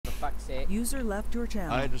fuck's sake. User left your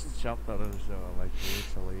channel. I just jumped out of the show, like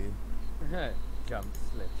literally. Jump,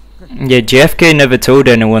 slip. Yeah, JFK never told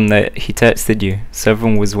anyone that he texted you, so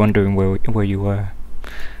everyone was wondering where you were.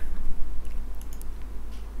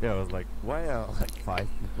 Yeah, I was like, why are like 5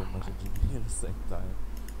 people messaging me at the same time?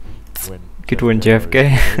 When Good one,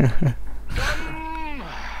 JFK.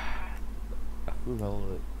 Who the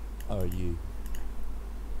hell are you?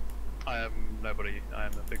 I am nobody. I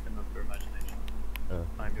am a victim of your imagination. Oh.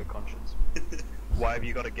 I am your conscience. Why have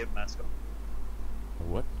you got a gimp mask on?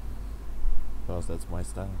 What? Because that's my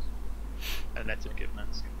style. A netted gimp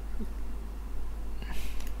mask.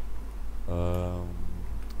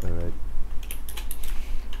 Alright.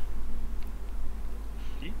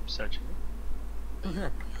 You searching me? You're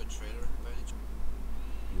a traitor, buddy.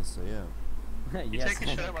 Yes, I am. You Yes. take a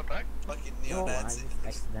shit out my back? Fucking No, I neo-Nazi. just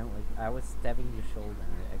accidentally. I was stabbing your shoulder.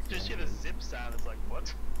 And I Just hear the accidentally. zip sound, it's like,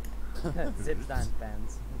 what? Zip down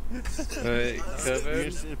pants. Hey, Kevin.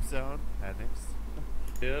 Your ship sound. Annex.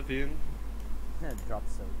 Kevin. Drop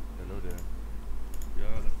soap. Hello there.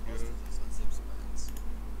 Yeah, that's good.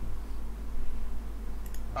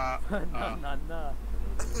 No.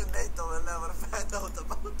 NATO will never find out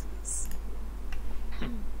about this.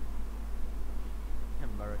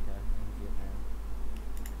 America and Vietnam.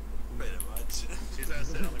 Pretty much. He's gonna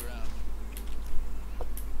sit on the ground.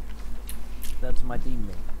 That's my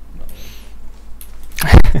teammate.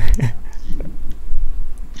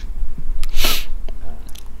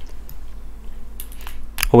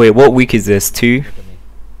 Oh wait, what week is this? 2? Look at me.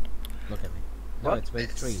 Look at me. No, What? it's week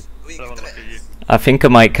 3. Week Someone look at you. I think I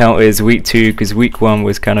might count it as week 2 because week 1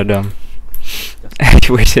 was kind of dumb.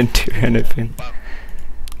 We didn't do anything. Wow.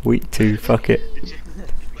 Week 2, fuck it. Did you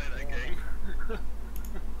play that game?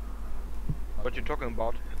 What you talking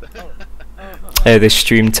about? The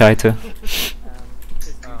stream title. Because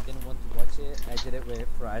we didn't want to watch it, I did it with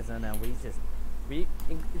Horizon, and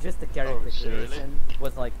just the character shit, really? creation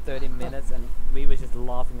was like 30 minutes, and we were just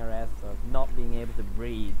laughing our asses off, not being able to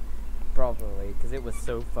breathe properly, because it was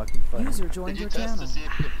so fucking funny. User joined Did you your test channel. to see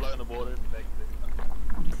if you could float in the water and make it?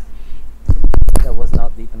 That was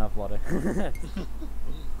not deep enough water.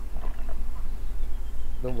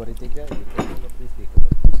 Don't worry, take that. Please speak away.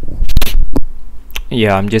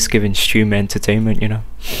 Yeah, I'm just giving stream entertainment, you know.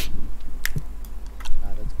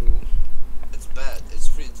 That's cool. It's bad. It's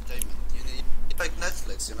free entertainment. You need like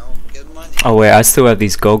Netflix, you know. Get money. Oh wait, I still have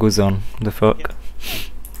these goggles on. The fuck?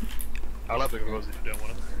 I'll have the girls if you don't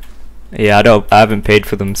want it. Yeah, I haven't paid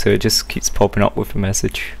for them, so it just keeps popping up with a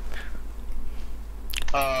message.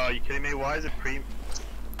 Are you kidding me? Why is it pre?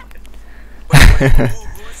 Who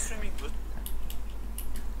is streaming good?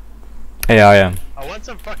 Yeah, I am. I want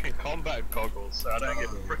some fucking combat goggles so I don't get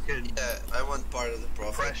freaking Yeah, I want part of the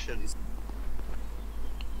profit. depression.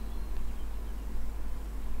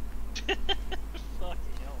 Fucking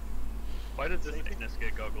hell. Why did this fitness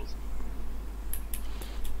get goggles?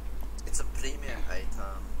 It's a premium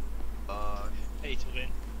item. Pay to win.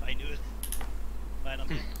 I knew it. Right on.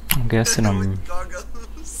 I'm guessing I'm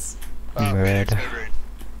Goggles. red. Phoenix, go green.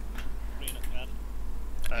 Green and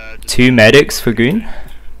red. Just 2 medics for green?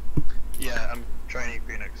 Yeah, I'm training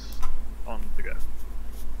Phoenix on the go.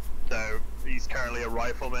 So he's currently a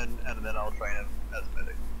rifleman, and then I'll train him as a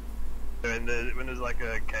medic. So when there's like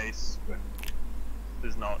a case when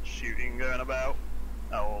there's not shooting going about,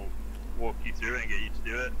 I will walk you through it and get you to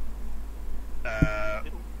do it.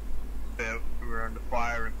 If we're under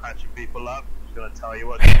fire and patching people up, I'm just gonna tell you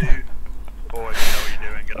what to do, or if you know what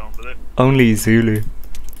you're doing, get on with it. Only Zulu.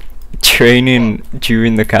 Training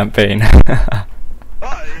during the campaign.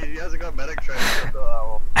 Oh, he hasn't got medic training, so I thought,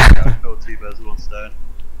 oh, well, I'll kill 2 birds with 1 stone.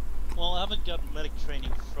 Well, I haven't got medic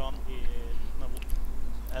training from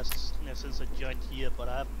since I joined here, but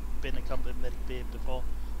I've been a combat medic before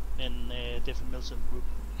in a different military group.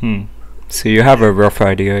 So you have a rough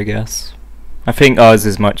idea, I guess. I think ours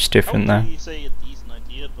is much different I there. would say a decent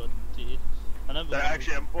idea, but I never. So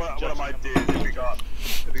actually, what I might do is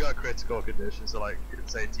if we got critical conditions, so like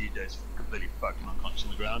say TJ's completely fucking unconscious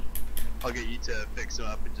on the ground, I'll get you to fix him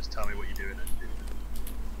up and just tell me what you're doing and do it.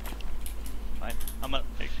 Fine.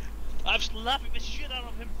 I'm slapping the shit out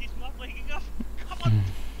of him. He's not waking up. Come on.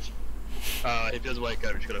 If he doesn't wake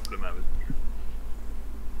up, you just gotta put him out.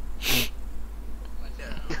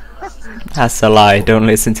 That's a lie, don't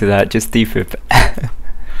listen to that, just defib.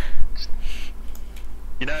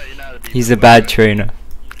 You know the He's a bad trainer.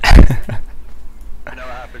 You know what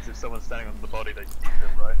happens if someone's standing on the body, they just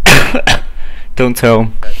defib, right? Don't tell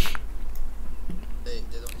him. They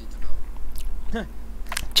don't need to know.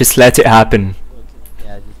 Just let it happen.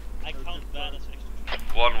 Yeah, just I count that as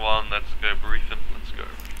extra. 1-1, let's go briefing, let's go.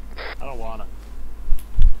 I don't wanna.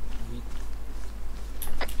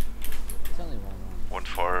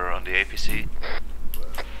 on the APC.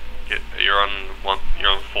 You're on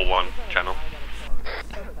full one channel.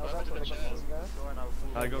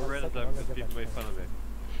 I got rid of them because people made fun of me.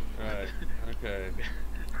 Right, okay.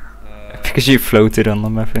 Because you floated on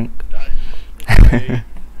them, I think.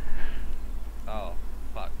 Oh,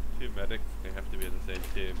 fuck. 2 medics, they have to be in the same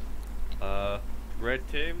team. Red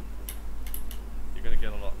team, you're gonna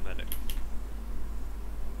get a lot of medics.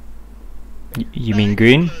 You mean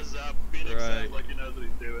green? Right. Like he knows what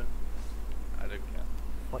he's doing. I don't care.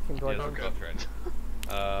 What team do I He join? hasn't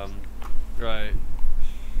got ready. Right.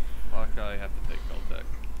 Fuck, I have to take Coltec.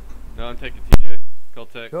 No, I'm taking TJ.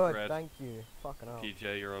 Coltec, Good, Red. thank you. Fucking hell.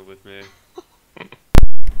 TJ, you're on with me.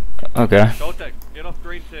 Okay. Coltec, get off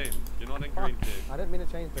green team. You're not in green team. I didn't mean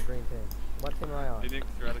to change the green team. What team am I on? Phoenix,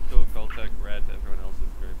 Radical, Coltec, Red, everyone else is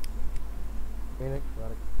green. Phoenix,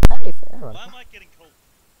 Radical. Hey, fair one. Why am I getting cold?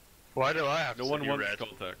 Why do I have No to one be wants red?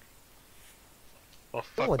 Coltec. Well,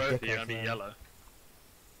 fuck Oh, both of you, dickheads, I'll be man. yellow.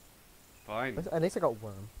 Fine. At least I got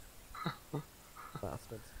worm.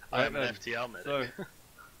 Bastards. I am an then, FTL medic. So,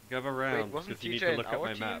 gather around, wasn't because you need TJ to in look at our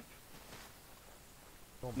my team? map.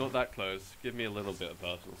 Oh, Not that close. Give me a little bit of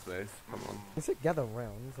personal space. Come on. You said gather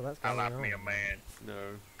round, so that's I gathering like me a round. man. No,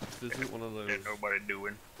 this isn't one of those There's nobody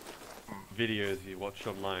doing. videos you watch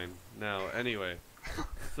online. Now, anyway,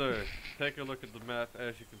 so take a look at the map.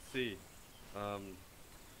 As you can see,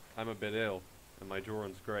 I'm a bit ill, and my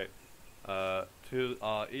drawing's great. To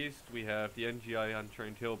our east, we have the NGI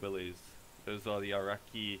Untrained Hillbillies. Those are the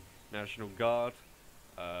Iraqi National Guard.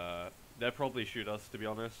 They'll probably shoot us, to be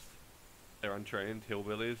honest. They're untrained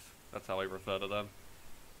hillbillies. That's how I refer to them.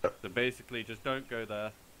 So basically, just don't go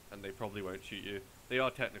there, and they probably won't shoot you. They are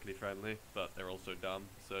technically friendly, but they're also dumb,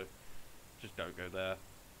 so just don't go there,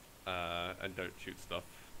 and don't shoot stuff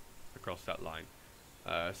across that line.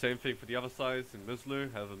 Same thing for the other sides in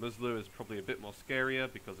Muzlu. However, Muzlu is probably a bit more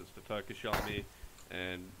scarier because it's the Turkish army,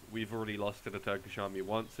 and we've already lost to the Turkish army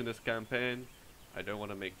once in this campaign. I don't want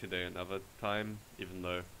to make today another time, even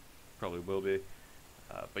though probably will be.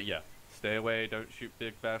 But yeah, stay away, don't shoot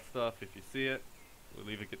big bad stuff. If you see it, we'll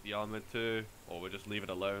either get the armor too, or we'll just leave it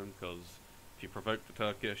alone, because if you provoke the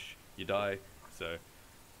Turkish, you die, so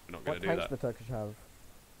we're not going What to do tanks that. the Turkish have?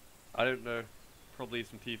 I don't know, probably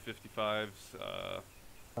some T-55s,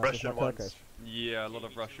 Russian ones. Turkish. yeah, a lot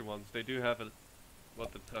of Russian ones. They do have well,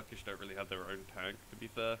 the Turkish don't really have their own tank, to be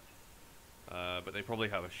fair, but they probably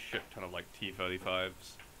have a shit ton of like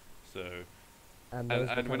T-35s, so... And,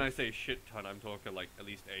 And when I say shit ton, I'm talking like at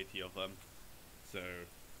least 80 of them. So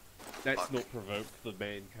let's not provoke the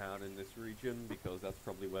main count in this region, because that's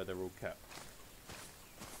probably where they're all kept.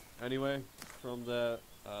 Anyway, from there,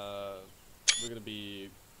 we're going to be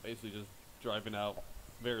basically just driving out.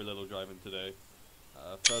 Very little driving today.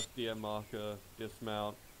 First DM marker,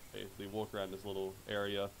 dismount, basically walk around this little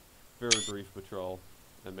area, very brief patrol,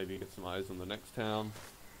 and maybe get some eyes on the next town.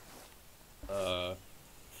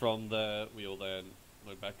 From there, we'll then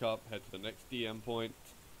load back up, head to the next DM point.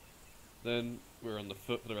 Then we're on the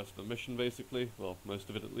foot for the rest of the mission, basically. Well, most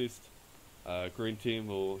of it at least. Green team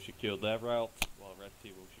will secure their route, while red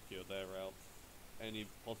team will secure their route. Any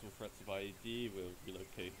possible threats of IED, we'll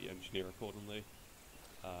relocate the engineer accordingly.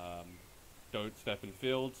 Don't step in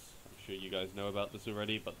fields. I'm sure you guys know about this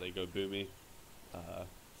already, but they go boomy.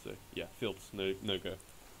 So yeah, fields no go.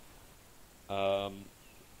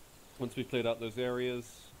 Once we've cleared out those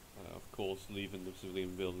areas, of course leaving the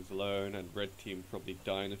civilian buildings alone, and red team probably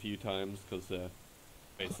dying a few times because they're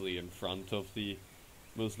basically in front of the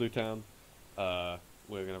Muzlu town.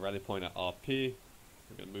 We're going to rally point at RP.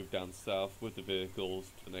 We're going to move down south with the vehicles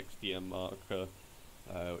to the next DM marker,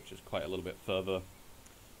 which is quite a little bit further.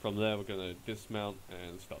 From there we're going to dismount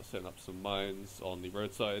and start setting up some mines on the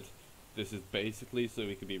roadside. This is basically so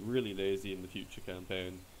we can be really lazy in the future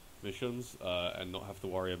campaign missions, and not have to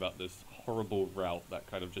worry about this horrible route that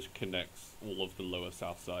kind of just connects all of the lower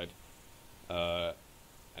south side.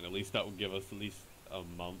 And at least that will give us at least a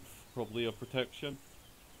month probably of protection.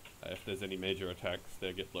 If there's any major attacks,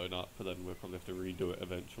 they get blown up, but then we'll probably have to redo it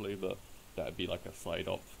eventually, but that'd be like a slide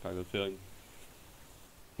off kind of thing.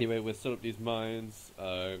 Anyway, we'll set up these mines,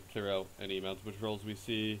 clear out any mounted patrols we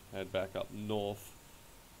see, head back up north,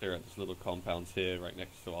 clear out these little compounds here right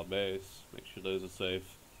next to our base, make sure those are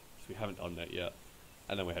safe. We haven't done that yet,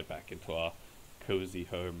 and then we head back into our cozy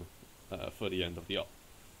home for the end of the op.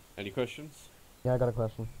 Any questions? Yeah, I got a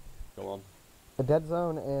question. Go on. The dead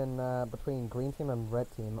zone in between green team and red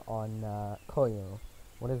team on Koyo.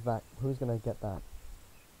 What is that? Who's gonna get that?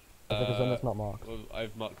 Is it a zone that's not marked? Well,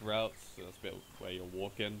 I've marked routes, so that's a bit where you'll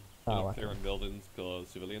walk in. Oh, You're not okay. clearing buildings for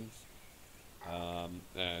civilians.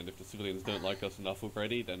 And if the civilians don't like us enough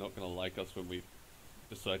already, they're not going to like us when we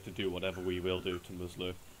decide to do whatever we will do to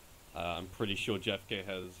Muslu. I'm pretty sure JFK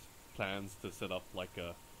has plans to set up like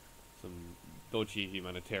some dodgy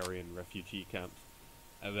humanitarian refugee camps,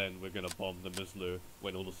 and then we're gonna bomb the Muslu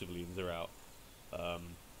when all the civilians are out.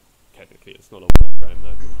 Technically, it's not a war crime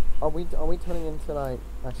then. Are we turning into like?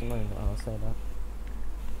 Actually, no, I'll say that.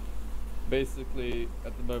 Basically,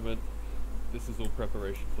 at the moment, this is all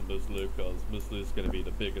preparation for Muslu, because Muslu is going to be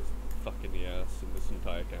the biggest fuck in the ass in this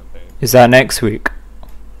entire campaign. Is that next week?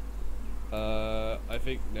 I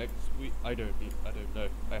think next week. I don't know.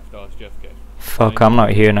 I have to ask JFK. Fuck, I'm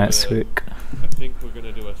not here next week. I think we're going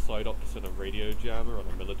to do a side opposite of radio jammer on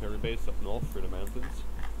a military base up north through the mountains,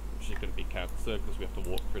 which is going to be cancer because we have to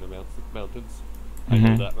walk through the mountains. I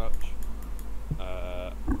know that much.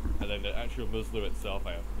 And then the actual Muslu itself,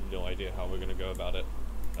 I have no idea how we're going to go about it.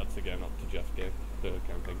 That's again up to JFK, the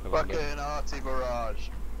campaign commander. Fucking arty barrage.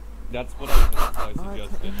 That's what I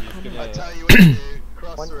suggested. He's gonna. I tell you what to do.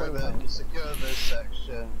 Cross the river, secure this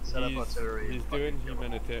section, set up artillery. He's doing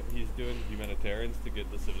humanitarians to get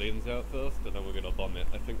the civilians out first, and then we're gonna bomb it.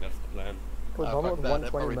 I think that's the plan. Could bomb it with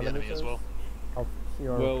 120 millimeters as well.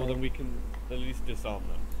 Well, then we can at least disarm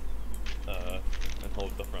them and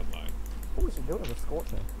hold the front line. Oh, we should do it with a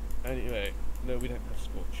Scorcher. Anyway, no, we don't have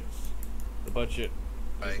Scorchers. The budget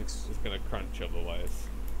is gonna crunch otherwise.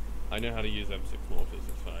 I know how to use M6 mortars,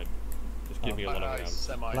 it's fine. Just give me a lot of rounds.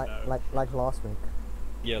 Like last week.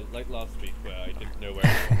 Yeah, like last week where I didn't know where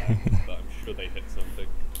they were landing, but I'm sure they hit something.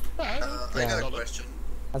 I got a question.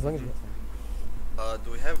 As long as you hit something.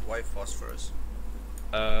 Do we have white phosphorus?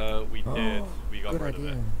 We did. We got Good rid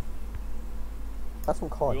idea. of it. That's from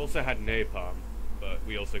COD. We also had napalm, but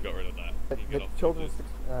we also got rid of that. The children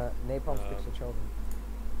napalm sticks to children.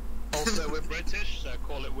 Also, we're British, so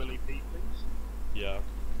call it Willie P, please. Yeah.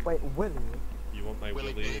 Wait, Willie? You want my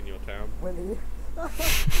Willie Willie in your town? Willie?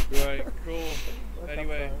 Right, cool.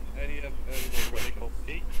 Anyway, any more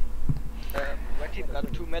questions? Red team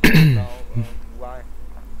got 2 medics now. Why?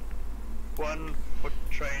 One for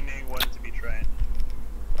training, one to be trained.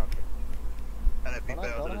 Okay. And if he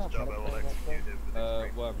fails at his job, I will execute him.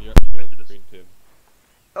 Well, you're actually on the green team.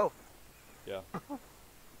 Oh. Yeah.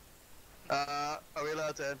 Are we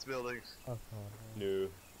allowed to enter buildings? Oh, No,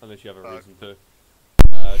 unless you have a reason to.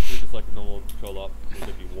 Do just like a normal patrol up. We're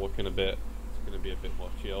gonna be walking a bit. It's gonna be a bit more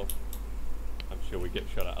chill. I'm sure we get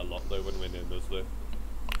shot at a lot though when we're near Muslu.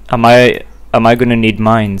 Am I gonna need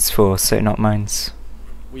mines for setting up mines?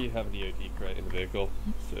 We have an EOD crate in the vehicle,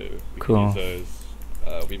 so we Cool. can use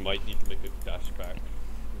those. We might need to make a dash back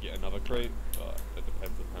and get another crate, but it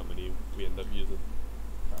depends on how many we end up using.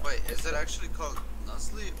 Wait, is it actually called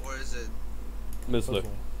Nusli or is it Muslu.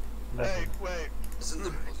 Hey, wait. Isn't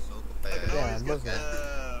it I can Yeah, always get the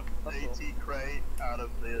AT crate out of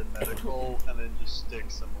the medical and then just stick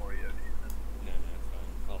some more EOD in it. No, it's fine.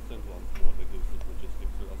 I'll send one for they do some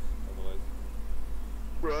logistics for us otherwise.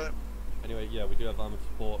 Right. Anyway, yeah, we do have armored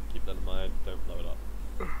support. Keep that in mind. Don't blow it up.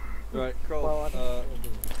 Right, cool. Well, I think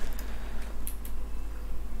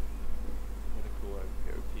Medical and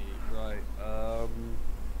POT. Right.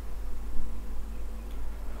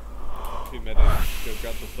 2 medics. Go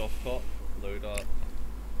grab the soft top. Load up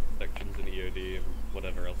sections in EOD and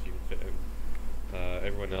whatever else you can fit in.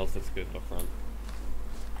 Everyone else that's good up front.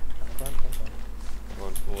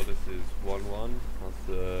 1-4. This is 1-1. How's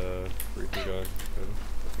the briefing going? Good.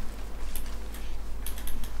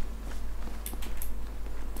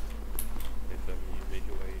 You made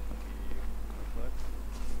your way to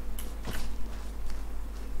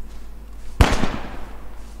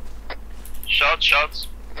the Shots.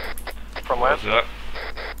 From where? What's that?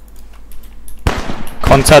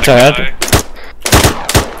 Contact ahead.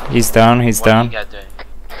 He's down, he's down. Fuck.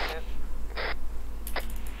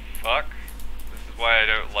 This is why I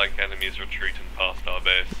don't like enemies retreating past our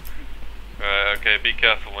base. Okay, be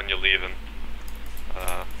careful when you're leaving.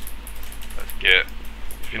 Let's get...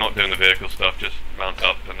 If you're not doing the vehicle stuff, just mount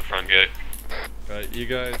up in the front gate. Right, you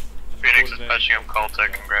guys. Phoenix is patching up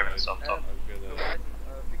Caltech and grabbing his soft top.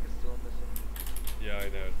 Yeah, I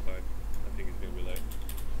know, it's fine. I think it's gonna be late.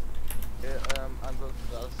 Yeah, I'm going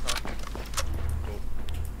to the other side. Cool.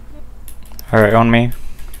 Alright, on me.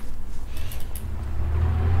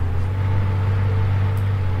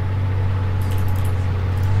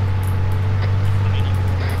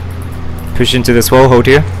 Push into this wall, hold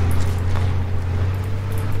here.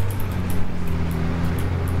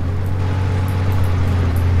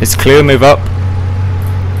 It's clear, move up.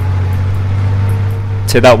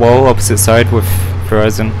 To that wall, opposite side with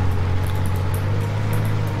Verizon.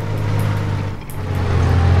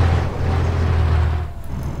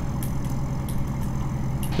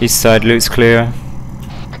 East side looks clear.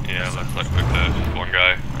 Yeah, looks like we're clear. Just one guy.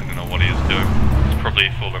 probably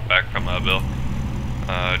falling back from there, Bill.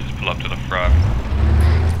 Just pull up to the front.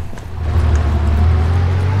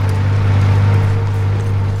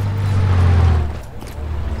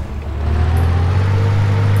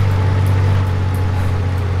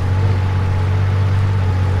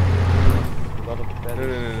 No,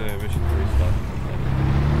 we should restart.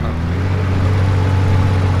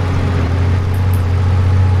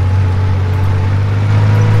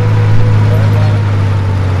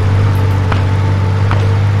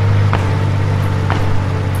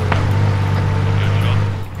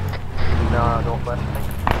 No, northwest, I think.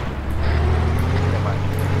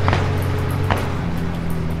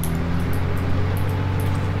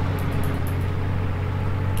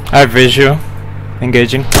 I have visual.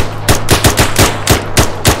 Engaging.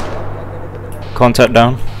 Contact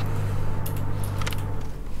down.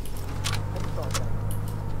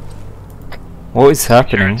 What is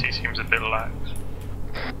happening? Security seems a bit lax.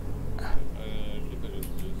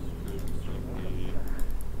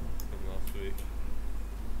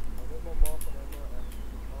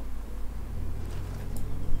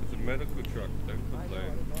 It's a medical truck, don't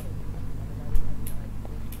complain.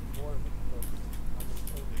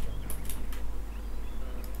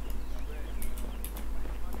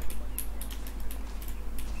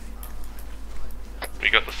 We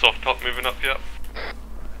got the soft top moving up yet?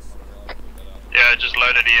 Yeah, just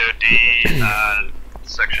loaded EOD,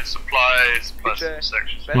 section supplies, plus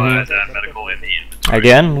section supplies and medical in the inventory.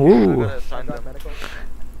 Again? Woo!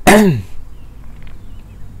 On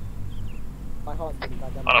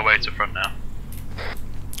our way to front now.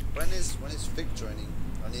 When is Vic joining?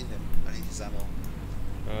 I need him. I need his ammo.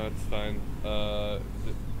 It's fine.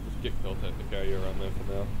 Just get Caltech to carry you around there for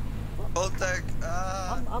now. Caltech,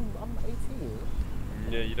 I'm 18.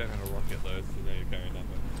 Yeah, you don't have a rocket though, so you know you're carrying that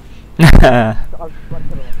much. I'll try to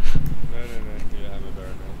put it on. No, you don't have a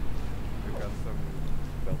barrel now. We've got some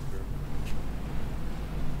belt screw.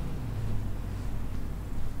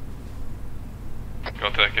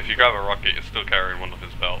 Gotek, if you grab a rocket, you're still carrying one of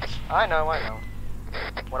his belts. I know.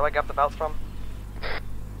 Where do I grab the belts from?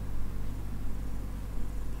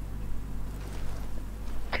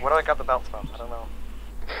 Where do I grab the belts from? I don't know.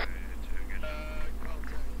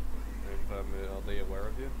 Are they aware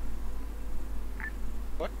of you?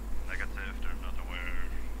 What? Negative, they're not aware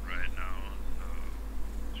right now.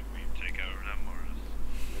 Should we take care of them or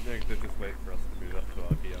is... Negative, just wait for us to move up to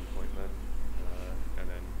our DM point then. And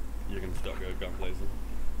then you can start go gun blazing.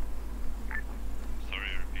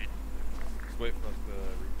 Sorry, repeat. Just wait for us to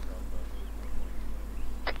reach our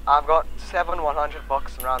first. I've got 7 100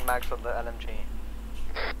 round mags for the LMG.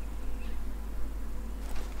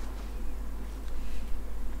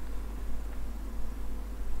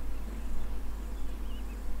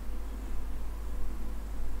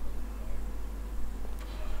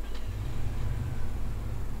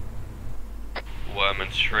 Worm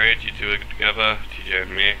and Trade, you two are together, TJ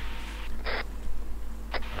and me.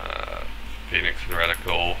 Phoenix and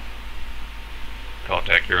Radical.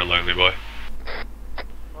 Caltech, you're a lonely boy.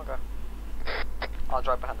 Okay. I'll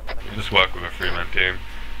drive behind them. You just work with a 3-man team.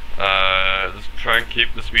 Just try and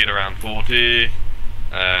keep the speed around 40,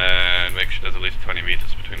 and make sure there's at least 20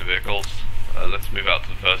 meters between the vehicles. Let's move out to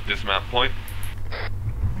the first dismount point.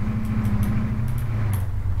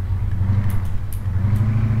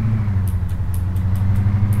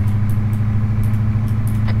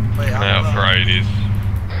 Now for IEDs.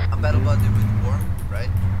 I'm battle buddy with Worm, right?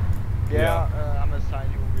 Yeah, I'm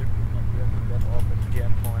assigning you. We have to get off at the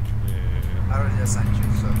DM point. I already assigned you,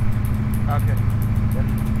 so. Okay. Then,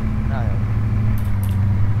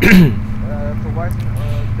 Providing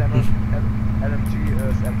demo LMG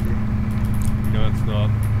is empty. No, it's not.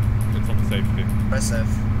 It's on the safety. Press F.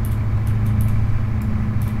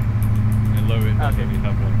 And low it does only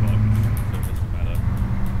have one box, so it doesn't matter.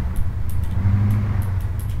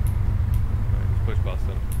 Push past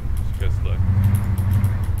them. Just go slow.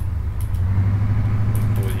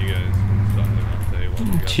 For you guys, start heading out to A1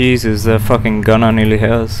 together. Jesus, that fucking gunner nearly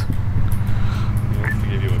hit us. He wants to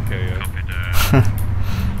give you a KO.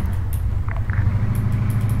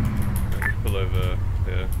 Just pull over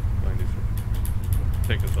here. Behind you.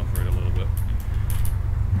 Take this off road a little bit.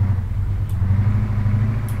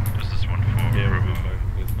 Just this one for Yeah, we'll be fine.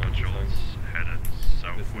 It's fine. patrols headed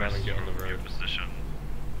southwest Dismount and get on the from your road. position.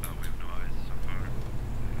 We have no eyes so far.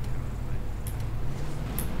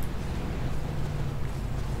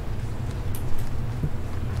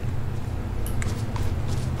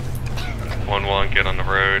 1-1, get on the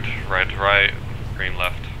road, right to right, green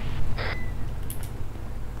left.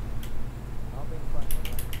 I'll be in front.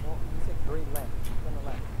 Well, you said green left. Turn the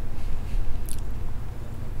left.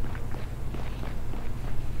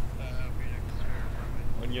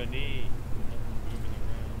 your knee. Moving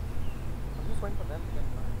around. I'm just waiting for them to get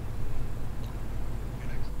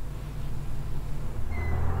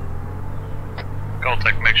back.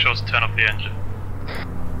 Goldtech, make sure to turn off the engine.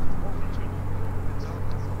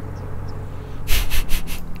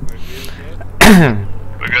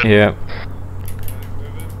 We're good. Yeah.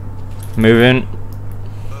 Moving.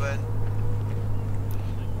 Moving.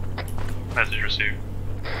 Message received.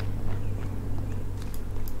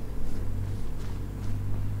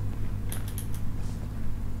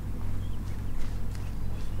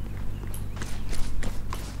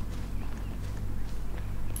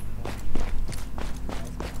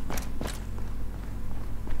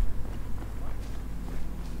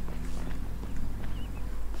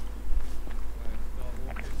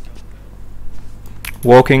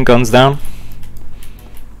 Walking, guns down.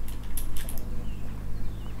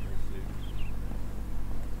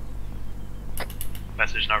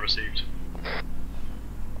 Message not received.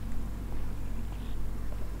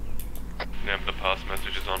 Name the pass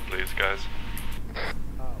messages on, please, guys.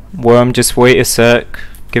 Worm, just wait a sec.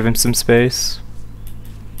 Give him some space.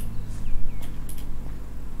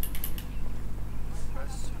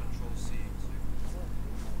 Press Control C.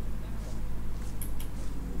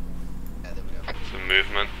 Yeah, there we go. Some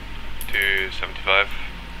movement to 75.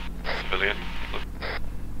 Civilian. Look.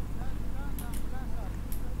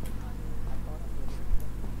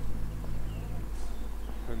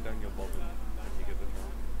 Turn down your volume when you get the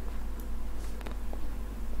phone.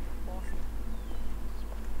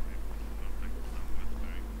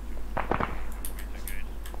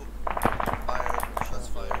 Fire. Shots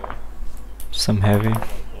fired. Some heavy.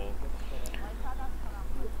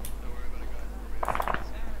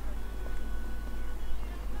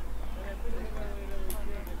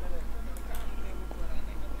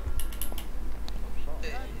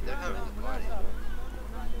 Hey, they're having the party.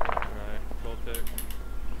 Alright, Goldtech.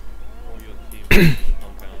 All your team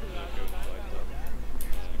compound and go inside them.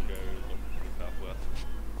 Go look to the southwest.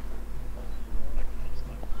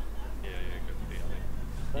 Yeah, go to the alley.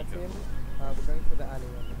 Red Sneak team, up. we're going through the alley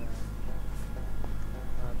over there.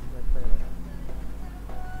 Red trailer.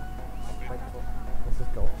 This is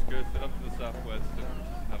gold. Just go sit up to the southwest and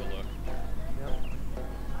have a look. Yep.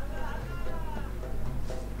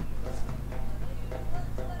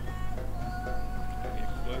 Any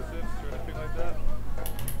explosives or anything like that?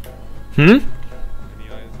 Hmm? Any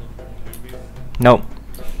eyes on Toomey? Nope.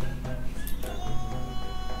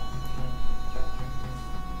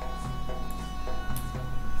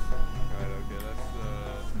 Right, okay,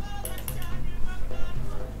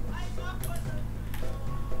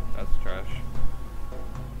 that's trash.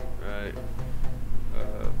 Right.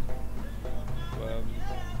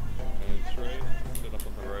 And straight, sit up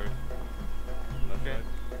on the road. Left side.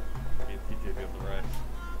 Me and TJ be on the right.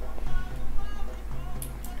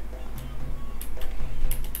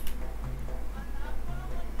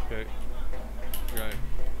 Okay. Right.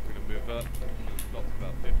 We're gonna move up. We're gonna stop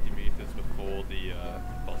about 50 meters before the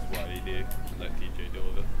possible IED and let TJ deal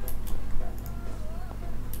with it.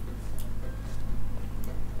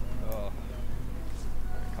 Oh.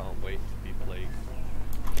 I can't wait to be plagued.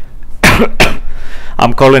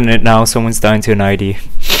 I'm calling it now. Someone's dying to an ID.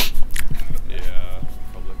 Yeah,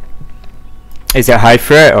 probably. Is it high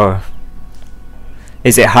threat or?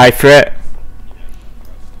 Is it high threat?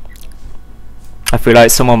 I feel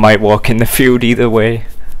like someone might walk in the field either way.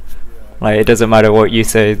 Like it doesn't matter what you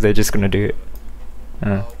say, they're just gonna do it.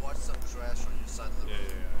 Watch some trash on your side of the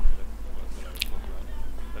road. That's what I was talking about.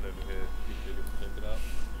 Head over here, TJ can check it out.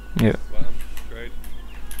 Yeah. Bam, straight.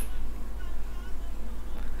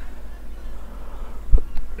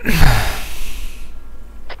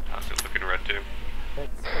 How's it looking, Red Team?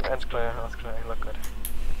 It's clear, that's clear, you look good.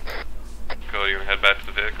 Cool, you're gonna head back to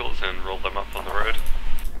the vehicles and roll them up on the road.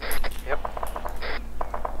 Yep.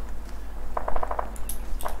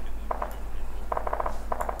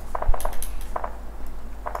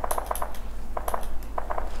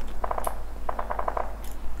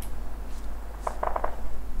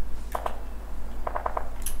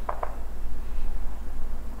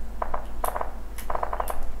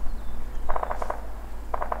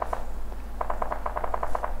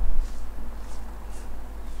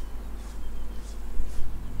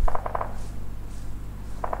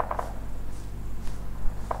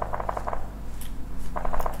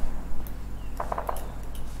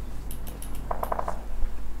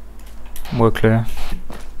 We're clear.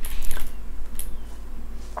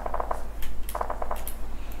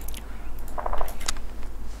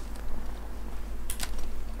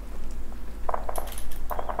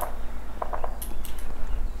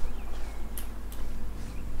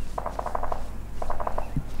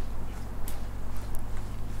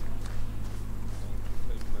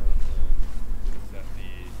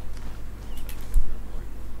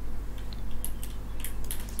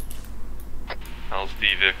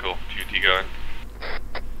 the vehicle duty going?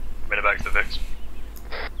 Made it back to the Vix.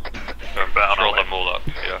 Control them all up,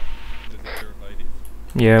 yeah. Is it your IDs?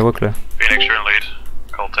 Yeah, we're clear. Phoenix, you're in lead.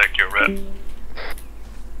 Call take your red.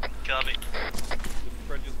 Copy. Just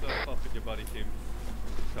spread yourself up in your buddy teams.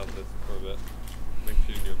 Cover this for a bit. Make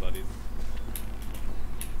sure in your buddies.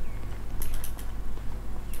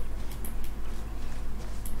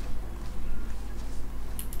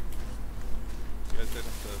 You guys don't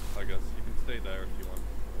have to hug us. You can stay there if you want.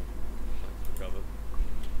 Thanks for cover.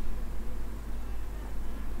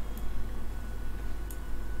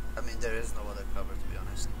 I mean, there is no other cover, to be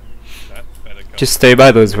honest. That's better cover. Just stay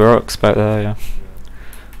by those rocks back there, yeah.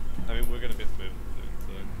 Yeah. I mean, we're gonna be moving soon,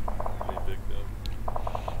 so pretty big deal.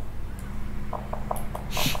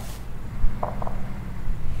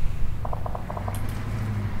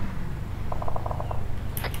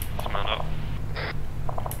 Mount up.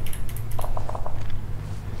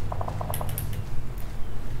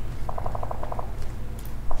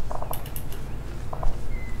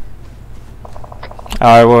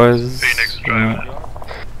 I was. Phoenix driving.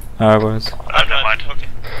 I was. Never mind. Okay.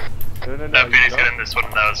 No, Phoenix get in this one,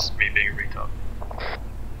 that was me being a retard.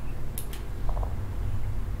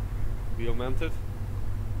 Wheel mounted?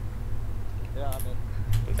 Yeah, I'm in.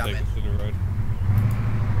 Let's I'm take in. us to the road.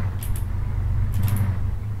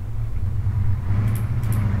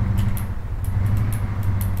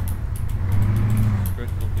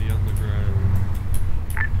 Crystal underground.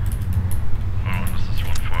 Oh, this is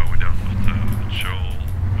 1-4, we don't have to patrol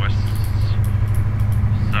west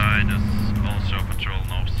side, there's also patrol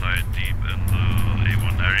north side deep in the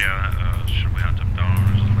A1 area. Should we hunt them down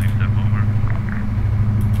or just leave them over?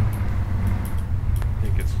 I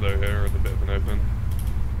think it's slow here with a bit of an open.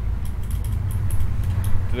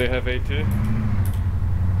 Do they have A2?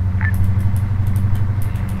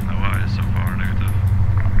 No eyes so far, negative.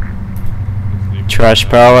 Let's leave Trash it.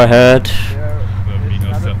 power ahead. There'll be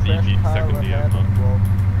There's us another at the trash heat pile second DM ahead mark. on the wall.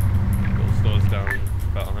 It'll slow us down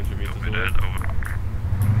about 100 meters Copy away. that, over.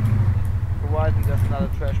 Horizon, there's another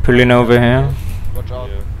trash Pulling pile over ahead. here. Watch out.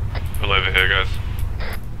 Yeah. Pull over here, guys.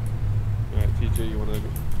 Alright, TJ, you wanna...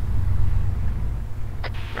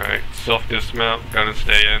 Alright, soft dismount, gonna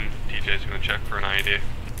stay in. TJ's gonna check for an ID.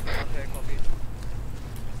 Okay, copy.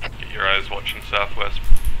 Get your eyes watching southwest.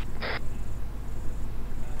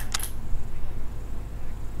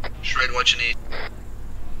 Shred watching it.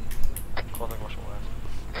 Calling watching west.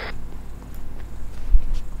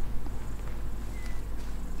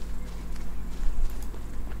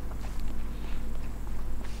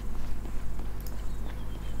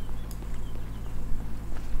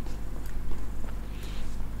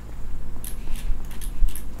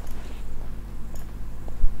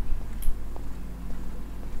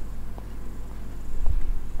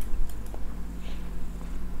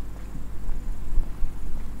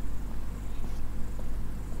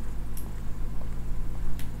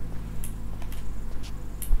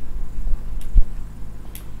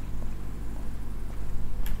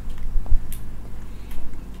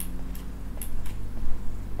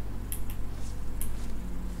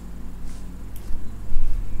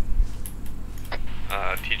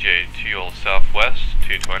 TJ to your southwest,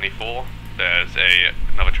 224. There's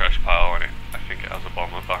another trash pile on it. I think it has a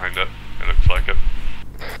bomber behind it. It looks like it.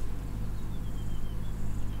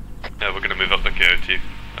 Yeah, we're gonna move up the KOT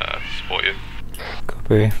to support you.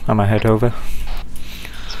 Copy. I'm gonna head over.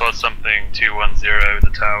 Spot something 210 in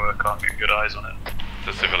the tower, can't get good eyes on it.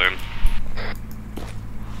 It's a civilian.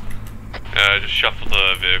 Just shuffle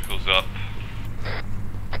the vehicles up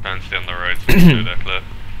and stay on the road so they're clear.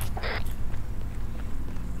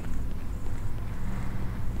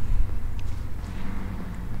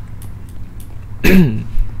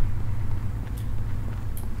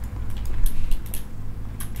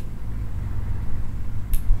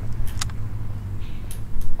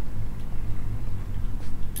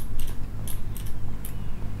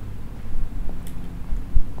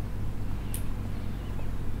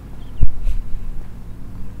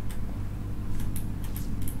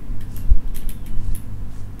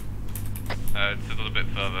 It's a little bit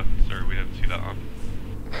further. Sorry, we didn't see that on.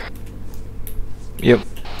 Yep.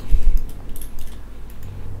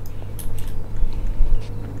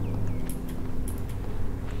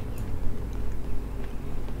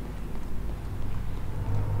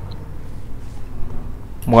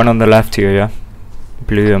 One on the left here, yeah.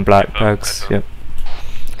 Blue and black bags, yep.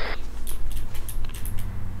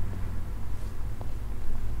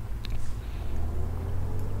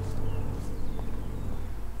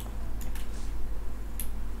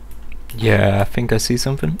 Yeah, I think I see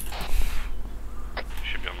something.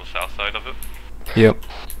 Should be on the south side of it. Yep.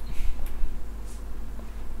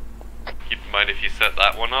 Keep mind if you set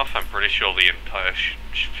that one off? I'm pretty sure the entire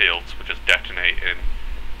fields would just detonate in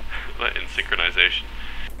synchronization.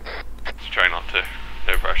 Just try not to,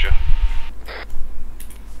 no pressure.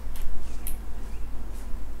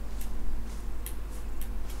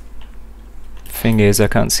 Thing is, I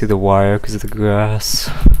can't see the wire because of the grass.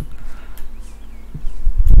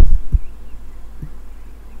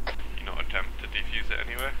 You not attempt to defuse it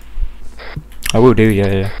anyway? I will do,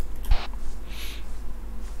 yeah.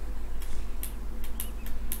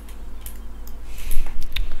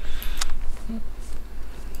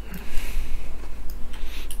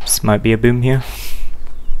 This might be a boom here.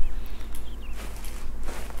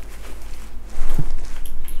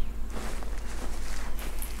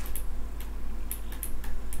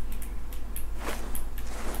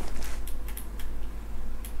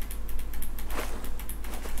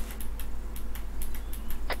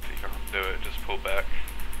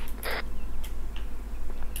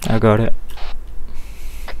 I got it.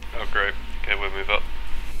 Oh great, okay, we'll move up.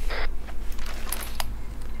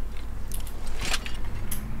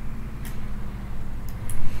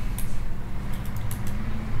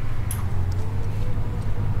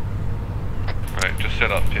 Right, just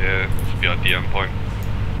set up here, this will be our DM point.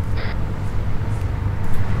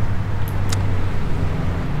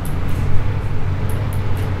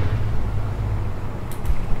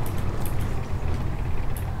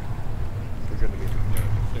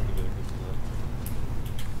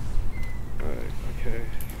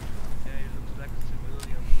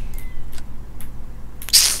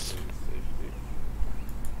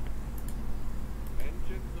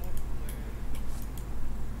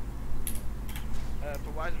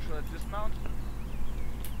 Provider, should I dismount?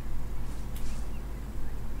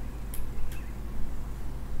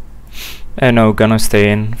 No, gonna stay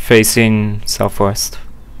in, facing southwest.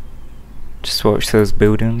 Just watch those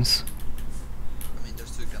buildings. I mean,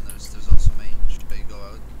 there's two gunners, there's also main. Should I go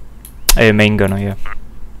out? Main gunner, yeah.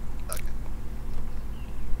 Okay.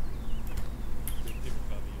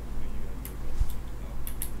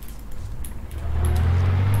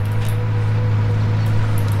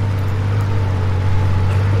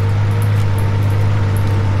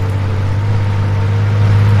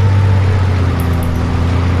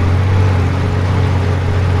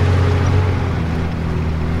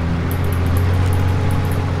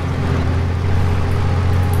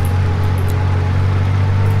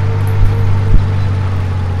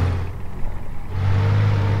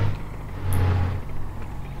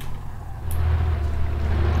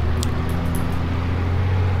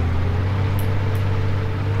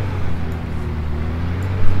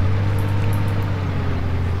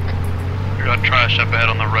 Trash up ahead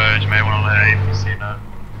on the road, you may want to let APC know.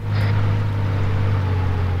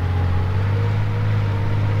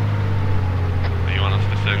 You want us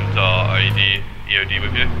to send our EOD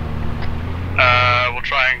with you? We'll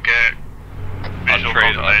try and get visual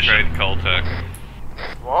confirmation. I'll trade Coltec.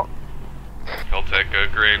 What? Coltec, go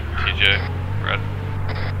green, TJ, red.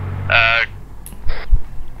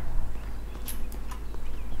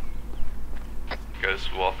 Go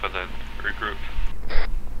swap and then regroup.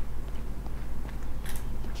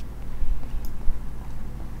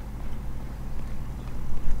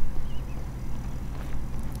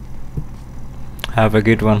 Have a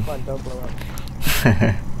good one. Fun, don't blow up.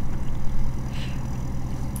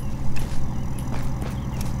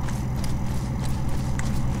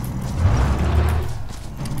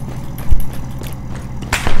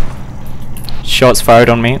 Shots fired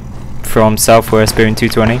on me from southwest bearing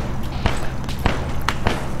 220.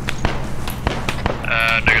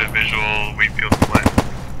 Negative visual, wheat field split.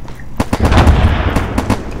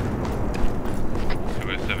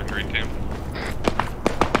 207 green team.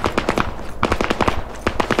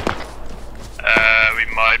 We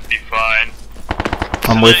might be fine.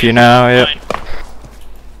 I'm with you now, yep. Okay,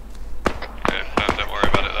 fine, don't worry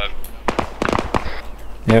about it then.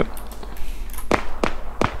 Yep.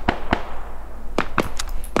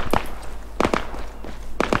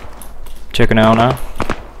 Checking out now.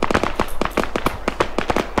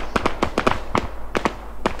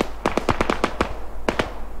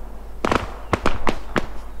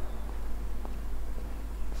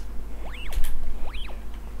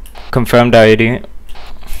 Confirmed ID.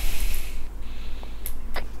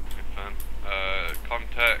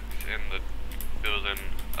 Contact in the building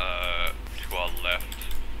to our left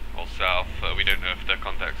or south. We don't know if their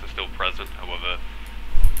contacts are still present, however,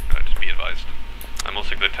 just be advised. I'm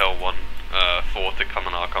also going to tell 1-4 to come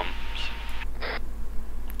on our comms.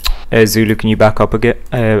 Zulu, can you back up a bit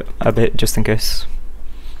just in case?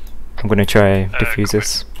 I'm going to try defuse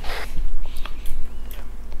this.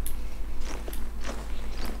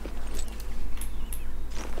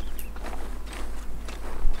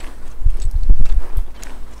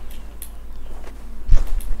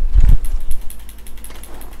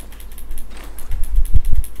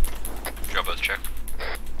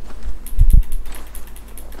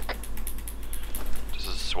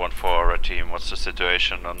 is 1-4 red team. What's the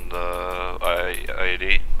situation on the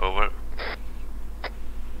IED? Over.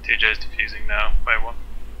 TJ's defusing now, by 1.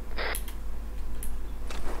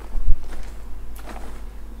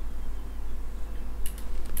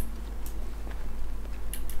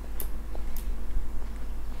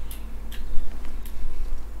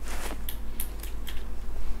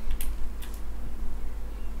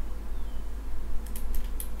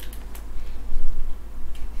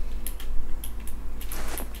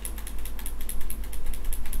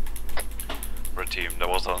 Red team, there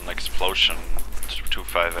was an explosion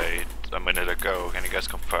 258 a minute ago. Can you guys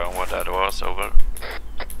confirm what that was? Over.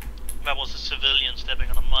 That was a civilian stepping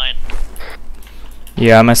on a mine.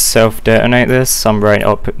 Yeah, I must self-detonate this. I'm right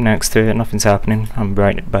up next to it. Nothing's happening. I'm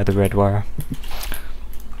right by the red wire.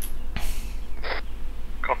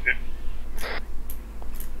 Copy.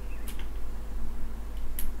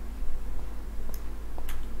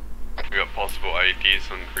 We got possible IEDs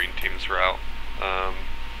on green team's route.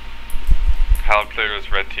 How clear is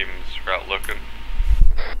red team's route looking?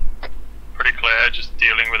 Pretty clear, just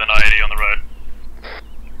dealing with an IED on the road.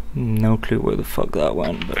 No clue where the fuck that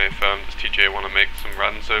went, but... If does TJ want to make some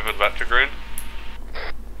runs over that to green?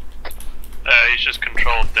 He's just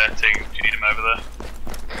controlled detting. Do you need him over there?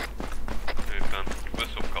 We'll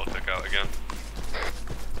swap Caltech out again.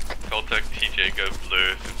 Caltech, TJ, go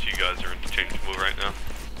blue since you guys are interchangeable right now.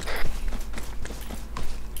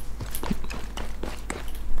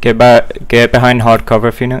 Get behind hard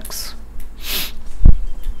cover, Phoenix.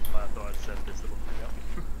 I thought I'd set this little thing up.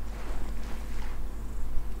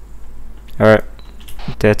 Alright.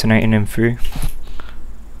 Detonating him through.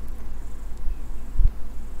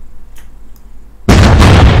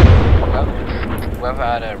 Whoever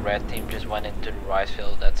had a red team just went into the rice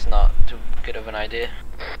field. That's not too good of an idea.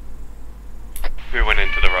 Who went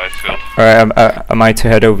into the rice field? Alright, am I to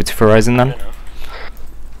head over to Verizon then?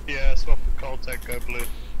 Yeah, swap with Caltech, go blue.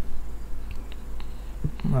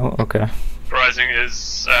 Oh, okay. Rising is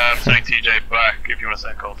sending TJ back if you want to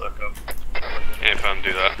send Caltech up. Yeah, fun,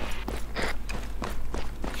 do that.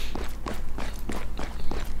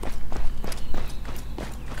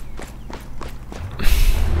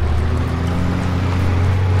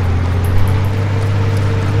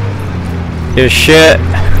 Yeah, shit.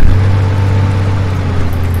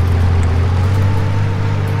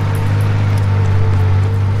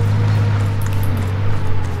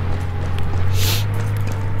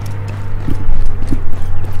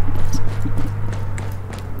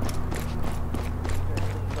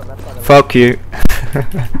 Fuck you.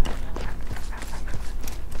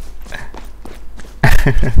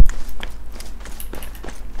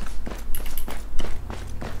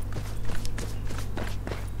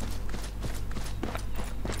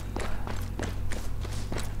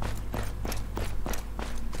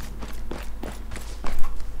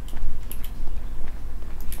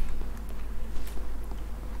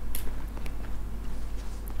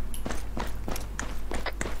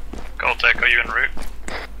 Caltech, are you en route?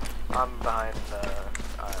 I'm behind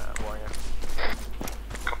Warrior.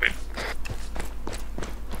 Copy.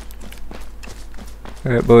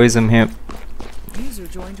 Alright boys, I'm here. User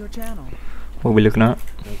joined your channel. What are we looking at?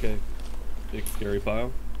 Okay. Big scary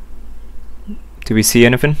pile. Do we see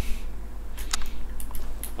anything?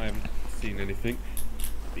 I haven't seen anything.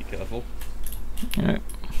 Be careful. Alright.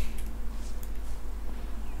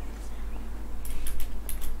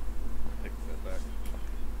 Take that back.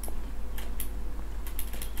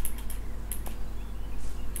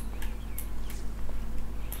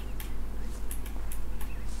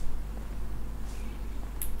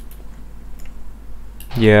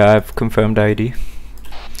 Yeah, I've confirmed ID.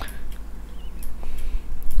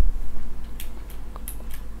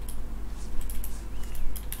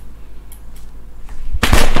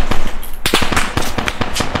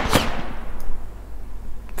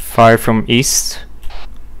 Fire from east,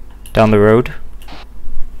 down the road.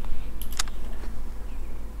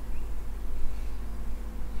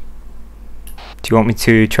 Do you want me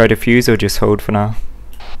to try to fuse or just hold for now?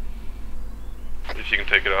 If you can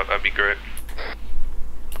take it out, that'd be great.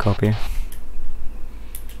 Copy.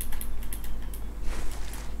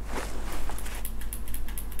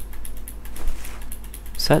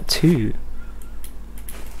 Is that two?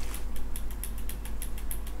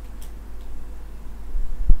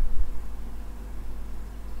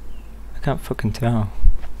 I can't fucking tell.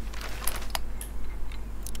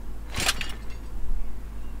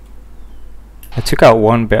 I took out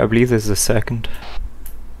one, but I believe there's a second.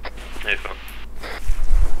 Yeah, fun.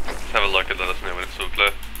 Let's have a look and let us know when it's all clear.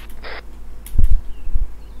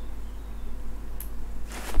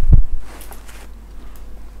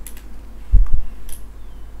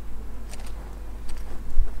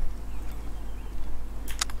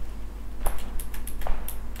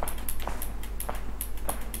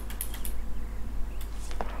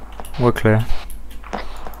 We're clear.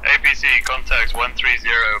 APC contacts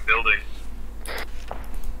 130 building.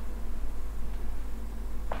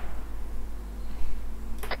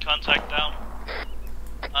 Contact down.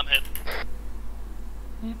 I'm hit.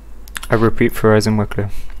 I repeat for Horizon, we're clear.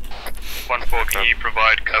 1-4, can you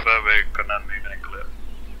provide cover? We're gonna move in and clear.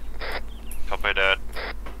 Copy that.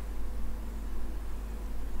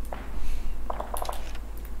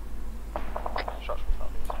 Shots from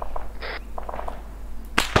southeast.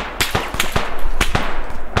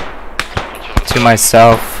 To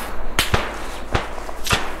myself.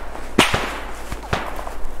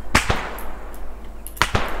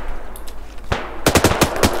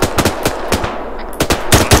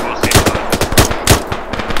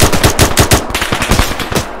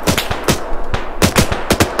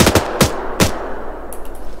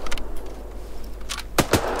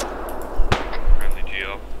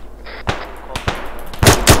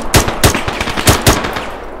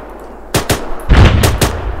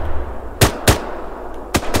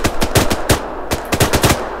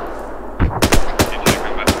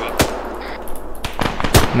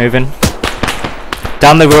 Moving.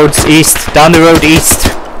 Down the roads east. Down the road east.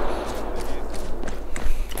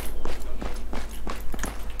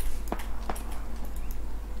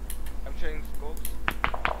 I'm changing scopes.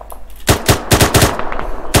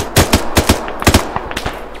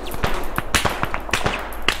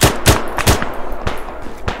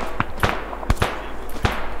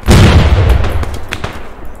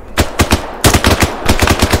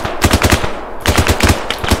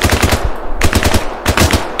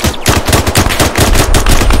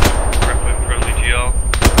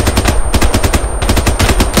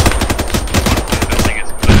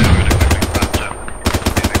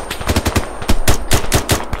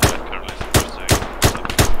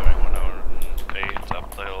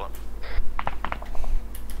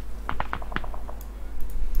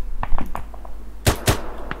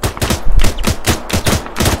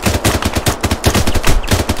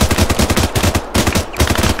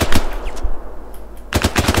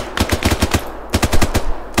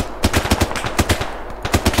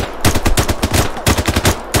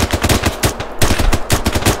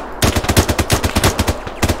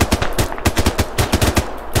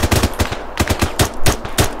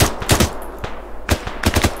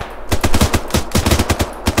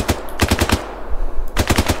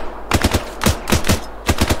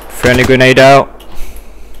 Friendly grenade out.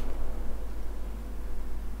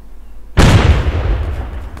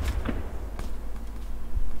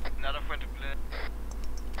 Another friend to play.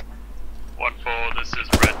 1-4, this is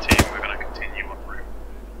red team. We're gonna continue on route.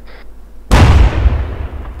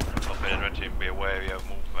 Copy, red team, be aware we have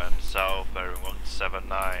movement south, bearing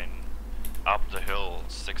 179. Up the hill,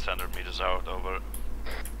 600 meters out, over.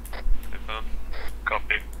 Confirm.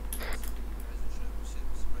 Copy.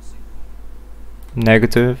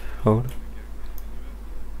 Negative. Hold.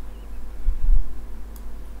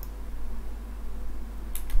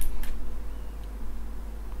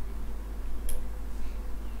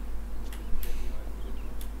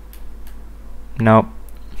 Nope.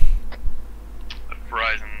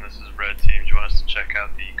 Horizon, this is red team. Do you want us to check out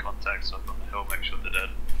the contacts up on the hill, make sure they're dead?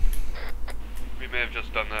 We may have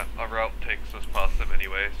just done that. Our route takes us past them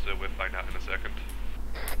anyway, so we'll find out in a second.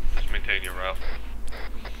 Just maintain your route.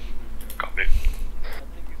 Copy.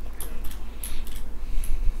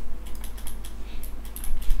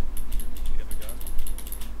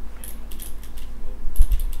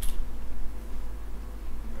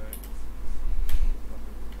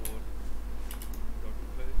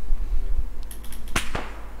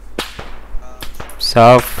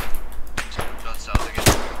 South.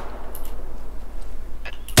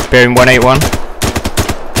 Bearing 181.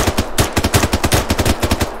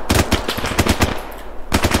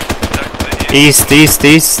 East, east,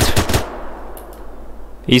 east.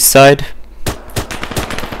 East side.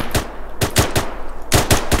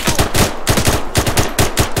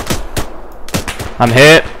 I'm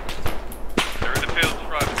hit. They're in the field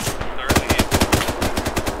front. They're in the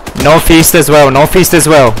east. Northeast as well, northeast as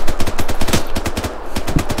well.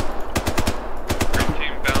 Red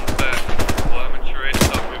team bounce back. We'll amateur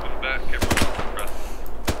stop moving back. Everyone's press.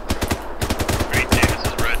 Green team, this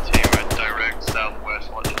is red team. We're direct southwest.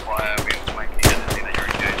 Watch the fire. We are flanking anything that you're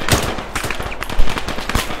engaging.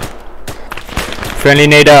 Friendly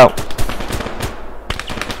nade out.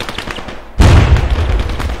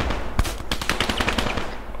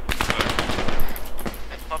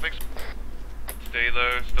 Stay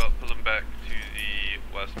low, start pulling back to the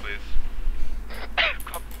west, please.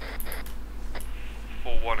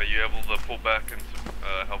 4-1, are you able to pull back and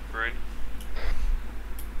help green?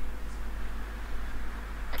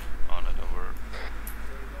 On it, over.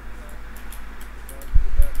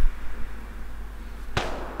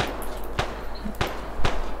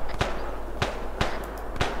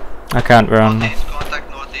 I can't run. Northeast, contact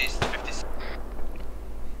northeast, 56.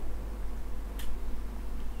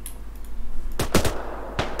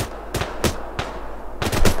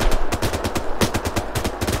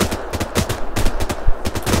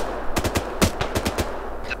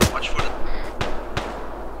 Watch for the...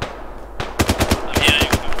 I'm here, you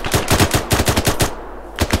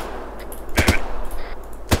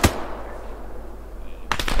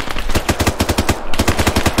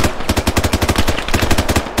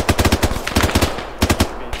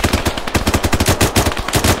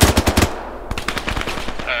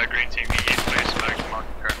green team, can you please smoke to mark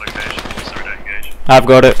the current location so we don't engage? I've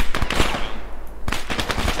got it.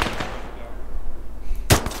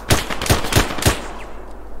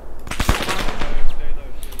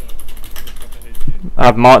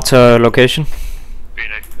 I've marked a location.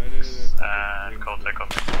 Phoenix and call take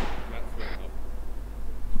off.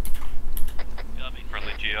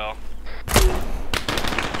 Friendly GL.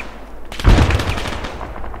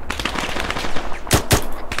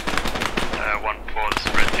 One for this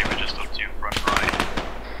red team, we're just up to you front right.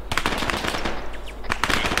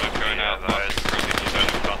 We're going out there, it's really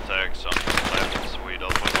deserted contacts on the left, so we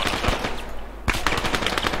don't put one of them.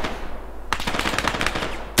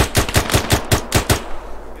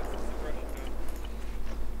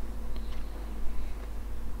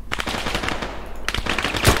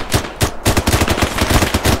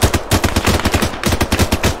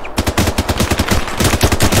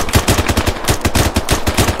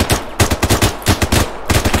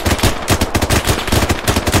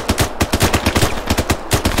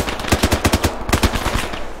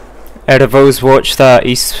 Out of those, watch that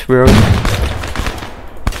east road.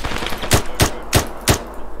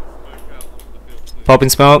 Popping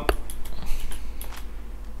smoke.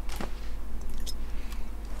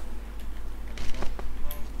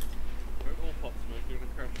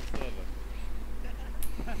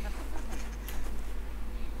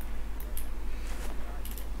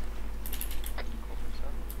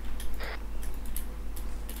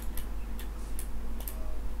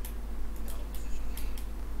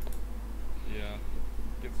 Yeah,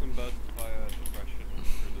 get some burst fire suppression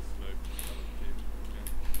through the smoke.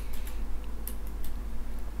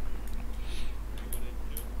 Anyone in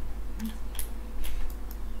here?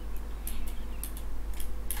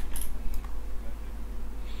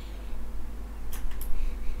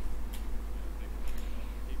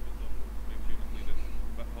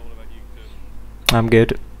 I'm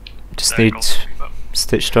good. Just need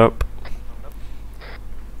stitched up.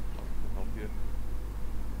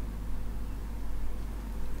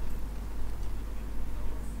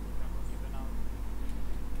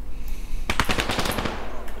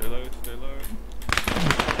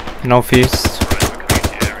 Northeast.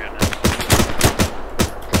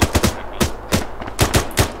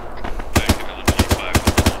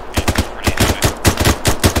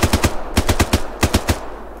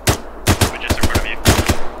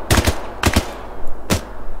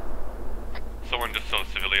 Someone just saw a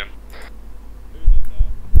civilian.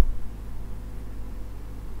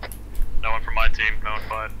 No one from my team, no one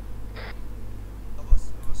fired.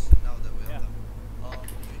 Now that we have them.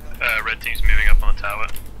 Red team's moving up on the tower.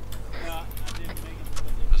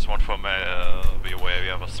 Just one from be aware we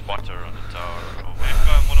have a spotter on the tower.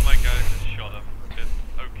 One of my guys just shot him. It's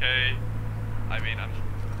okay. I mean,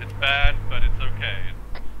 it's bad, but it's okay.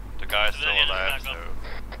 The guy's still alive, so...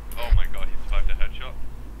 Oh my god, he survived a headshot.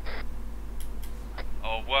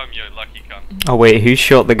 Oh, Worm, you lucky cunt. Oh wait, who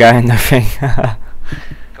shot the guy in the thing?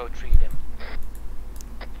 Go treat him.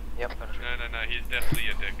 Yep. No, he's definitely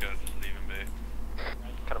a dickhead. Just leave him be.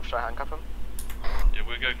 Can I try handcuff him? Yeah,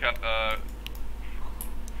 we'll go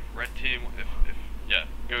red team, yeah,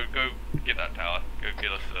 go get that tower. Go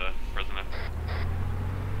get us a prisoner.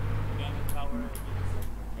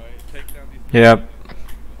 Yep.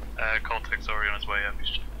 Contact's already on his way up.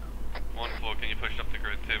 1-4, can you push up the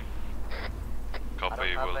grid, Tim?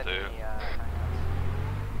 Copy, will do.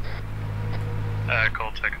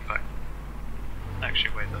 Contact effect.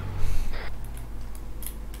 Actually, wait though.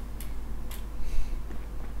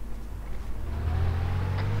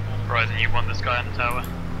 Horizon, you want this guy on the tower?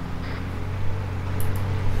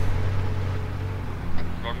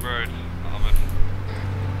 Wrong road, Armored.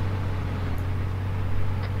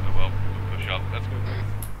 Oh well, we'll push up. Let's go, please.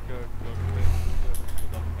 Go.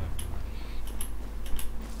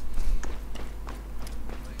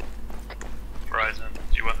 Horizon,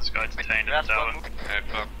 do you want this guy detained in the tower? Head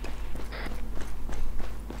up.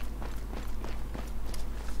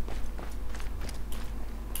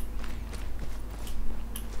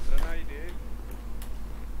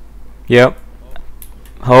 Yep.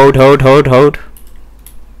 Hold.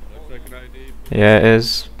 Yeah, it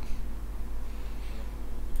is.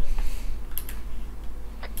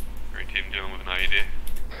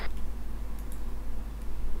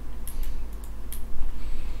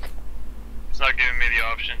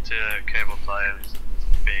 to cable ties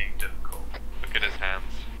being difficult. Look at his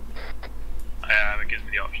hands. It gives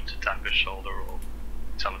me the option to tap his shoulder or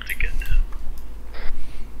tell him to get down.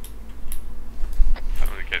 Tell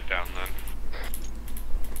him to get down then.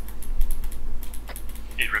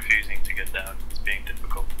 He's refusing to get down, it's being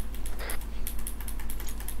difficult.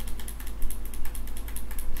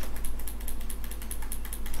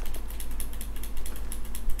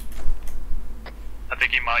 I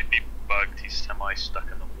think he might be bugged, he's semi-stuck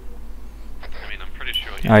in the wall. I mean, I'm pretty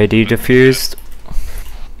sure he ID diffused.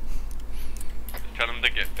 Just tell him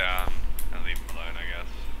to get down and leave him alone, I guess.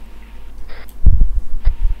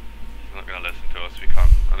 He's not gonna listen to us, we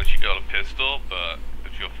can't. Unless you got a pistol, but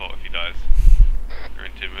it's your fault if he dies.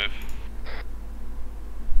 Green team move.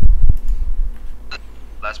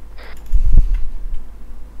 Last.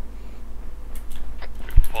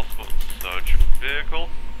 Possible search vehicle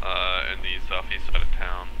in the southeast side of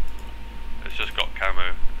town. It's just got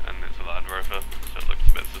camo and it's a Land Rover, so it looks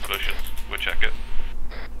a bit suspicious. We'll check it.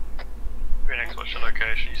 Phoenix, what's your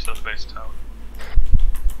location? You still at the base tower?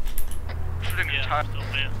 Yeah, I'm still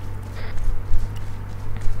there.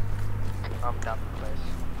 I'm down the place.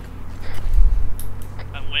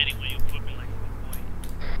 I'm waiting when you put me like a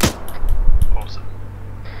boy. Awesome.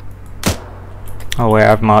 Oh wait,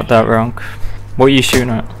 I've marked that wrong. What are you shooting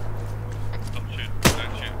at? Don't shoot, don't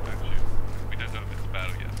shoot, don't shoot. We don't know if it's a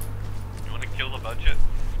battle yet. You wanna kill the budget?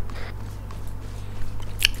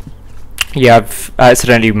 Yeah, I've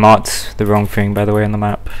accidentally marked the wrong thing, by the way, on the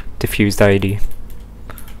map. Diffused ID.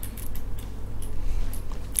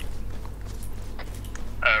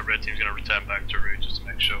 Red team's gonna return back to route just to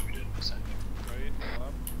make sure we didn't miss anything. Straight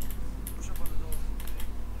one. Push up on the door.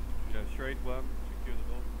 Yeah, straight one. Secure the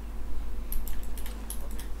door.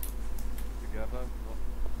 Together.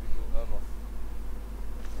 Single over.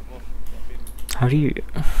 How do you...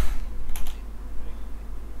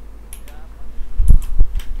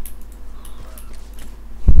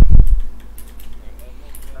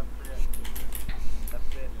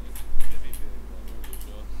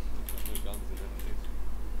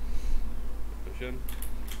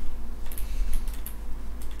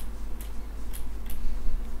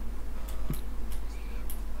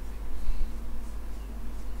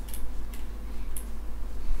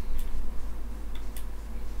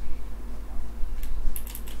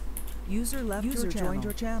 User left your channel. Joined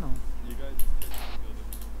your channel. You guys.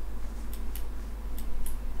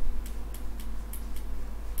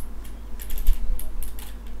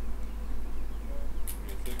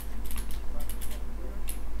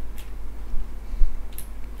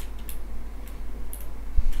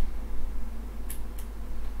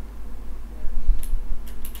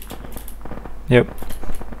 Yep.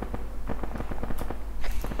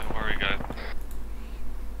 Don't worry, guys.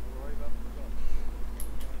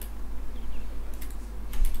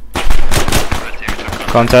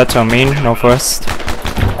 Contact on me, northwest.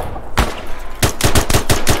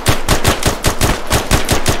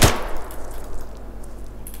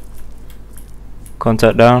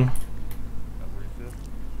 Contact down.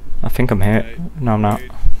 I think I'm hit. No, I'm not. Check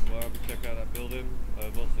out that building.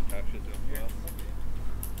 What's the capture as well?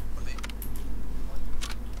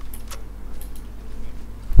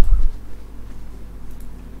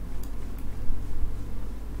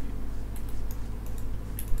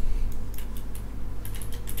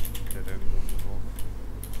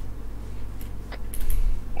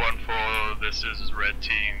 This is red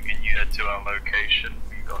team. Can you head to our location?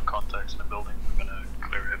 We've got contacts in the building. We're gonna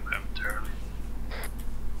clear it momentarily.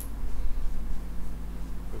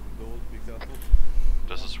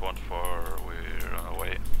 This is 1-4, we're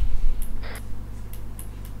away.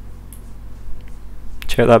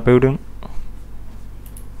 Check that building.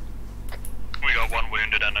 We got one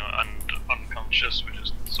wounded and unconscious. We're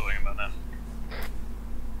just sorting him out now.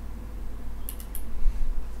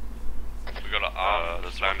 We got a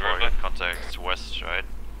this Land Rover contacts west, right?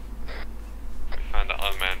 We found an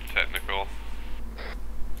unmanned technical.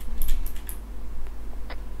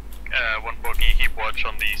 1-4, can you keep watch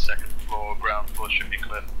on the second floor? Ground floor should be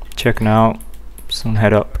clear. Checking out. Someone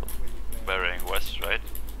head up. Bearing west, right?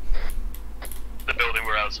 The building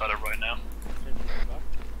we're outside of right now.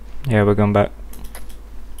 Yeah, we're going back.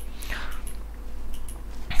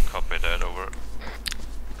 Copy that, over.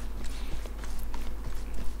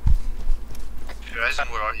 Horizon,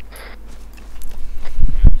 where are you?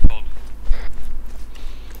 Hold.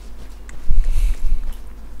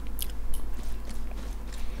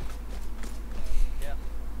 Yeah.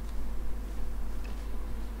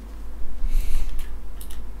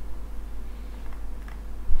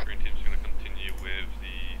 Green team's gonna continue with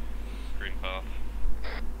the green path.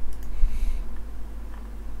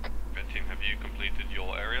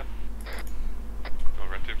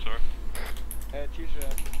 teacher.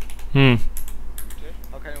 Hmm.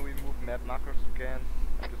 How can we move map markers again?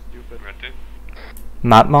 That's stupid. Ready?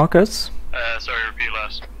 Map markers? Sorry, repeat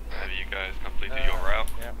last. Have you guys completed your route?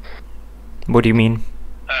 Yeah. What do you mean?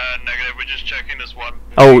 Negative, we're just checking this one.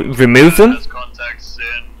 Oh, remove them? Has contacts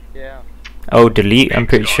in. Yeah. Oh, delete, I'm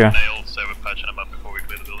pretty sure. Nailed, so we're patching them up before we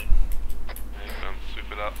clear the building. Sweep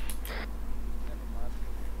it up.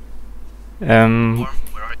 Um,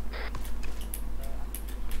 Where are you?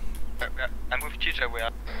 I'm with teacher, we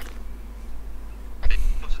are.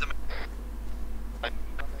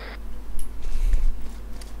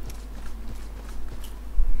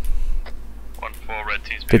 Red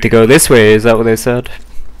teams. did they go this way? Is that what they said?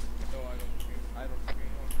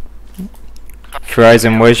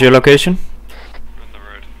 Verizon, where's your location? On the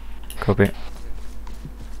road. Copy.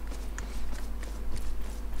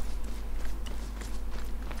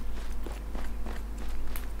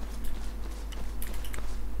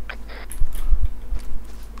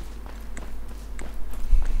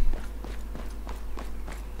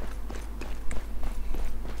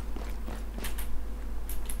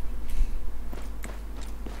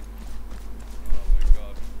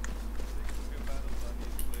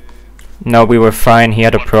 No, we were fine. He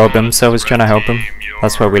had a problem, so I was trying to help him.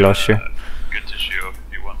 That's why we lost you. Good to show. If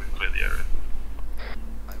you want, we clear the area.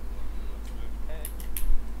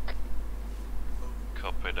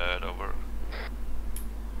 Copy that, over.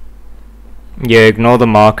 Yeah, ignore the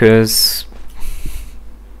markers.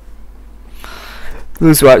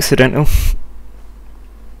 Those were accidental.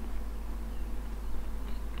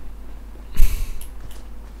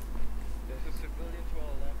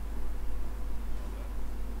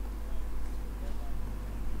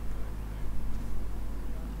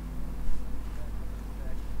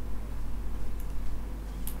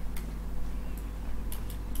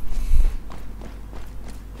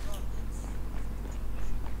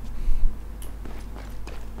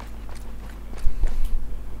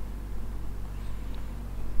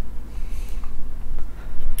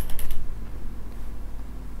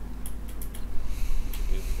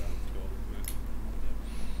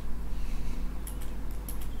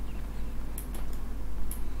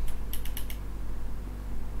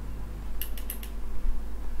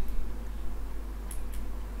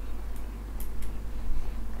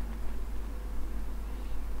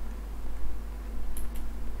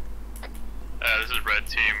 This is red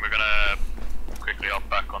team. We're gonna quickly hop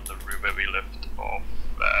back on the route where we left off.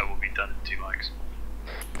 We'll be done in 2 mics.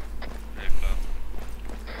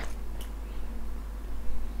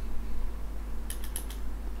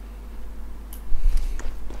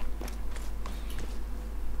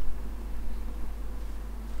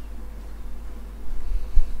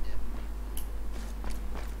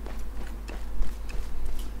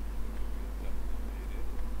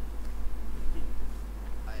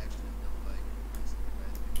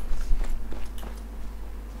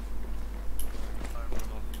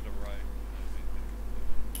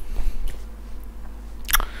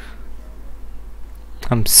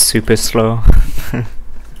 I'm super slow.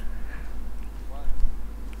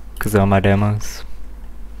 Because of all my demos.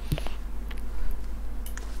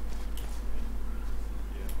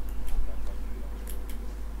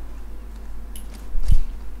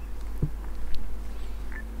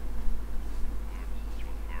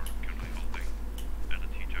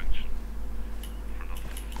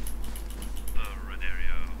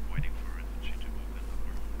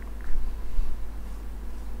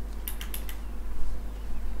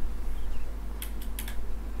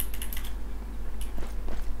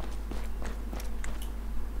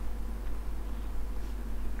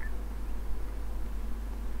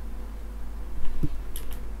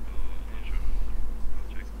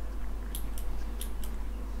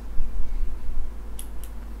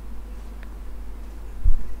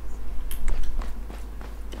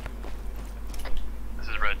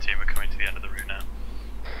 Red team, we're coming to the end of the route now.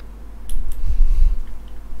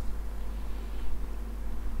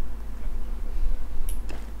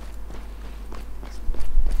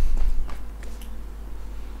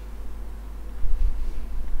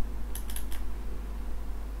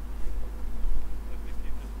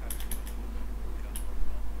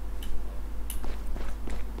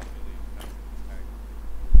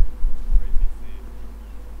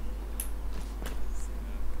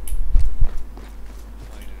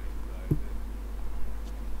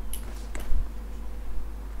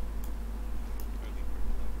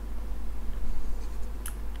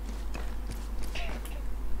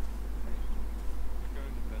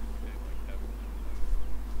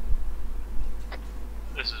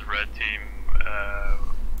 This is red team.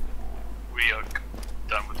 We are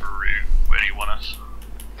done with the route. Where do you want us?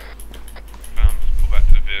 Pull back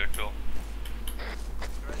to the vehicle.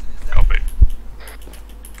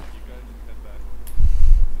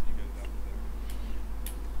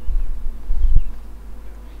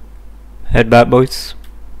 Head back, boys.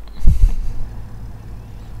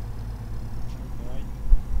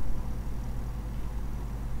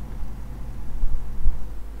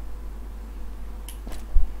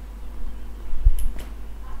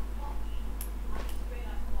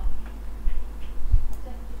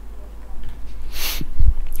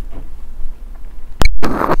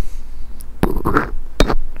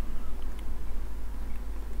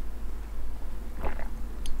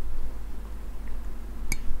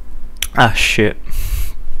 Ah, shit.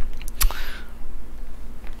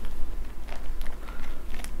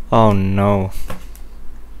 Oh no.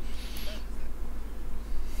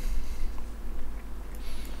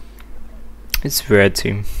 It's red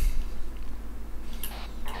team.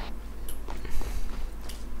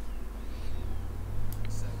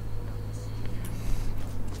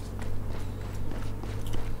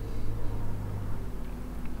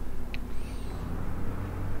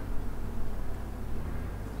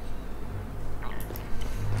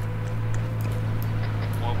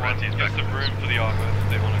 Red team's got some room for the Arma if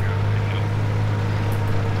they want to go.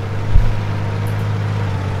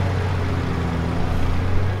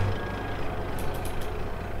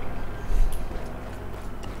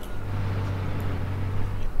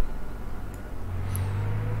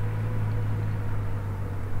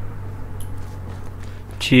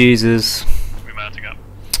 Jesus. We're mounting up.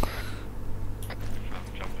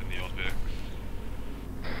 Jump in the old vehicle.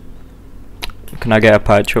 Can I get a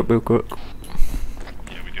patch up real quick? Yeah,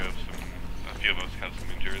 we do have some. A few of us have some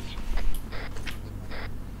injuries.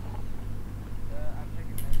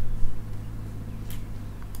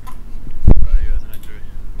 Right, you has an injury.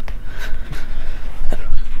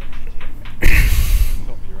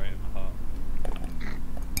 Got me right in the heart.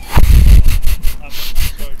 I'm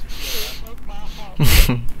sorry to hear that.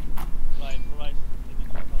 Right.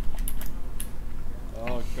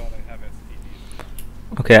 Oh god, I have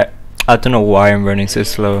STDs. Okay, I don't know why I'm running so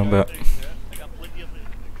slow, but I got plenty of it.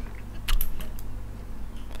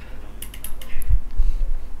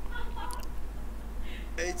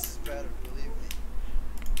 It's better, believe me.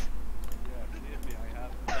 Yeah, believe me, I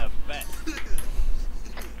have. Bet.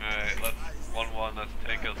 Alright, let's 1-1, let's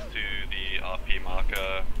take us to the RP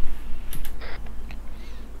marker.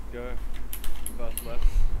 Let's go. First left.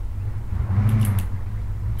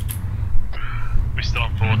 We're still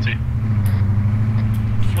on 40.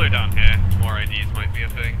 Slow down here, more IDs might be a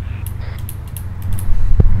thing.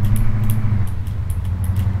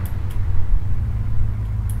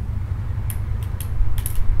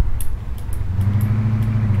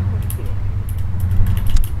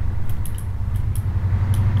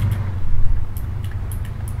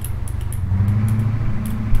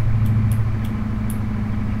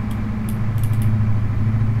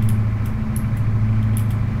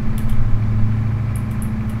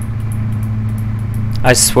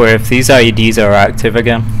 I swear if these IEDs are active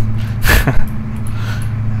again.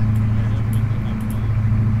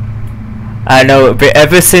 I know, but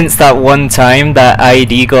ever since that one time that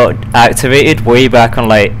IED got activated way back on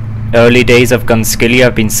like early days of Gunskilly,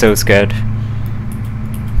 I've been so scared.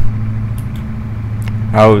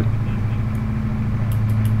 Oh.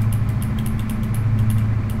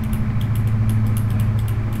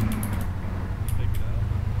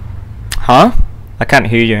 Huh? I can't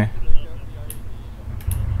hear you.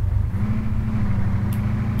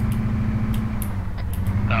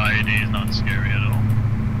 The IED is not scary at all.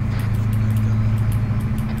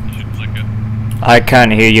 You should flick it. I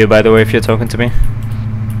can't hear you, by the way, if you're talking to me.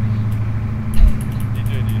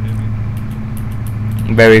 DJ, do you hear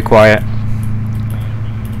me? Very quiet.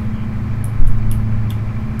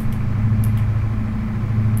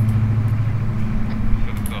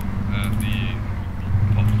 Set us up at the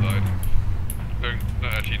top side. Don't, no,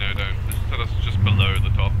 actually no, don't. Just set us just below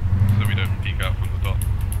the top, so we don't peek out from the top.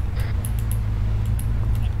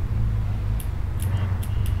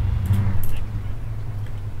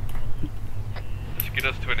 Just get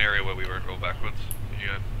us to an area where we won't roll backwards. You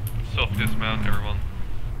go. Soft dismount, everyone.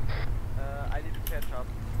 I need to catch up.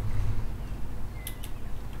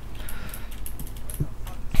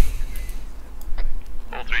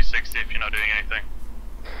 All 360 if you're not doing anything.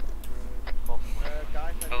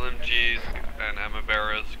 Guys, I LMGs and ammo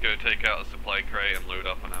bearers, go take out a supply crate and load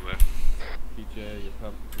up on ammo. DJ, you're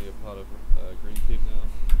probably a part of green team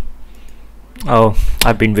now. Oh,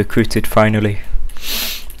 I've been recruited finally.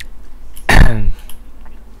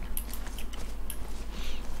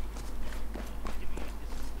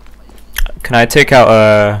 Can I take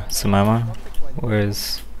out some ammo?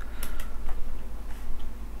 Where's...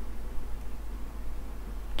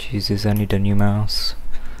 Jesus, I need a new mouse.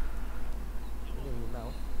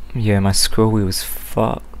 Yeah, my scroll wheel was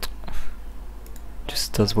fucked. Just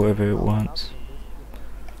just does whatever it wants.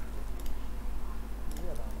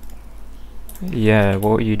 Yeah,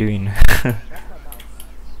 what are you doing?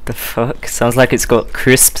 The fuck? Sounds like it's got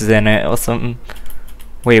crisps in it or something.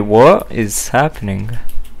 Wait, what is happening?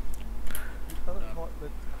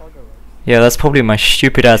 Yeah, that's probably my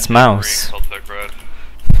stupid ass mouse.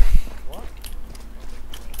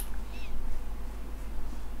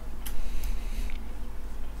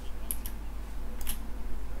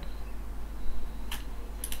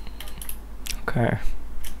 Okay.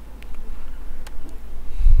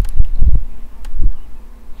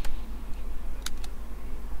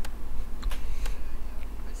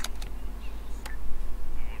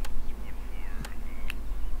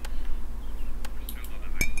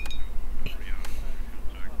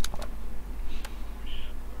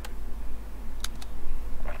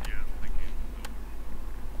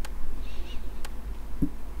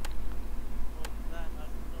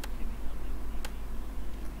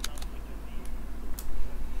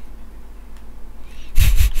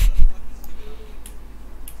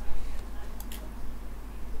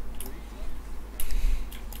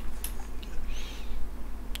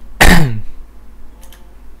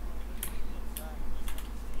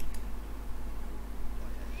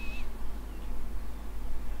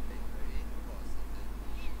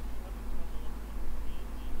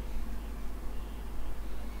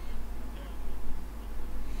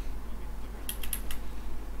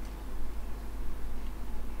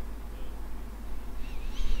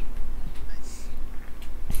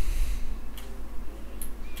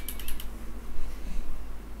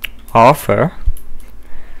 Offer?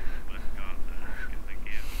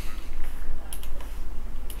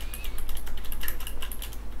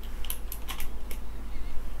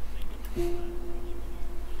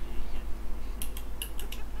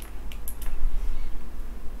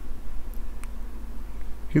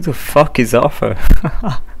 Who the fuck is Offer?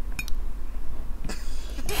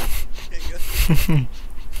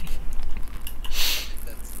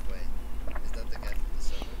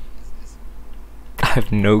 I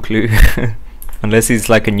have no clue. Unless he's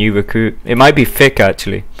like a new recruit. It might be Fick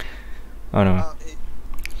actually. Oh no.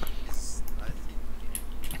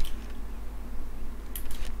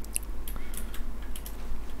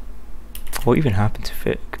 What even happened to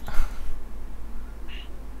Fick?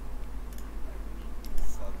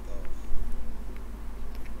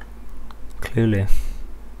 Clearly.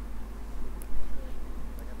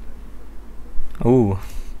 Ooh.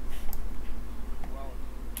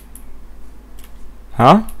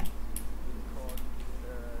 Huh?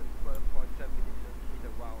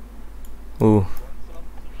 Ooh.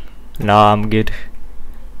 Nah, I'm good.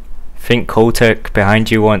 Think Koltek behind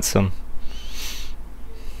you wants some.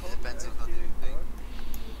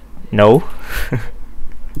 No.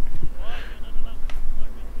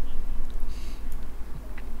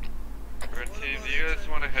 Red team, do you guys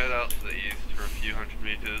want to head out to the east for a few hundred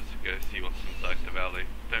meters, go see what's inside the valley?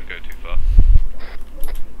 Don't go too far.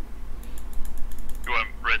 You want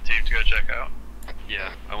red team to go check out?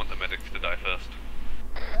 Yeah, I want the medics to die first.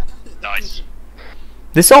 Nice.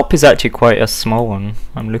 This op is actually quite a small one.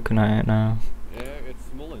 I'm looking at it now. Yeah, it's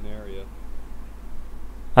small in area.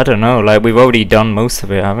 I don't know, like we've already done most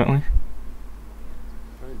of it, haven't we?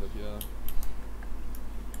 Kind of, yeah.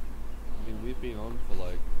 I mean, we've been on for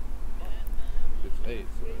like, it's 8,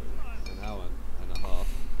 so an hour and a half.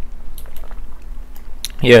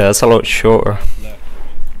 Yeah, that's a lot shorter. Left,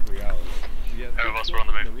 which is 3 hours. Yeah, How of us were on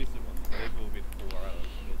the move? The recent ones, they've all been 4 hours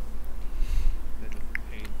because they're just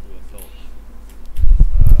painful assaults.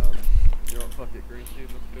 You know what, fuck it, green team,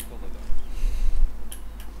 let's go follow them.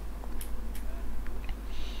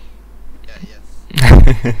 Yeah, yes.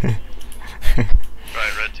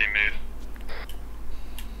 Right, red team move.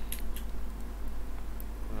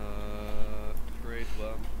 Trade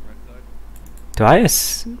worm, right side. Do I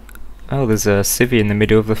oh, there's a civvy in the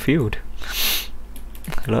middle of the field.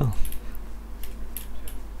 Hello.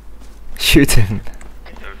 Shoot him.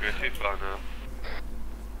 Don't go too far now.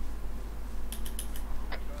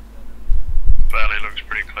 Valley looks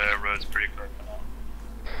pretty clear, road's pretty clear.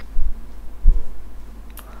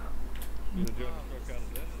 You gonna join the truck out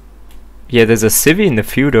of this? Yeah, there's a civvy in the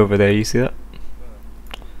field over there, you see that?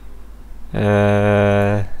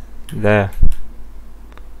 There.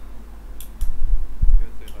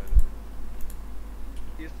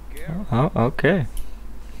 Oh, okay.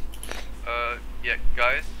 Yeah,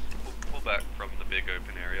 guys, pull back from the big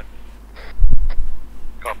open area.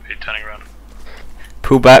 Copy, turning around.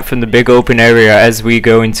 Pull back from the big open area as we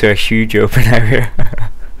go into a huge open area.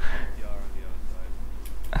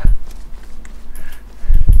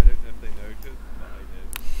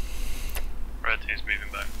 Red team's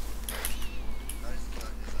moving back.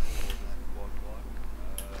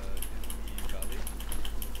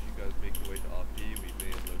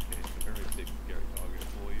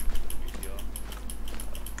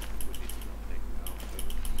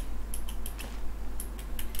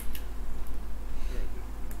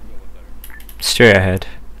 Straight ahead.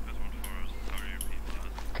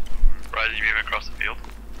 Right, you moving across the field?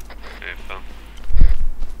 If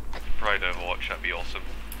Pride Overwatch, that'd be awesome.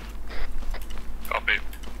 Copy.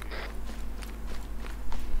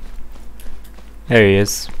 There he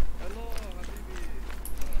is.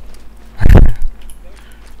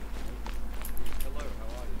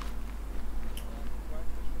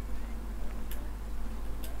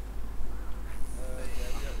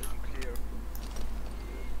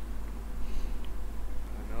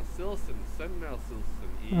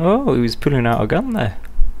 Oh, he was pulling out a gun there.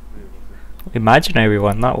 Imaginary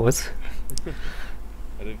one, that was.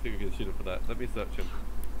 I don't think we can shoot him for that. Let me search him.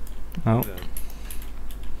 Oh.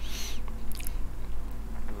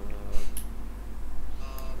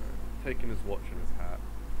 Taking his watch and his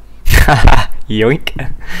hat. Yoink.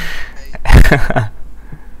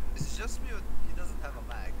 It's just me or he doesn't have a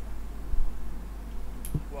mag?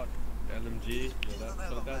 What? LMG?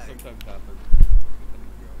 Yeah, that sometimes happens.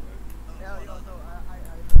 Yeah, no, I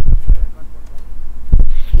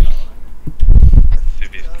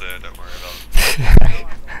CV's clear, don't worry about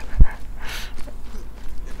it.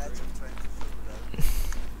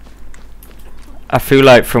 I feel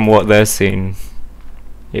like from what they're seeing,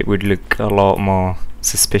 it would look a lot more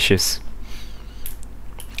suspicious.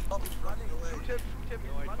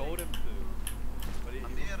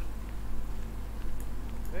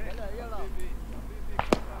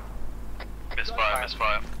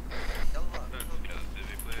 Misfire.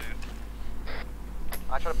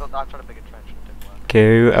 I tried to make a trench, it didn't work.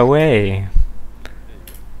 Go away.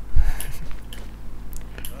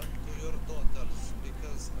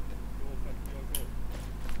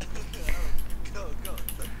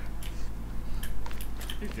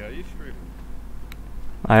 Are you streaming?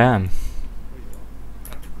 I am.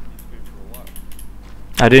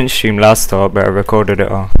 I didn't stream last start, but I recorded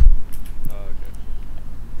it all.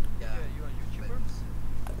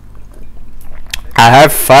 I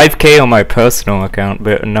have 5k on my personal account,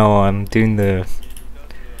 but no, I'm doing the...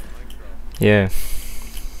 Yeah.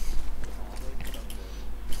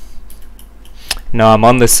 No, I'm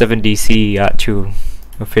on the 7DC actual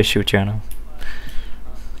official channel.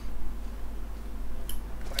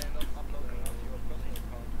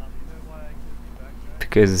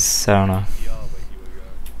 Because, I don't know.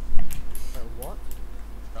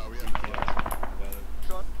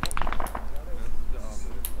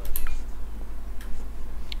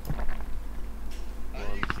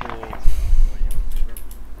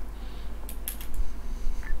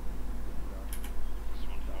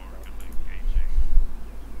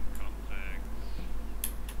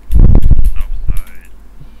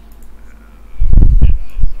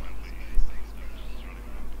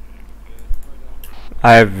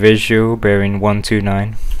 I have visual bearing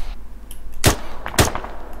 129.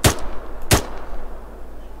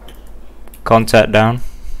 Contact down.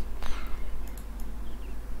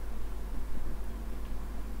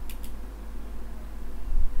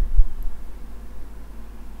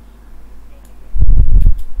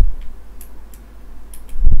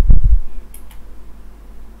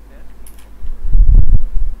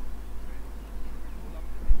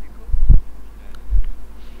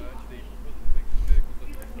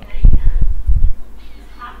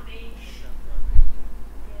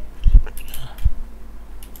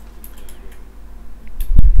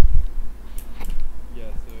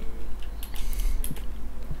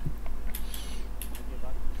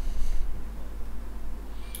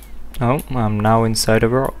 Oh, I'm now inside a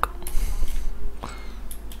rock.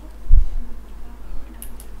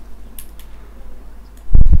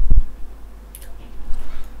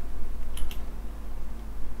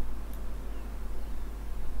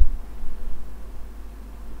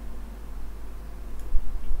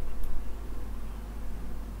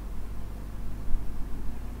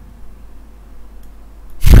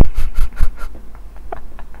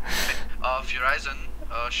 Verizon,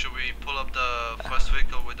 should we pull up the first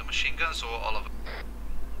vehicle with the machine guns or all of them?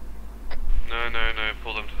 No,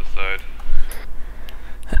 pull them to the side.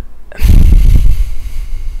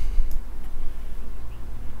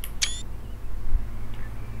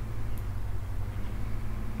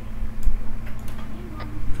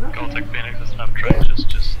 Contact Phoenix, there's no trenches,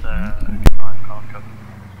 just behind car cover.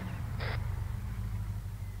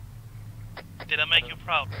 Did I make you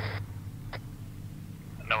proud?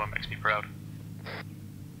 No one makes me proud.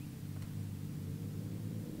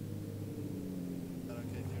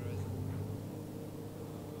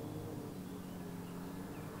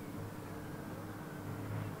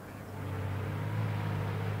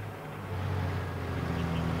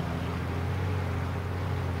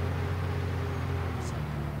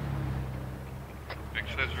 Make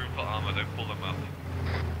sure there's room for armor, don't pull them up.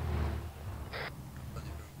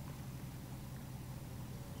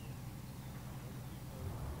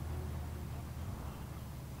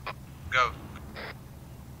 Go.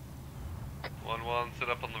 1-1, sit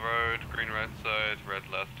up on the road, green right side, red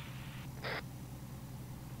left.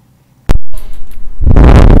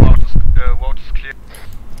 Water's clear.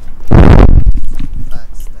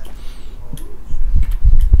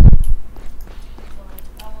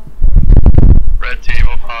 Red team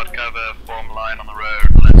of hard cover, form line on the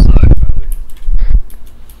road, left side.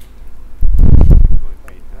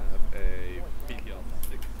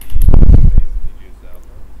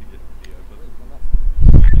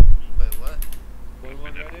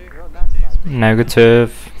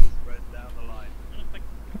 Negative.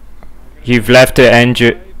 You've left the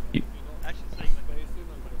engine.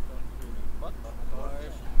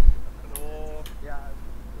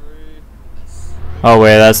 Oh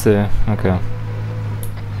wait, that's the okay.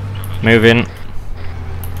 Moving.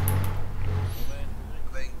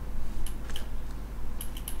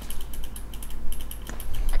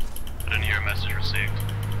 I didn't hear a message received.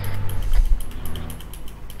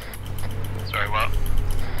 Sorry, what?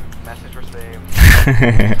 Message received.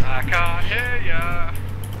 I can't hear ya.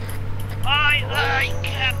 Aye, aye,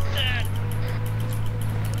 Captain.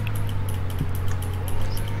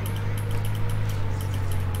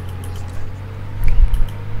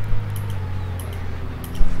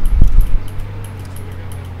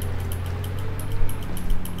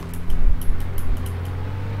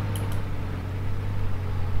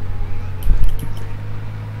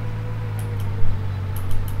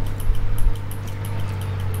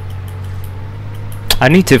 I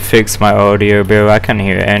need to fix my audio, bro. I can't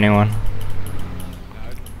hear anyone.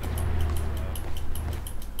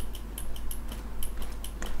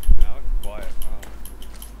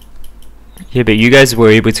 Yeah, but you guys were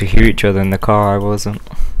able to hear each other in the car. I wasn't.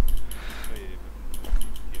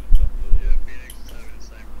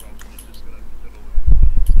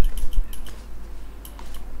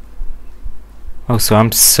 Oh, so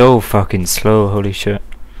I'm so fucking slow. Holy shit.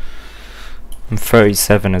 I'm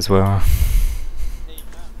 37 as well.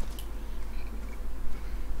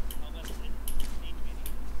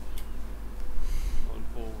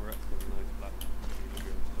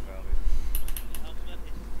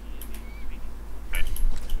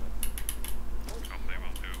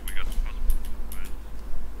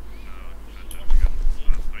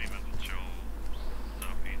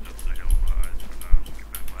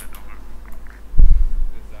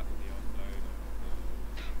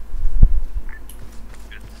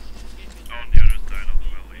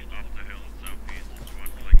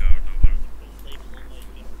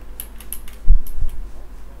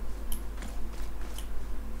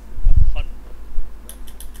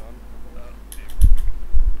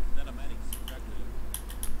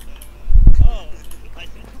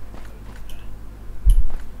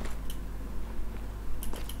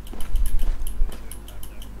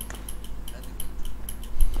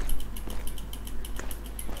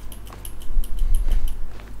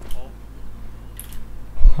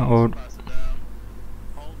 Oh.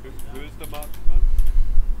 Who's the marksman?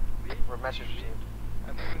 We're message received.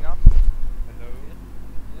 I'm moving up. Hello?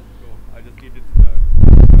 Cool. I just needed to know.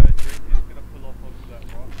 JT's gonna pull off onto that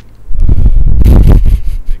rock.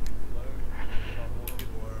 Take it slow. Start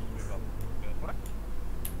walking or move up a bit. What?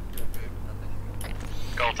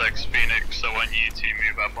 Goltex Phoenix, I want you to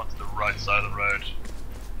move up onto the right side of the road.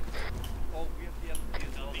 Oh, we have the LT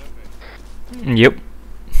as well, don't we? Yep.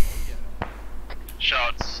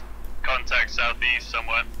 Shots. Contact southeast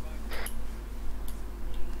somewhere.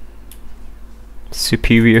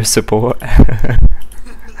 Superior support.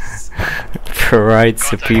 Provide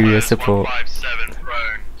superior support. 157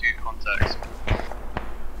 prone, 2 contacts.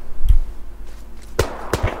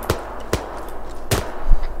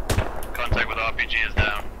 Contact with RPG is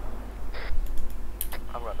down.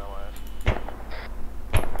 I've got no way.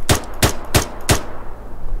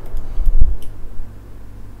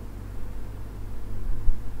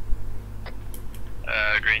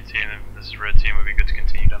 Green team, this is red team, would be good to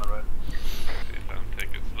continue down the road. Take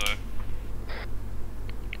it slow.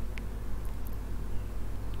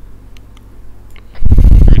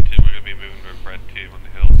 Green team, we're gonna be moving with red team on the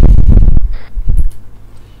hill.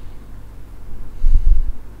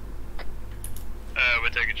 We're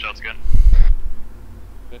taking shots again.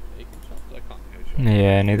 They're taking shots? I can't hear shots.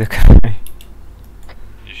 Yeah, neither can I.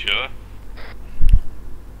 You sure?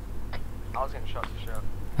 I was getting shots for sure.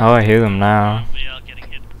 Oh, I hear them now. We are getting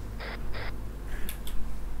hit.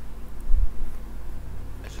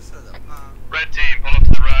 Red team, pull up to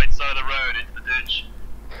the right side of the road into the ditch.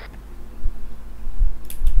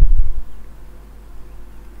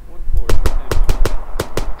 1-4.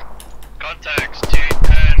 Contacts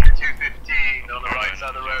 210, 215 on the right side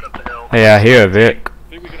of the road up the hill. Yeah, I hear a Vic.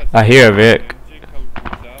 I hear a Vic. Engine coming from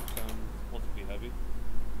southbound.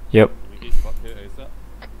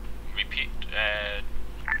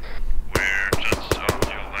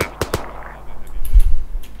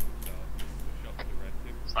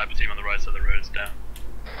 sniper team on the right side of the road is down.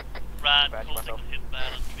 Rad, close to hit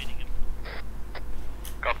bad on training him.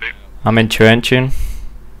 Copy. I'm entrenching. Someone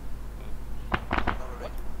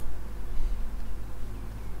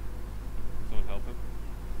help him.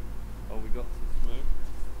 Oh, we got some smoke.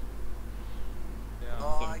 Yeah.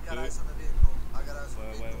 Oh, I got eyes on the vehicle. I got eyes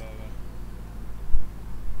on the vehicle. Where?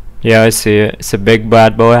 Yeah, I see it. It's a big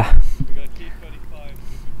bad boy. We got a T-35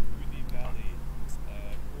 moving through the valley, currently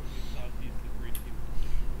southeast of Green Team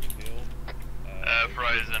position on the hill.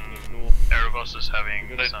 Verizon, Erebus is having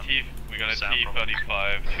we got a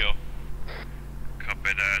T-35, chill.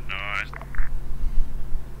 Copy that, nice.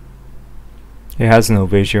 He has no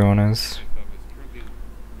vision on us.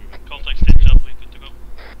 Contact stitch up, we good to go.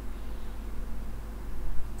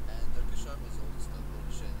 And Turkish Army is all the stuff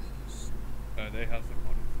bullshit they use. They have some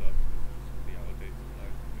modern stuff. The outdated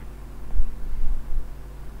life.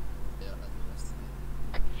 Yeah, like the rest of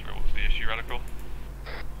it. Sorry, what's the issue, Radical?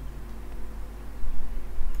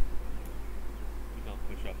 You can't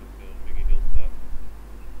push up until Biggie deals with that.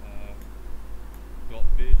 Got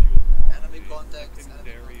visual on Enemy the contact.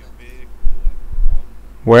 secondary vehicle.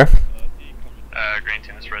 Where? Green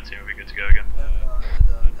team, this red team will be good to go again.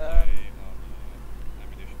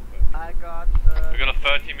 I got. We got a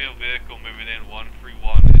 30mm vehicle moving in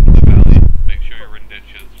 131 into the valley. Make sure you're in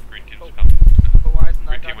ditches. Green team's coming.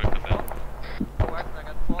 Green team won't come down.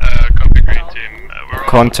 Copy green team. We're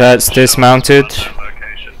Contacts dismounted.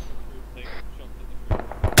 location.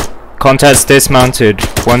 Contacts dismounted.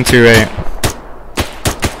 128.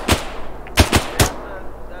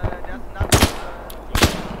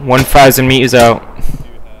 There's 1,000 meters out. Green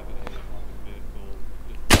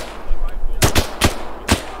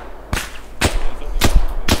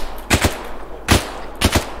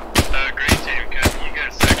team, can you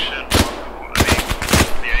get section 1,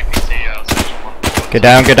 the APT out section 1? Get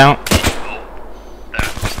down, get down. To the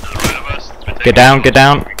right of us. We're taking Get down, get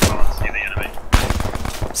down. We can't see the enemy.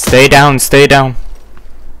 Stay down, stay down.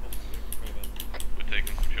 We're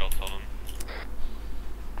taking some shots on them.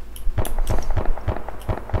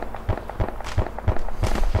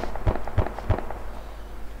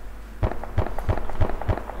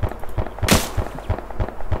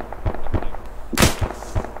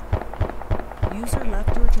 User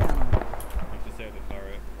left your channel.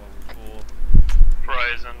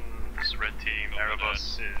 Verizon, this red team,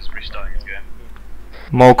 Erebus is restarting its game.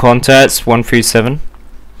 More contacts. 137.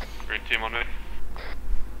 Green team on me.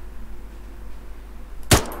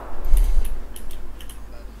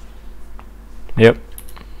 Yep.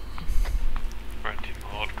 Red team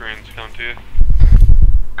hold, green's coming to you.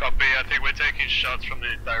 Copy, I think we're taking shots from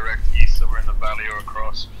the direct east, so we're in the valley or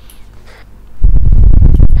across.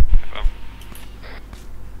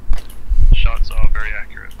 Shots are very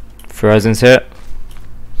accurate. Verizon's hit.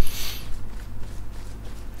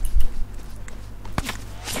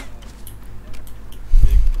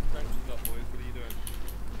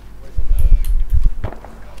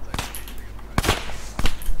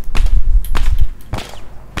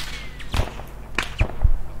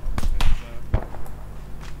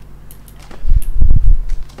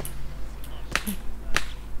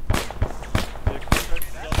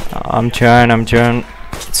 I'm trying.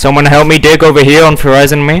 Someone help me dig over here on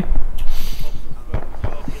Verizon me.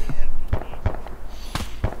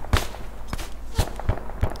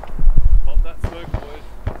 Pop that smoke, boys.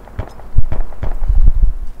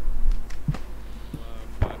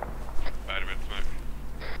 Bad a bit of smoke.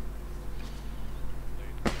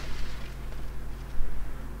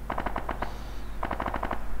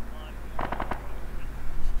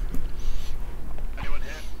 Anyone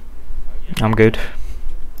here? I'm good.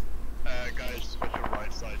 Guys, switch your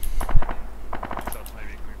right side. Shots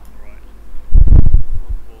maybe quick from the right.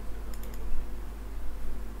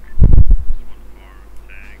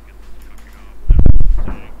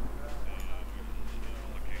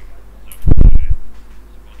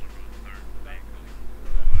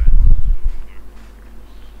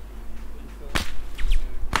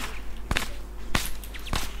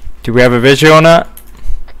 Do we have a visual on that?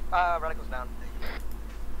 Radical's down.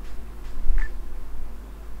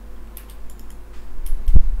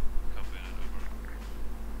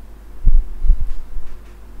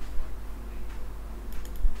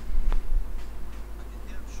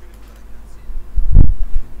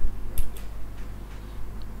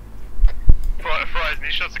 Verizon,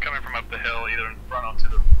 these shots are coming from up the hill, either in front or to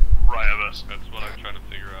the right of us. That's what I'm trying to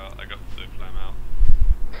figure out. I got the flame out.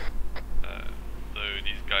 Though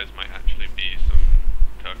these guys might actually be some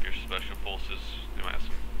Turkish special forces. They might have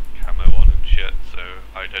some camo on and shit, so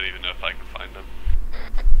I don't even know if I can find them.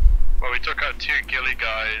 Well, we took out 2 ghillie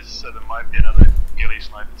guys, so there might be another ghillie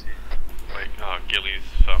sniper team. Wait, Gilly's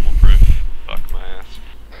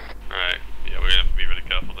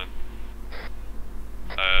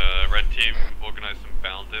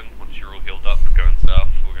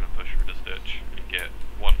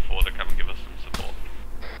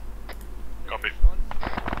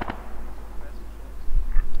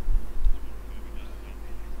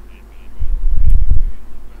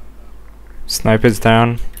Sniper's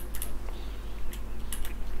down.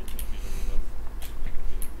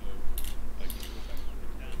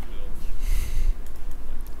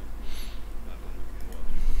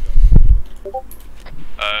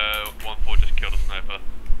 Uh, 1-4 just killed a sniper.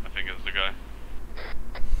 I think it's the guy.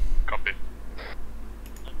 Copy.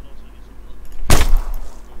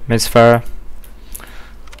 Misfire.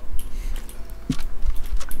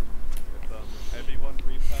 Everyone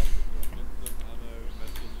repack equipment, some ammo,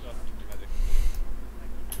 medical stuff, medics.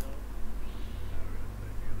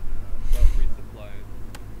 Start resupplying.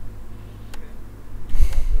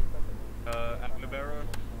 Ammo bearer.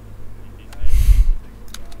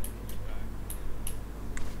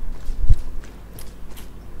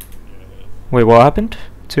 Wait, what happened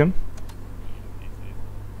to him?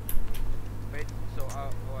 Wait, so our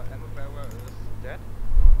ammo bearer is dead?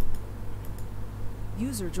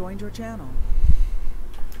 User joined your channel.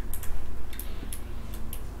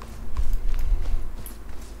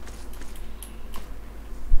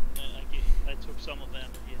 I took some of them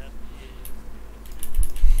and you have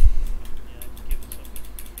yeah, I give it some.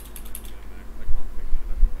 I can't think of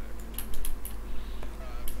that.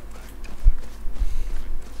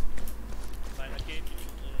 Fine, I gave you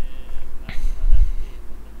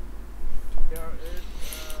There is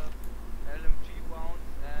LMG rounds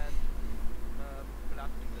and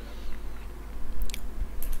blood in there.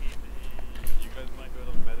 You guys might go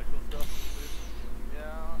to medical stuff, please?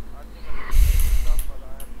 Yeah, I think I need stuff, but I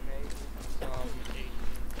have maybe some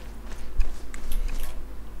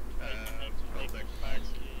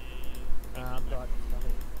I've got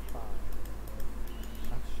nothing. 5.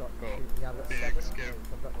 I've shot 2. Yeah, I've got 7. I've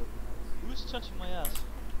got 8 now. Who's touching my ass?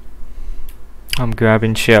 I'm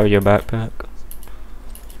grabbing shit out of your backpack. What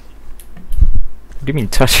do you mean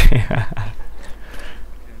touching? Yeah,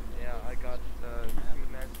 I got 3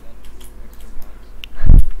 mags and 2 extra rounds.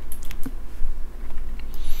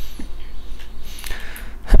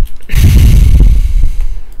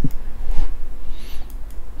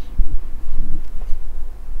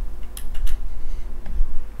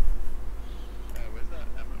 Where's that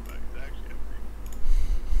ammo bag? It's actually empty.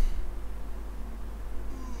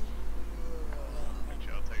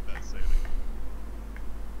 Actually, I'll take that sailing.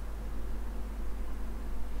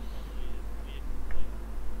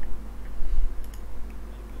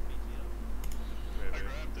 I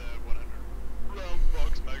grabbed a 100 round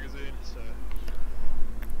box magazine, so.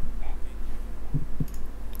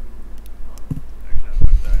 Actually, I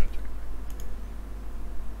went there and took it back.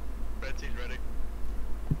 Red team's ready.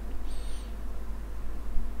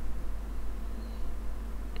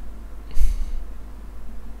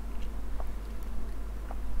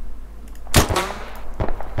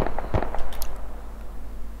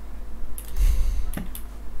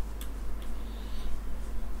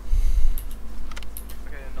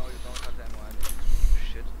 Okay, no, you don't have ammo, I need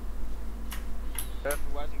shit.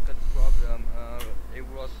 Verizon got a problem.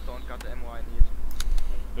 Avros don't got the ammo I need.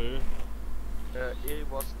 Who?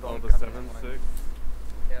 Avros Oh, don't the got 7-6?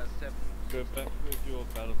 Yeah, 7. Go back with your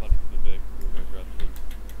battle buddy to the vehicle, we'll go grab them.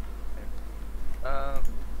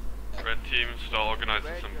 Red team, start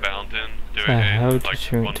organising some bound in. Do The it hell in did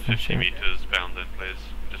like you 150 do? meters bound in, please.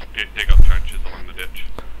 Just dig up trenches along the ditch.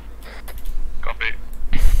 Copy.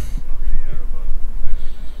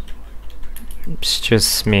 It's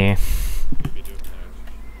just me.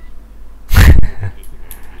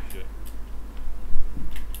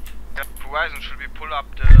 Verizon, should we pull up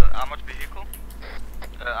the armored vehicle?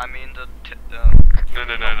 I mean the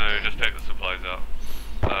No, just take the supplies out.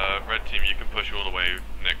 Red team, you can push all the way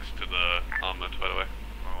next to the armored, by the way.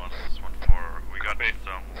 We got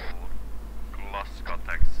some lost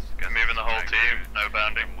contacts. Moving the whole team, no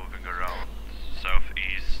bounding. Moving around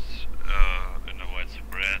southeast in a wide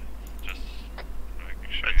spread. Just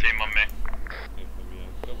red team on me.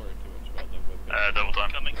 Don't worry too much about them. Double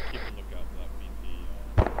time. Coming. Keep a lookout for that BT.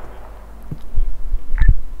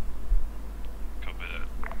 Copy that.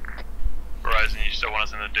 Verizon, you still want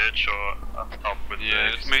us in the ditch or up top with the...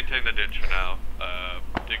 Yeah, just maintain the ditch for now.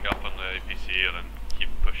 Dig up on the APC and then keep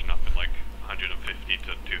pushing up in like 150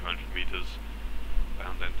 to 200 meters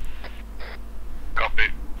bound in.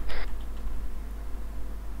 Copy.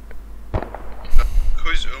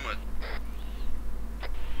 Who's Umad?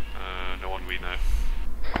 No one we know.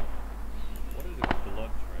 What is it?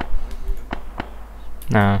 Blood trail?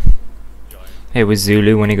 Nah. It was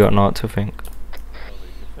Zulu when he got knocked, I think.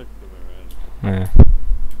 Yeah.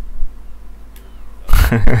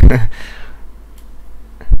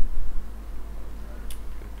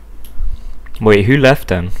 Wait, who left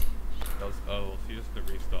then? Oh, see, just the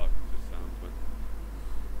restart. Just sounds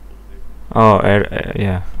Oh,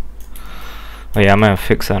 yeah. Oh yeah, I'm gonna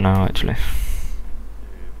fix that now actually.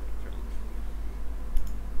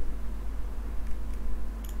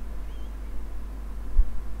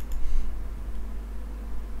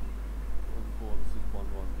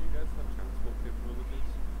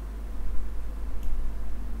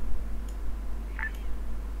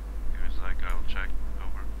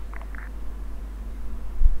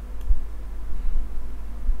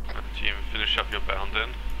 you're bound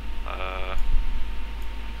in.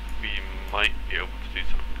 We might be able to do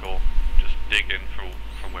something cool. Just dig in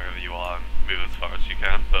from wherever you are and move as far as you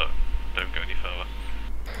can, but don't go any further.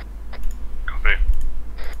 Copy.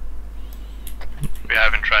 We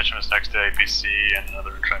have entrenchments next to APC and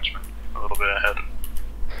another entrenchment a little bit ahead.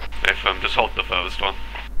 If just hold the furthest one.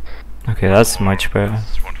 Okay, that's much better.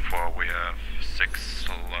 This is 1-4, we have 6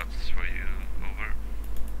 slots for you, over.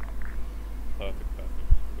 Perfect.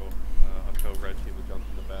 Cool. I'll tell red team to jump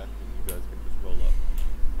in the back and you guys can just roll up.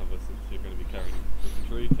 However, since you're going to be carrying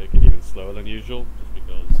infantry, take it even slower than usual, just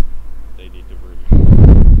because they need to really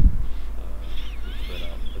spread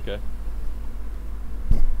out, okay?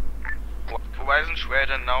 Horizon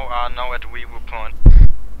Schrader are now at Weaver Point.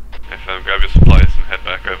 If grab your supplies and head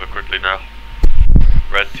back over quickly now.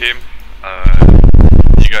 Red team,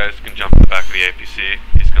 you guys can jump in the back of the APC.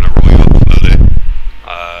 He's going to roll you up slowly.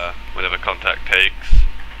 Whatever contact takes,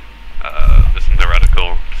 listen to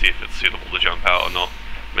radical, see if it's suitable to jump out or not.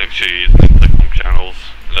 Make sure you use the intercom channels.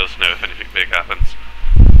 Let us know if anything big happens.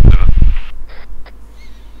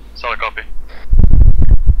 Solid copy.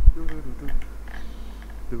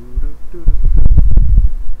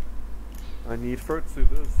 I need fruit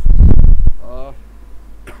scissors.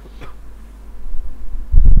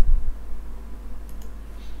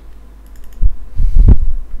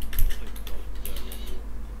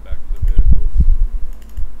 Back to the vehicles.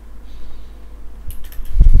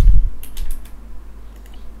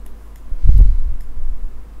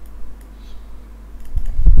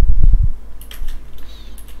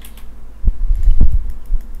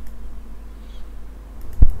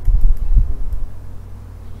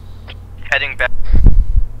 Heading back.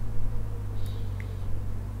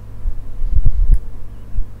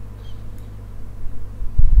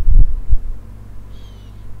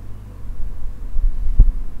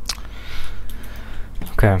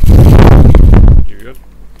 Okay. You good?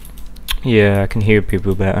 Yeah, I can hear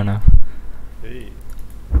people better now. Hey.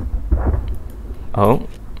 Oh.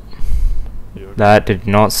 You okay? That did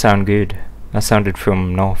not sound good. That sounded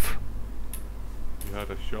from north. You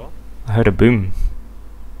had a shot? I heard a boom.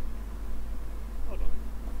 Hold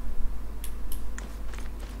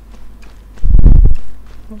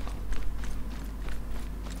on.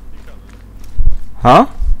 Huh?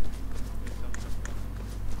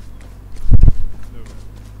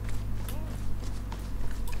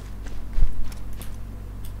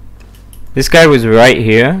 This guy was right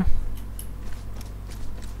here.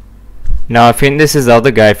 No, I think this is the other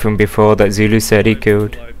guy from before that Zulu said he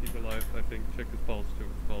killed. He's alive, I think. Check his pulse, check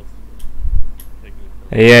his pulse.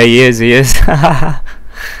 Yeah, he is.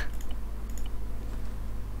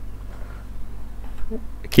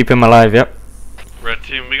 Keep him alive, yep. Red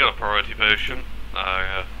team, we got a priority potion.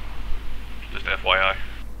 Just FYI.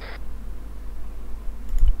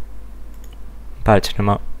 Patching him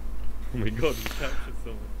up. Oh my god, we captured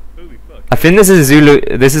someone. Holy fuck. I think this is Zulu.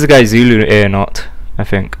 This is a guy Zulu not. I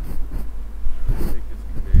think. Take his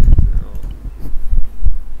grenades out.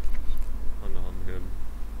 Unarm him.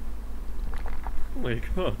 Oh my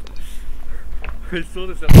god. I saw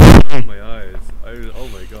this out of my eyes. Oh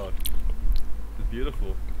my god. It's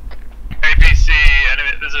beautiful. APC,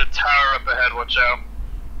 enemy, there's a tower up ahead, watch out.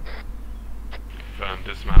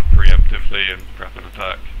 Dismount preemptively and prep an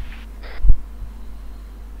attack.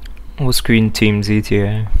 All screen team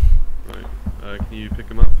ZTA. Right. Can you pick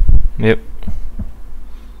him up? Yep.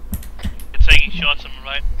 You're taking shots on the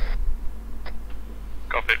right.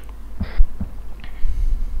 Copy.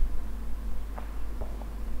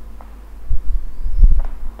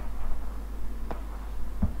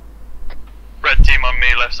 Red team on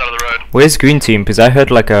me, left side of the road. Where's green team? Because I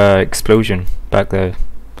heard like a explosion back there.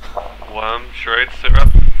 Charade, sit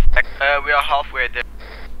up. We are halfway there.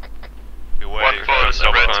 1-4 is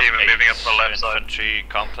the red team and moving up to the left side. Infantry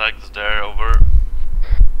contacts there, over.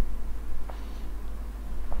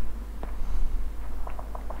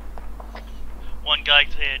 One guy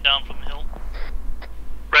down from the hill.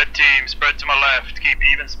 Red team, spread to my left, keep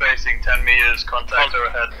even spacing, 10 meters, contacts are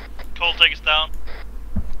ahead. Cole, take us down.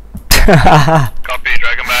 Copy,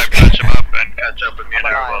 drag him back, catch him up, and catch up with me and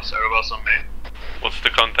Erebus. Erebus on me. What's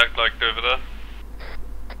the contact like over there?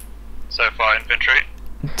 So far, infantry.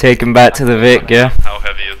 Take him back to the Vic, yeah. How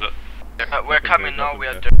heavy is it? We're coming now, we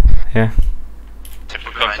are there. Yeah. If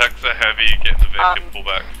the contacts are heavy, get the Vic and pull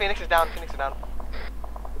back. Phoenix is down, Phoenix is down.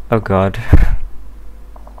 Oh god.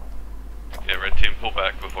 Yeah, red team, pull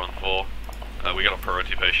back with 1-4. We got a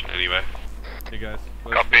priority patient anyway. Hey guys.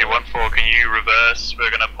 Copy, 1-4, can you reverse?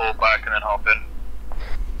 We're gonna pull back and then hop in.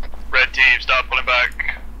 Red team, start pulling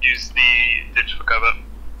back. Use the ditch for cover.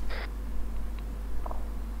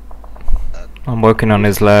 I'm working on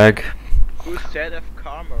his leg. Who's ZF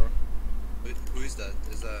Karma? Who is that?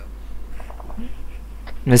 Is that...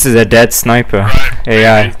 This is a dead sniper. Right,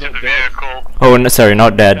 AI. to the vehicle. Oh, no, sorry,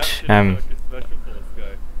 not dead. Special force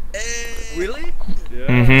guy. Really? Yeah.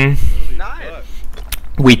 Mhm. Nice.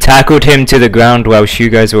 We tackled him to the ground while you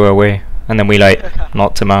guys were away, and then we like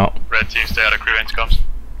knocked him out. Red team, stay out of crew intercoms.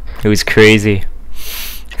 It was crazy.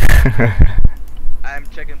 I'm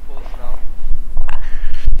checking pulse now.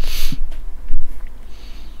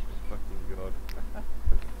 Fucking god.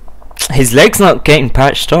 His leg's not getting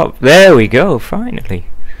patched up. There we go, finally.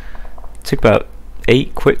 Took about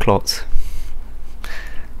 8 quick clots.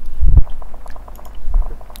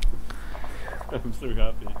 I'm so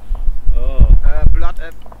happy. Oh. Blood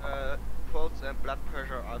and pulse and blood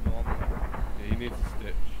pressure are normal. Yeah, he needs a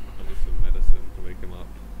stitch and just some medicine to wake him up.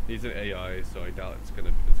 He's an AI, so I doubt it's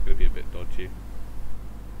gonna be a bit dodgy.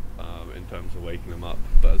 In terms of waking him up.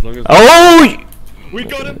 But as long as we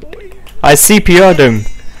got him, boy! I CPR'd him.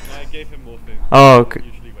 I gave him morphine. Oh, okay.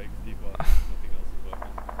 Usually wakes people up. Nothing else is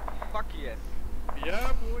working. Fuck yes.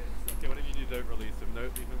 Yeah, boys. Okay, whatever you do, don't release him. No,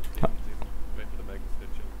 leave him. Wait for the mega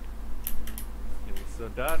stitching. So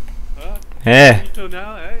that, huh? Yeah. How you feel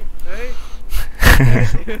now, eh? Hey.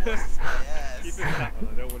 Keep it happy. I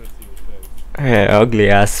don't want to see your face. Yeah, ugly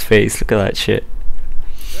ass face. Look at that shit.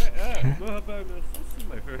 Yeah. My friend.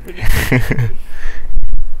 I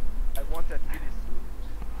want that really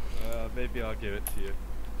soon. Maybe I'll give it to you.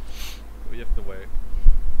 But you have to wait.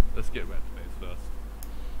 Let's get red face first.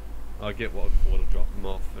 I'll get one for to drop him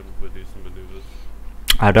off and we'll do some maneuvers.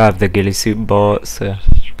 I don't have the ghillie suit bot, so.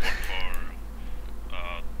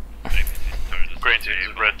 Green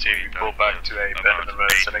team, red team, pull back to a bed in the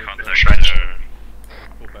road, setting up in the trench.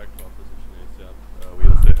 Pull back to our position ASAP. We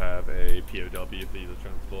also have a POW visa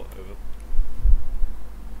transport, over.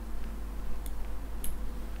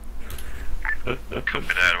 Copy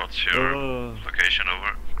that, what's your location,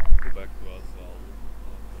 over? Go back to us, I'll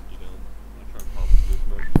hunt you down. I'll try and pass through this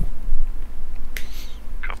smoke.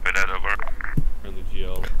 Copy that, over. Friendly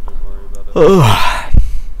GL, don't worry about it. Oh my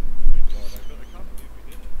god, I can't believe we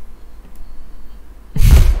did it.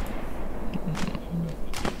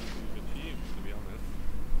 Good team, to be honest.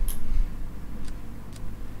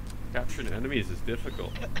 Capturing enemies is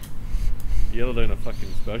difficult. You let alone a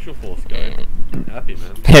fucking special force guy. I'm happy,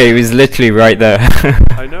 man. Yeah, he was literally right there.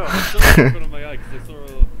 I know, I'm still in front of my eye because I saw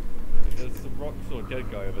there's some rock sword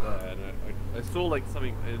dead guy over there, and I saw like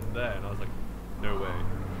something in there, and I was like, no way.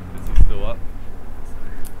 Is he still up?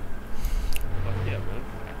 Fuck yeah, man.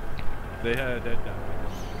 They had a dead down.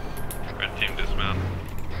 Red team dismount.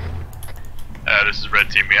 This is red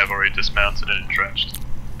team, we have already dismounted and entrenched.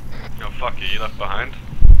 Yo, fuck you left behind?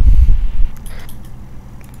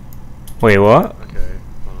 Wait, what? Okay,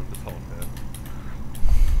 just hold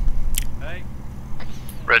here. Hey!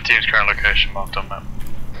 Red team's current location marked on map.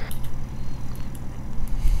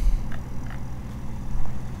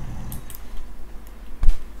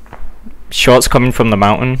 Shots coming from the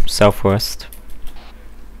mountain, southwest.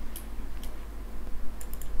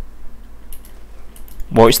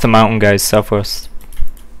 Watch the mountain, guys, southwest.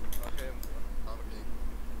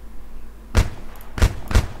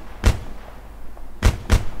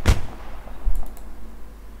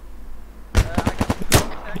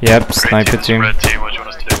 Yep, sniper team. Red team, what do you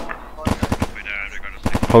want us to do?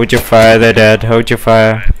 Hold your fire, they're dead. Hold your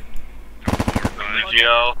fire.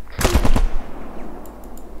 GL.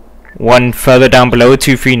 One further down below,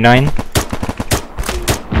 239.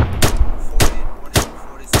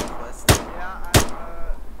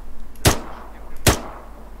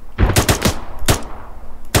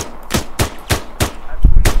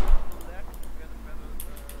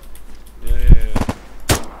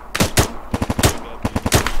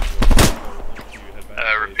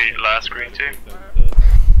 Repeat last green team.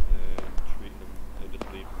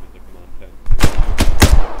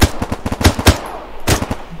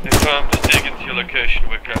 Confirm to dig into your location,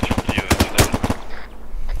 we'll catch up to you today.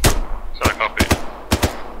 So I copy.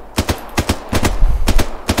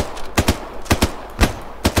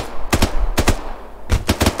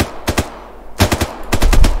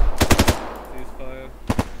 Ceasefire.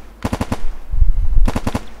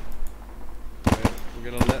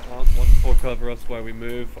 We're gonna let 1-4 cover us while we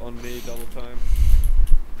move. On me, double time.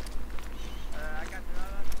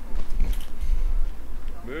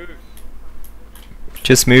 Move.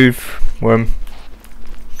 Just move, worm.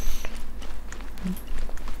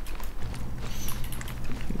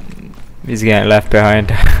 He's getting left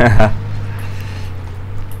behind. After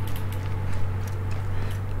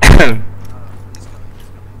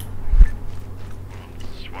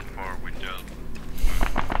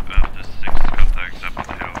 6 contacts up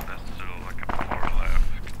the hill, there's still like a 4 left.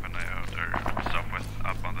 Keep an eye out there.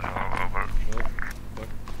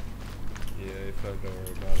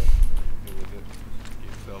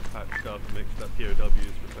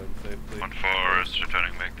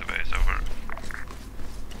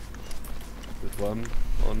 1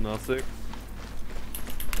 on R6.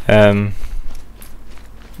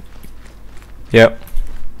 Yep.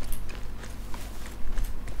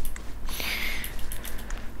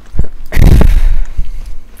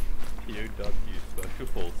 POW Special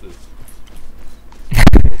Forces. Oh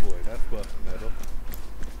boy, that's worth a medal.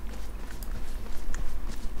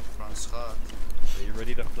 Are you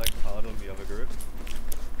ready to flex hard on the other group?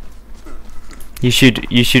 You should.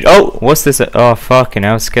 Oh, what's this? Oh, fucking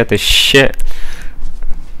hell, scared the shit.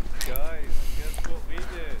 Guys, guess what we did?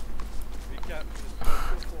 We captured the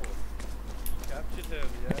Special Force. Captured him,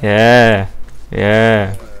 yeah?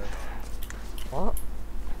 Yeah. What?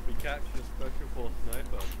 We captured Special Force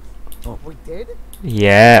Sniper. Oh, we did?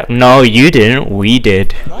 Yeah. No, you didn't. We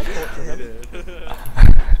did. I tortured him.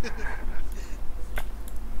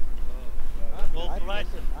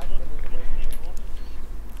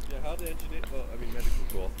 Yeah, how the engineer? Well, I mean, medical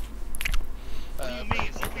corps. What do you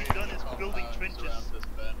mean? What we've done is building trenches.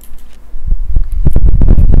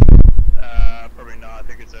 Probably not. I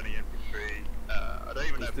think it's only infantry. I don't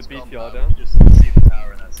even know if Is it's the BTR combat. down? We just see the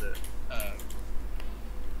tower and that's it. I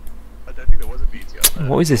don't think there was a BTR there.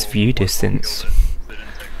 What is this Or view one distance? killed it. They didn't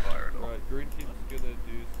take fire at all. Right, green team's gonna do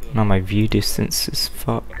some. No, my view distance is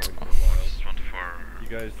fucked. Just You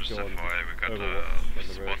guys just go on FYI, we got Overwatch on the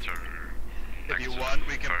road. spotter. If you next to want,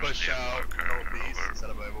 we can first push team out marker northeast over. instead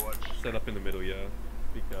of Overwatch. Set up in the middle, yeah.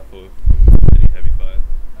 Be careful from any heavy fire.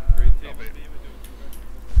 Green team, copy. on me, we're doing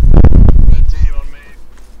Red team on me.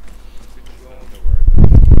 don't worry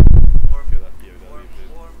about it. Kill that POW,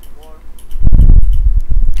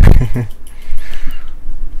 dude.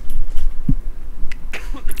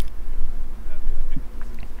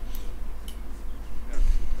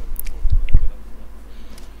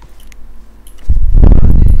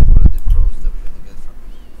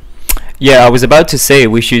 Yeah, I was about to say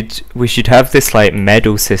we should have this like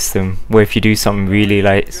medal system where if you do something really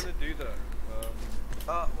like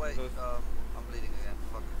Oh, wait, I'm bleeding again.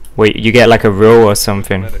 Fuck. wait, you get like a row or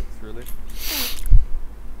something. Medics, really?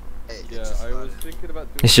 Yeah, I was thinking about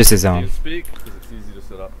doing It's just his arm. speak because it's easy to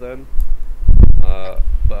set up then. But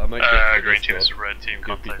I might get Green team is red team.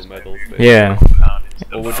 give people Contacts medals. Yeah.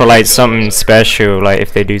 Or would For you like like, something special, like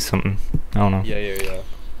if they do something, I don't know. Yeah.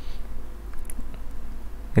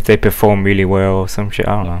 If they perform really well or some shit,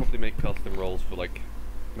 I don't I'll know. probably make custom roles for like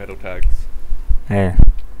medal tags. Yeah.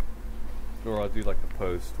 Or I'll do like a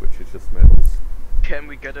post, which is just medals. Can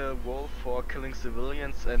we get a roll for killing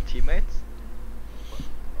civilians and teammates?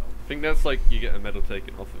 I think that's like you get a medal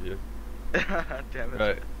taken off of you. Damn it.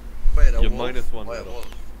 Right. Wait, You're -1 Wait, medal.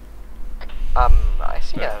 I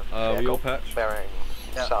see a we all vehicle patch? bearing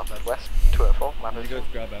Yeah. southwest 204. Map You is guys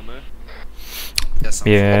grab ammo. Yes,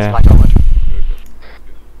 Yeah. It's like onward.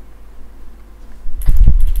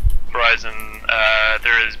 Horizon,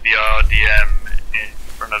 there is BRDM in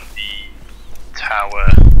front of the tower.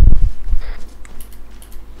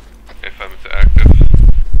 Affirmative active.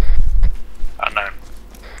 Unknown.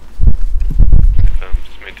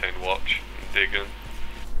 Just maintain watch and dig in.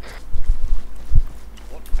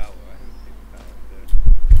 What tower? I haven't seen the tower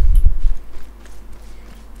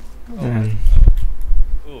there.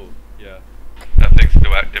 Oh, yeah. That thing's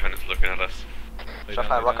still active and it's looking at us. Lay Shall I down,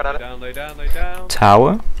 fire lay rocket down, at lay it? down, lay down, lay down.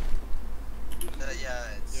 Tower? Yeah, it's...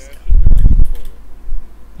 Yeah, it's just around the corner.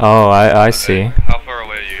 Oh, I see. How far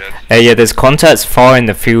away are you guys? Hey, yeah, there's contacts far in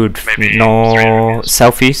the field, Maybe no 300 meters.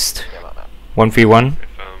 southeast. Yeah, about that. 1v1. If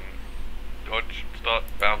Dodge, start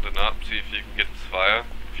bounding up, see if you can get this fire.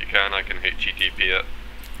 If you can, I can hit GTP it,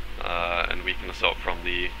 and we can assault from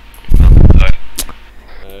the mountain side.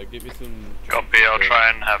 Give me some... Copy, I'll try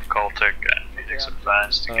and have Caltech and Phoenix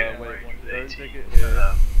advance to get wait, away with don't AT. take it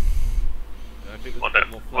here. I think there's We'll, a bit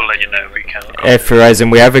more we'll let you flat know area if we than can. that. Verizon,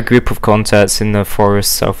 we have a group of contacts in the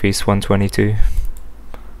forest southeast 122.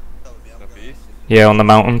 Southeast? Yeah, on the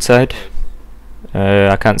mountainside.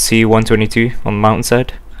 I can't see 122 on the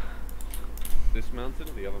mountainside. This mountain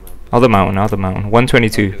or the other mountain? Other mountain.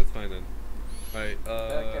 122. Okay, that's fine then. Alright,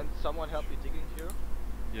 can someone help me digging here?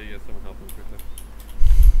 yeah, someone help him quickly.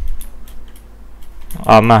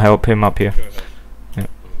 I'm gonna help him up here. Go ahead. Yeah.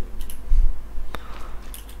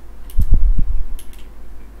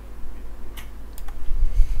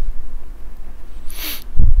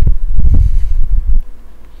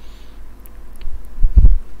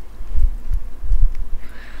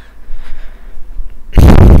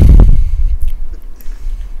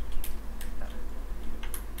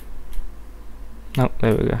 Oh,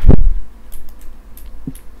 there we go.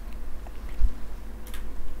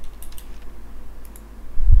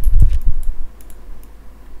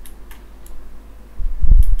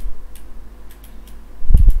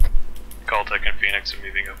 Caltech and Phoenix are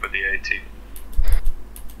moving up with the AT.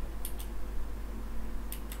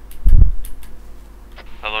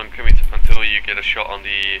 How long can we until you get a shot on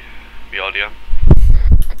the audio?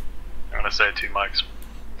 I'm gonna say 2 mics.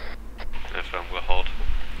 If we'll hold.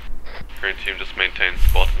 Green team just maintain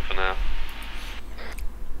spotting for now.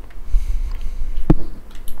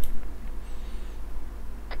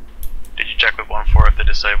 Did you check with 1-4 if they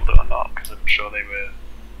disabled it or not? Because I'm sure they were.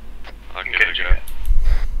 I'll give it a go.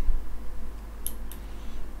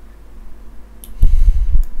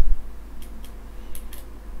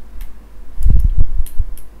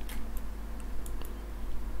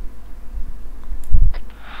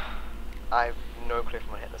 I have no clue if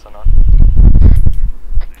I'm gonna hit this or not.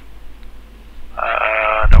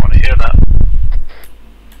 I don't want to hear that.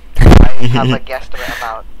 I have a guesstimate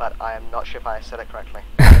amount, but I am not sure if I said it correctly.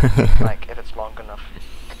 Like, if it's long enough.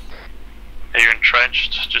 Are you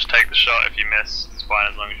entrenched? Just take the shot. If you miss, it's fine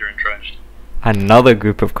as long as you're entrenched. Another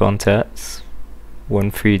group of contacts.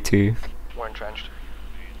 132. We're entrenched.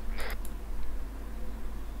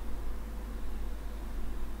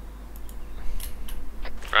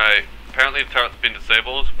 Right. Apparently the turret's been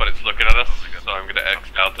disabled, but it's looking at us, so I'm gonna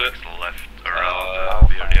X out it. Left around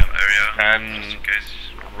the ODM area. Can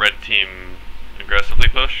red team aggressively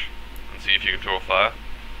push and see if you can draw fire?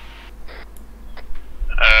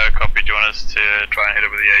 Copy. Do you want us to try and hit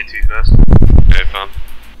it with the AT first? Okay, fine.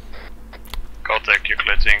 Caltech, you're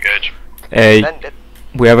clear to engage.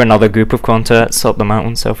 We have another group of contacts up the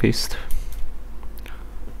mountain southeast.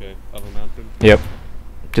 Okay, other mountain? Yep.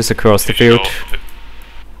 Just across the field.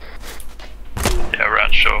 Yeah,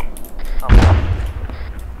 around shore.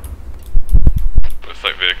 Looks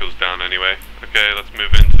like vehicles down anyway. Okay, let's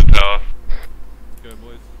move into the tower. Go,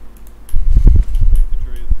 boys.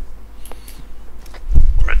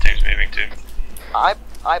 Red team's moving too. I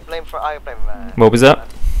blame. What was that?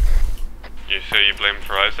 You say you blame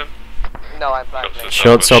Verizon? No, I blame.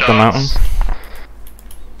 Shots up the mountain.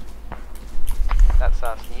 That's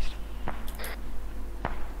east.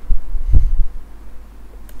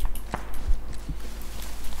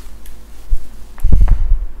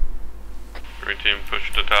 Green team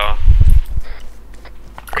push to tower.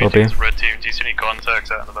 Green team's red team. Do you see any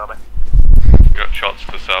contacts out in the valley? Got shots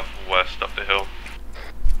to the southwest up the hill.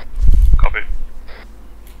 Copy.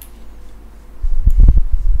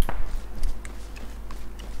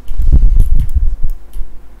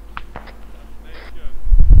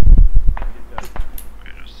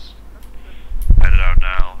 We're just headed out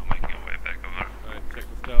now and making our way back over. Alright, check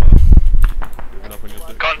this tower. Moving up on your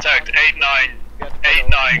stick. Contact 8-9.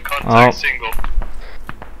 8-9, contact single.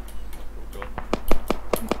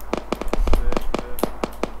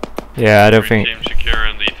 Yeah, I don't think. Team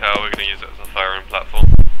securing the tower, we're going to use it as a firing platform.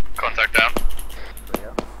 Contact down.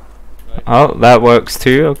 Oh, that works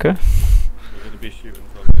too, okay. We're going to be shooting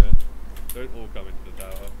from here. Don't all come into the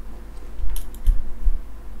tower.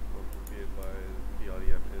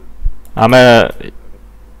 I'm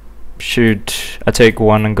should I take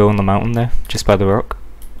one and go on the mountain there, just by the rock?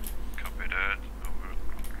 Copy that.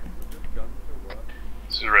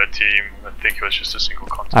 This is red team. I think it was just a single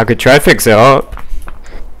contact. I could try fix it up.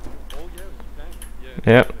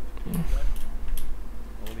 Yep.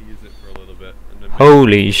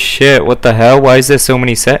 Holy shit, what the hell? Why is there so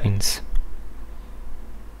many settings?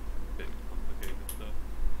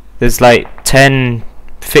 There's like 10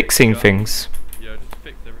 fixing things. Yeah, just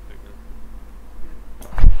fix everything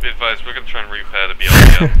then. Be advised, we're going to try and repair the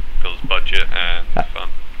BLDM, Bill's budget and fun.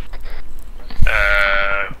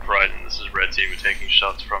 Horizon, this is red team. We're taking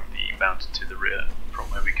shots from the mountain to the rear from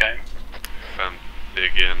where we came.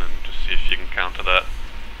 Dig in and just see if you can counter that.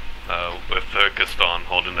 We're focused on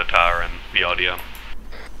holding the tower and BRDM.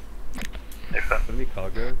 Any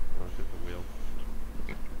cargo? Oh, shit, the wheel.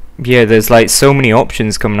 Yeah, there's like so many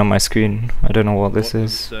options coming on my screen. I don't know what this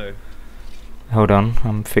is. Hold on,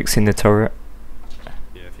 I'm fixing the turret.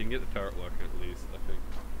 Yeah, if you can get the turret working at least, I think.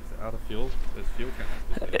 Is it out of fuel? There's fuel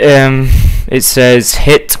cannons. It says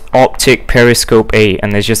hit optic periscope 8,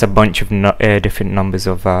 and there's just a bunch of different numbers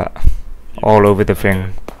of that all over the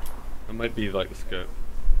thing. It might be like the scope.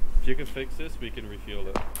 If you can fix this, we can refuel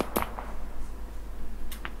it.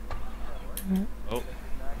 Oh,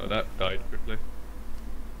 that died quickly.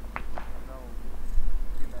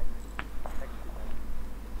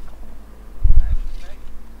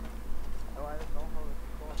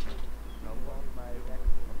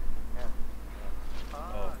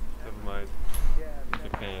 Oh, never mind. It's a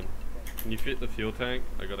can. Can you fit the fuel tank?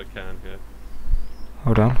 I got a can here.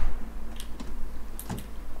 Hold on.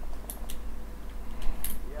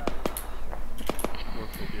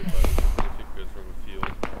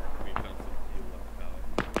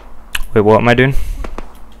 Wait, what am I doing?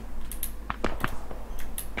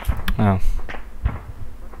 Oh.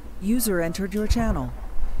 User entered your channel.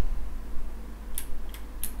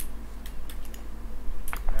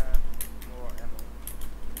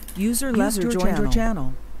 User left your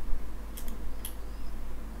channel.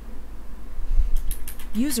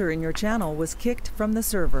 User in your channel was kicked from the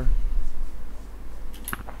server.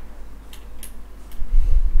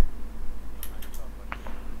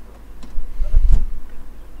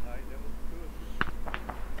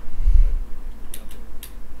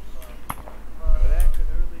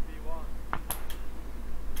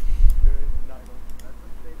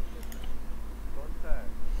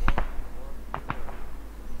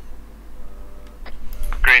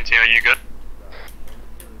 Green team, are you good?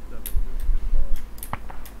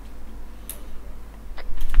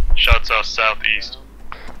 Shots are southeast.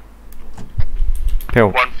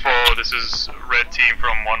 Cool. 1-4, this is red team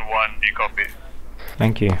from 1-1, do you copy?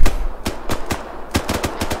 Thank you.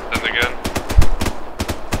 Then again.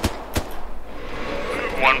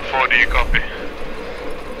 1-4, do you copy?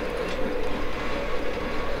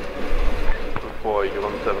 2-4, you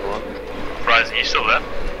 171. Rising, you still there?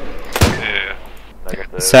 Yeah.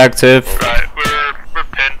 It's active. Right, we're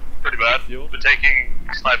pinned pretty bad. We're taking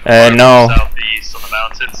sniper fire no. from southeast on the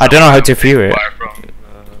mountains. I don't know how to view it. From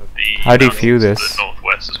the How do you view mountains this? to the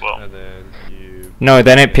northwest as well. And then you... No,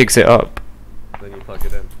 then it picks it up. Then you plug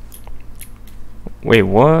it in. Wait,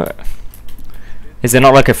 what? Is there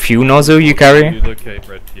not like a fuel nozzle you carry? You locate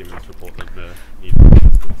red team and report them need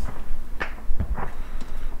assistance.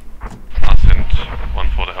 I'll send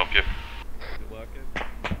 1-4 to help you. Is it working?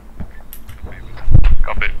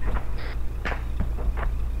 Copy.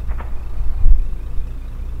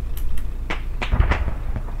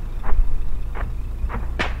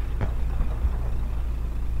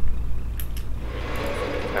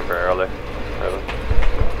 Temporarily. Is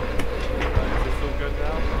this all good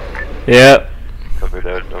now? Yep. Copy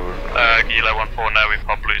that, over. Can you let 1-4 know we've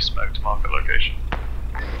popped blue smoke to market location?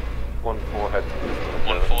 1-4 head.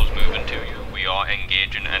 1-4's moving to you. We are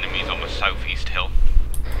engaging enemies on the southeast hill.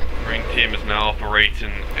 Green team is now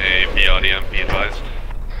operating a BRDM, be advised.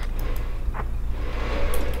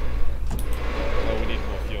 Oh, we need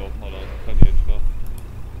more fuel. Hold on. Turn the engine off.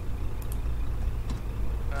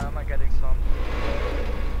 Am I getting some?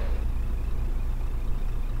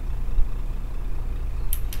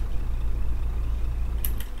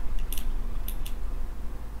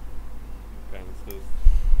 Canisters.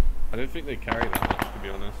 I don't think they carry that much, to be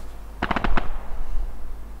honest.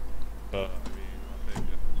 But, I mean, I'll take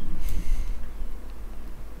it.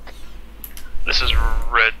 This is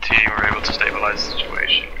red team, we're able to stabilize the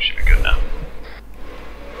situation. We should be good now.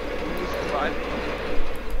 Who's driving?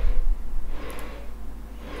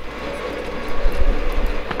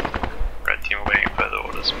 Red team are waiting for further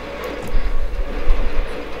orders.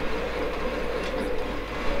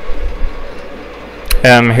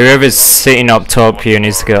 Whoever's sitting up top here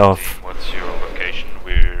needs to get off. What's your location?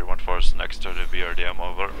 We're 1-4's next to the BRDM,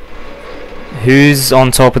 over. Who's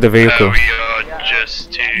on top of the vehicle? We are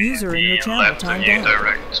just to User in your the channel left of timed you, out.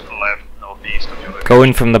 direct left, northeast of your location.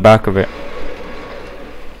 Going from the back of it.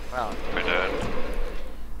 Wow. We're dead.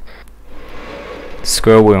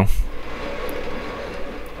 Squirrel wheel.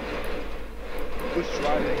 Who's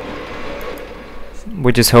driving?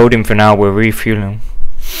 We're just holding for now, we're refueling.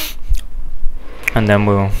 And then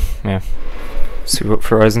we'll, yeah, see what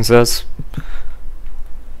Verizon says.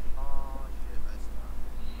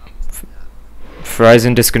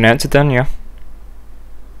 Verizon disconnected then, yeah?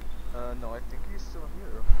 No, I think he's still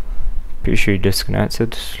here. Pretty sure he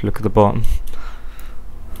disconnected. Look at the bottom.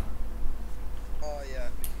 Oh yeah.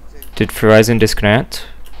 Did Verizon disconnect?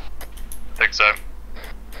 I think so.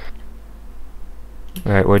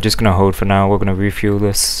 Right, we're just gonna hold for now. We're gonna refuel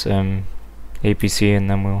this APC and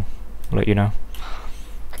then we'll let you know.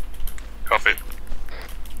 Copy.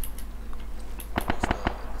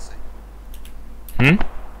 Hmm?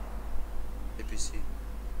 APC.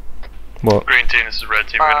 What? Green team, this is red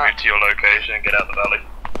team, we're gonna move to your location and get out the valley.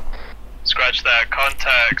 Scratch that,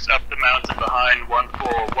 contacts up the mountain behind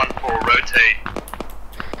 1-4, 1-4, rotate.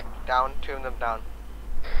 Down, two of them down.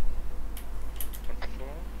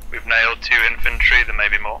 We've nailed 2 infantry, there may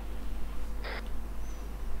be more.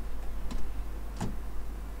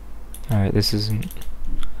 Alright, this isn't...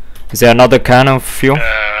 Is there another can of fuel?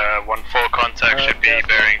 1-4 contact should be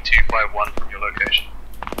bearing 251 from your location.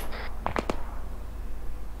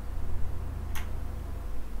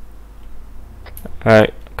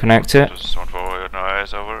 Alright, connect it. Just 1-4, no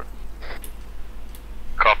eyes, over.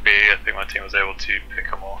 Copy, I think my team was able to pick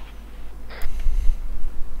them off.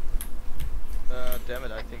 Damn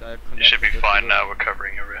it, I think I You should be fine now, we're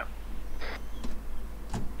covering your rear.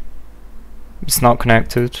 It's not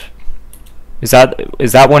connected. Is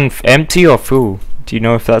that one empty or full? Do you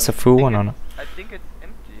know if that's a full one or not? I think it's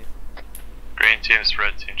empty. Green teams,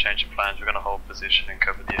 red team, change of plans. We're gonna hold position and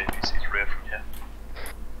cover the APC's rear from here.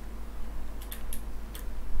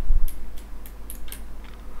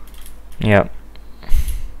 Yep.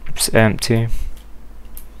 It's empty.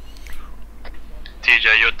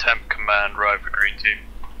 TJ, your temp command, right for green team.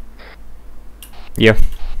 Yeah.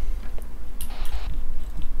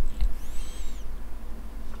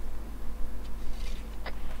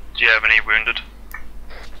 Do you have any wounded?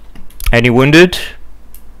 Any wounded?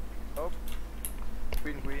 Oh.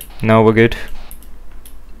 Green. No, we're good.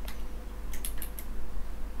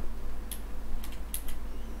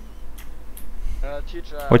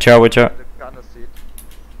 Teacher, Watch out, watch out. the gunner seat.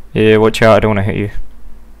 Yeah, watch out, I don't want to hit you.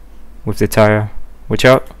 With the tire. Watch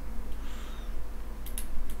out.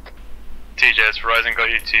 TJ, has Verizon got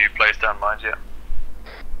you to place down mines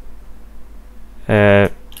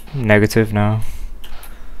yet? Negative now.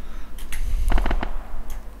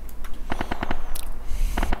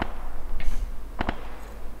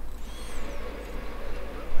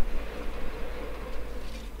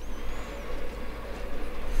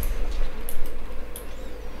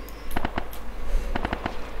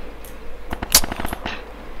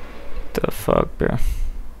 The fuck, bro.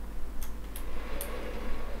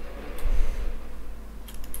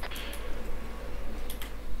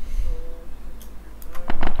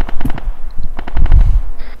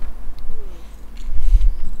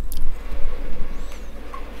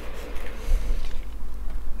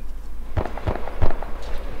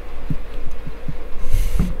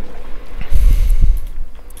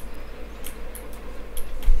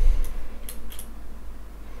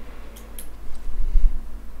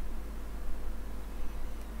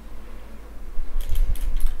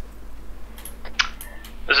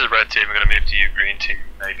 This is red team, we're gonna move to you, green team.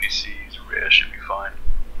 APC's rear should be fine.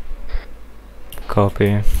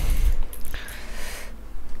 Copy. I see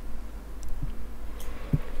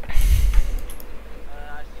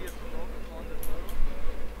a smoke on the road.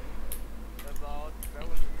 About very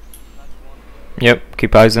east, not one. Yep,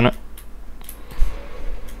 keep eyes on it.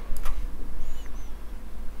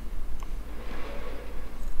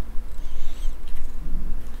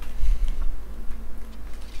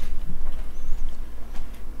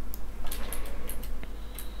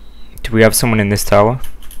 Do we have someone in this tower?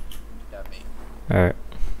 Yeah, me. Alright.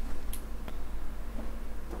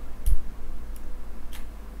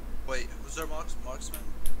 Wait, who's our marksman?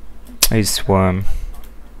 He's Swarm.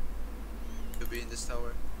 He'll be in this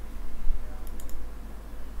tower.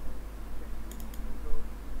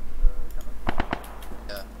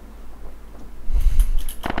 Yeah.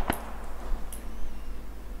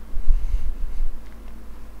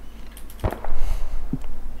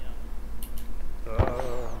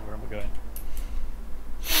 Where am I going?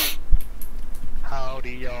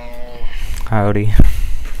 Howdy, y'all. Howdy.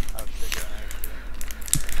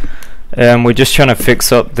 We're just trying to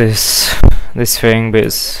fix up this thing, but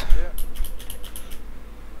it's...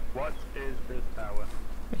 What is this tower?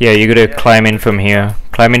 Yeah, you gotta climb in from here.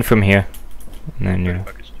 Climb in from here. And then you...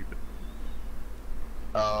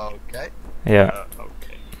 Okay. Yeah.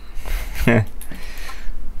 Okay.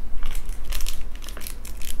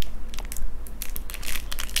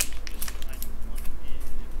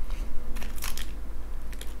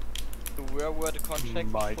 So where were the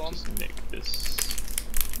contracts Might from? just make this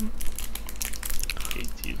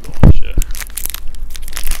AT launcher.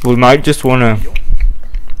 We might just wanna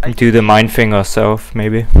do the mine thing ourselves,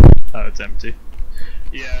 maybe. Oh, it's empty.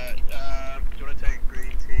 Yeah, do you want to take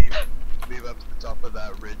green team, move up to the top of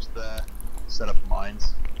that ridge there, set up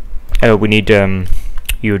mines? We need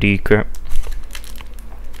UD crap.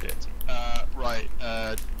 Right,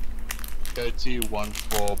 go to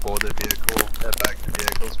 1-4, board the vehicle, head back to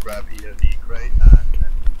vehicles, grab EOD crate, and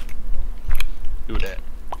then do that.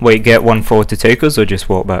 Wait, get 1-4 to take us, or just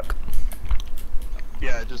walk back?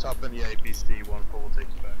 Yeah, just hop in the APC, 1-4 will take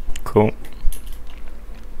you back. Cool.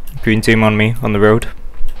 Green team on me, on the road.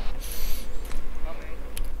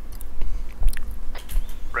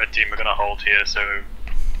 Red team, we're gonna hold here, so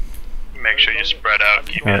make sure you spread out,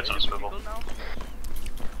 keep your heads on swivel.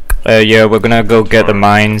 Yeah, we're gonna go get the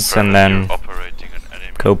mines and then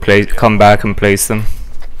go come back and place them.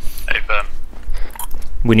 Hey, firm.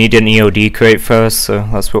 We need an EOD crate first, so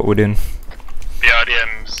that's what we're doing. The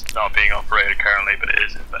RDM's not being operated currently, but it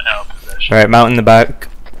is in our possession. Right, mount in the back.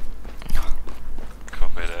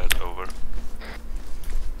 Copy that, over.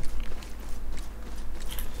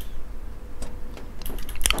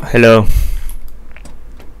 Hello.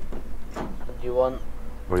 What do you want?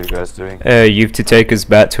 What are you guys doing? You have to take us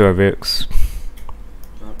back to our Vix.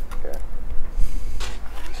 Okay.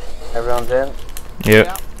 Everyone's in? Yep.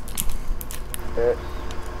 Yeah. Okay.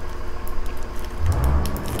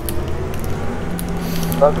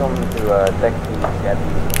 Welcome to Taxi Gabby.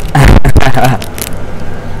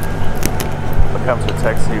 Welcome to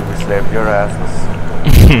Taxi, we slaved your asses.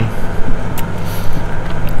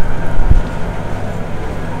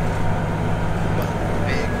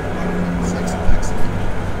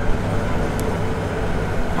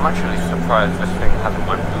 I'm actually surprised this thing hasn't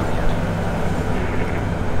went blue yet.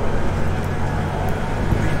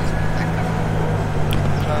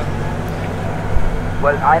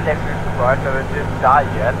 Well, I'm actually surprised that it didn't die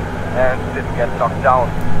yet and didn't get knocked down.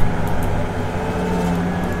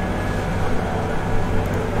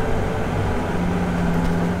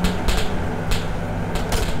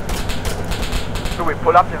 Should we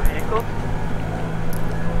pull up the vehicle?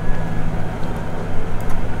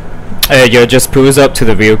 Yeah, just pull us up to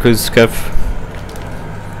the vehicles, Kev.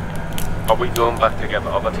 Are we going back to get the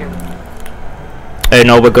other team?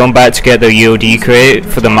 No, we're going back to get the EOD crate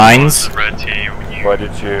for the mines. Why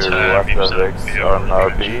did you after Vix on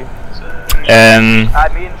RP? I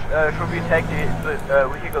mean, should we take the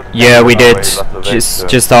vehicle? Yeah, we did.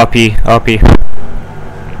 Just RP.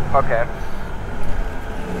 Okay.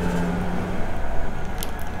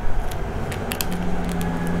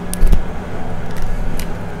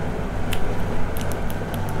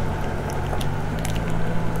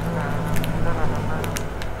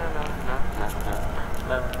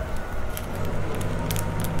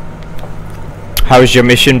 How's your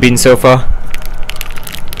mission been so far?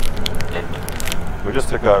 We just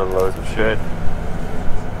took out loads of shit.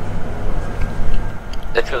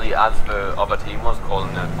 Literally, as the other team was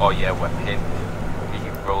calling it, oh yeah, we're pinned, he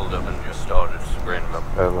rolled up and just started spraying them.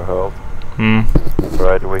 Overhauled. Hmm.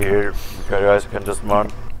 Right, we're here. You guys can just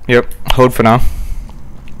mount. Yep, hold for now.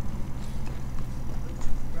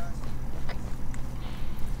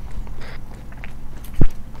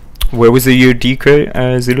 Where was the EOD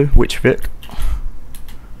crate, Zulu? Which Vic?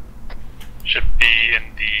 Should be in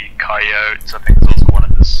the coyotes. I think there's also one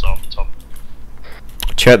in the soft top.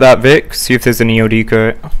 Check that, Vic. See if there's an EOD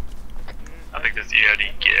crate. I think there's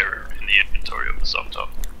EOD gear in the inventory of the soft top.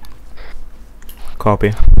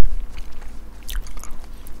 Copy.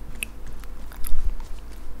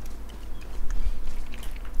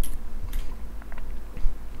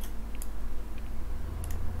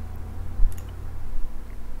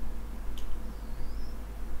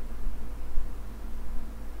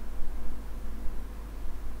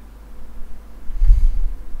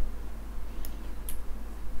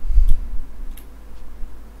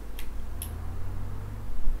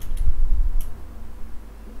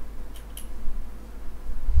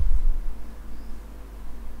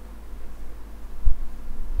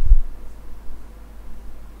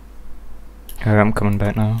 Alright, I'm coming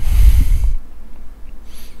back now.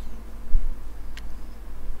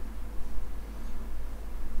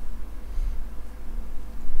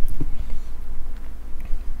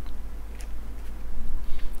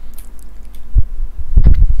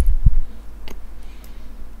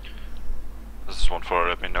 This is 1-4,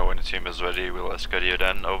 let me know when the team is ready, we'll escort you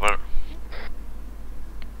then, over.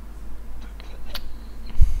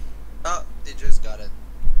 Oh, they just got it.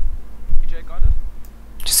 DJ got it?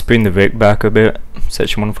 Just bring the Vic back a bit,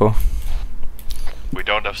 section 1-4. We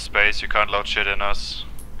don't have space, you can't load shit in us.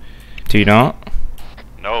 Do you not?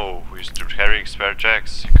 No, we're still carrying spare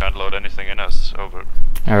jacks, you can't load anything in us, over.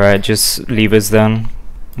 Alright, just leave us then.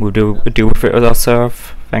 We'll deal with it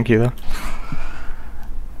ourselves. Thank you though.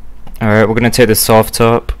 Alright, we're gonna take the soft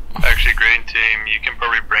top. Actually, green team, you can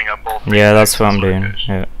probably bring up all three. Yeah, that's what I'm doing.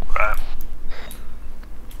 Yeah. Right.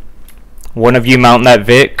 One of you mount that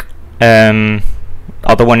Vic,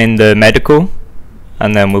 other one in the medical,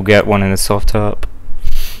 and then we'll get one in the soft top.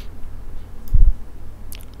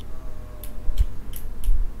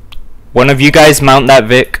 One of you guys mount that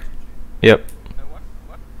Vic. Yep.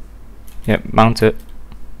 Yep, mount it.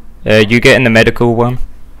 You get in the medical one.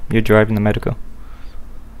 You're driving the medical.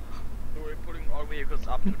 So we're putting all vehicles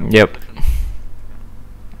up to the Yep. position.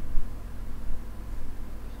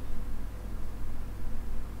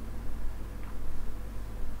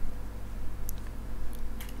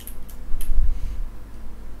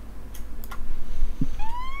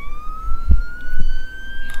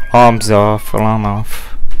 Arms off, alarm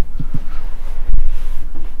off.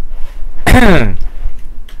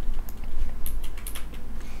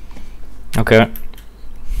 Okay.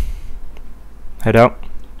 Head out.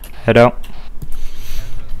 Head out.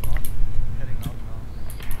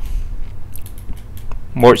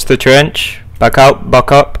 Watch the trench. Back out,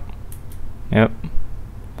 back up. Yep.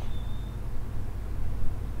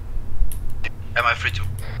 Am I free to?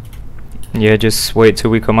 Yeah, just wait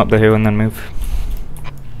till we come up the hill and then move.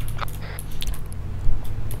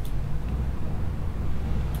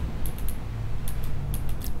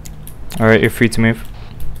 Alright, you're free to move.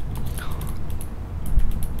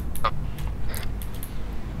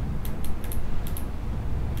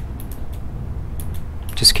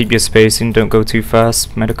 Just keep your spacing, don't go too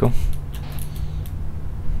fast, medical.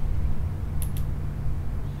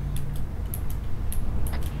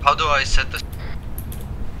 How do I set the...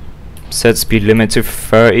 Set speed limit to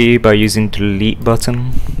 30 by using delete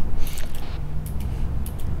button.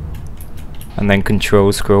 And then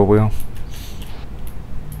control scroll wheel.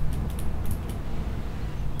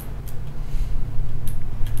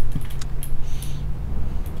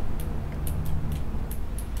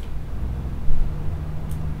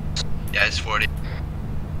 Yeah, it's 40.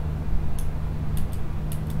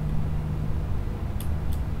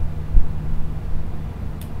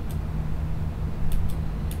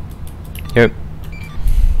 Yep.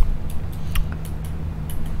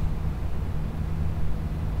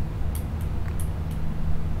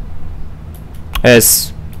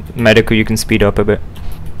 As medical, you can speed up a bit.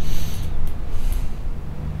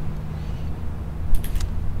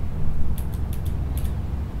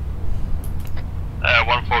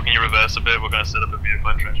 Can you reverse a bit? We're going to set up a vehicle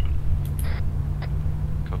entrenchment.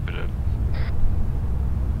 Copy that.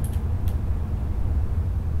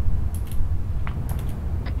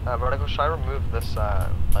 Radical, should I remove this,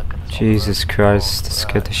 Jesus Christ, this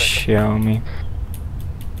scared the shit out of me.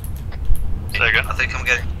 Say again? I think I'm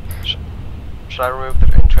getting... Should I remove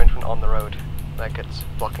the entrenchment on the road? Like it's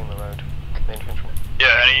blocking the road, the entrenchment.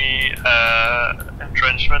 Yeah, any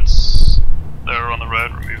entrenchments that are on the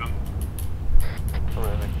road, remove them.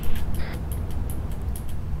 Removing.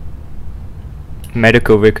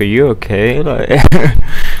 Medical Vic, are you okay? Like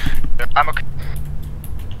I'm okay.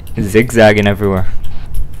 Zigzagging everywhere.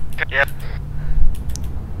 Yep.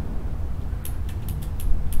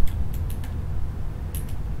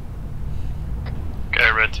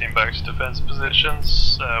 Okay, red team back to defense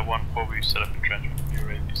positions. 1-4, we set up entrenchment for your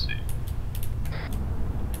ABC.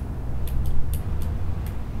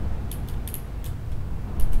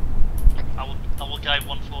 I will guide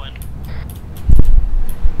 1-4 in.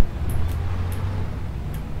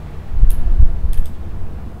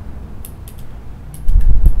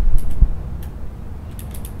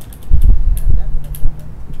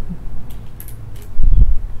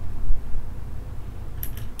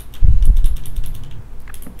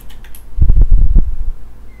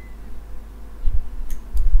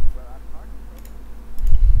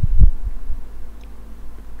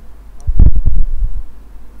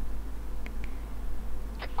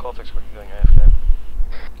 Cortex, what are you doing AFK?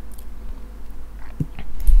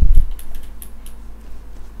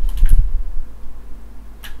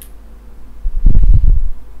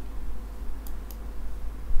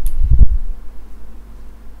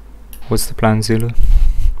 What's the plan, Zulu?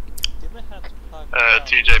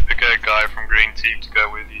 TJ, pick a guy from green team to go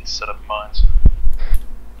with you to set up mines.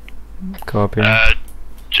 Copy.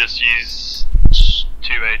 Just use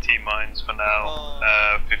 2 AT mines for now,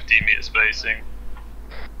 15 meter spacing.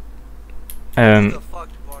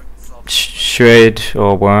 Shred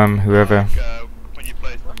or Worm, whoever. When you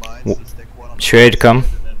place the mines, just stick one on the Shred, come. and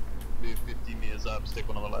then move 50 meters up, stick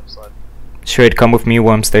one on the left side. Shred, come with me,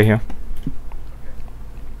 Worm, stay here.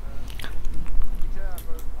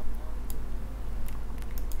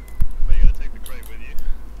 Are you gonna take the crate with you?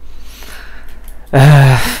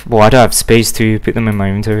 Well, I don't have space to put them in my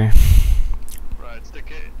inventory. Right,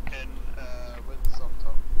 stick it in, where's the soft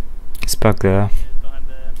top? It's back there.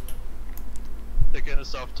 Stick in a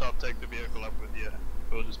soft top, take the vehicle up with you.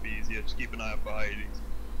 It'll just be easier, just keep an eye out for IEDs.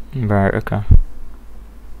 Right, okay.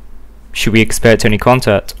 Should we expect any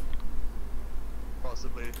contact?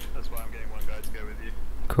 Possibly, that's why I'm getting one guy to go with you.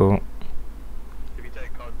 Cool. If you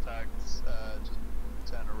take contacts, just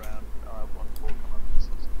turn around, I'll have 1-4 come up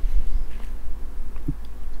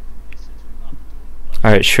and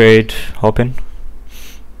Alright, Shred, hop in.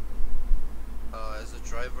 As a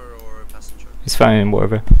driver or a passenger? It's fine,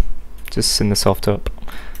 whatever. Just in the soft top.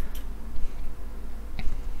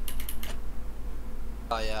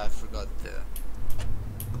 Oh yeah, I forgot the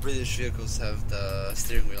British vehicles have the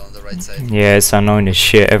steering wheel on the right side. Yeah, it's annoying as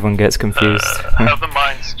shit, everyone gets confused. have the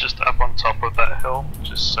mines just up on top of that hill,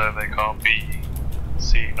 just so they can't be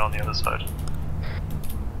seen on the other side.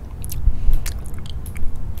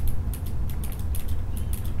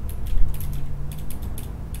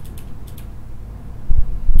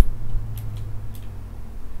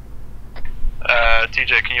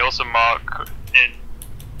 TJ, can you also mark in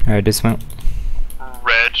Alright, dismount.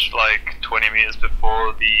 red, like 20 meters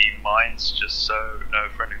before the mines, just so no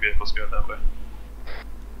friendly vehicles go that way?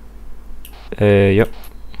 Yep. Do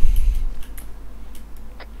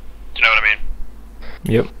you know what I mean?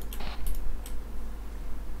 Yep.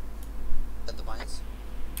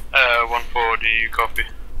 1-4, do you copy?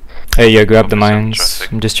 Hey, yeah, grab the mines.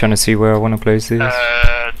 I'm just trying to see where I want to place these. 2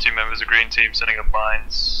 members of green team setting up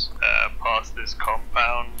mines past this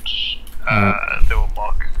compound. They will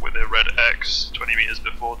mark with a red X 20 meters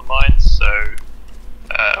before the mines, so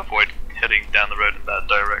avoid heading down the road in that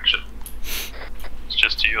direction. It's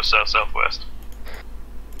just to your south-southwest.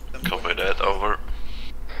 Copy that, over.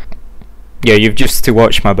 Yeah, you've just to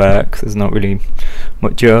watch my back. There's not really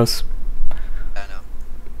much else. I know.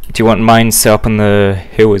 Do you want mines set up on the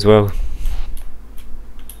hill as well?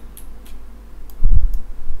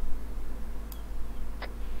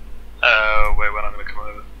 Wait, when I'm gonna come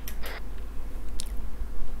over.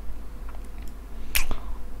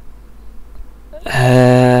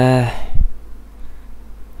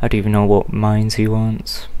 I don't even know what mines he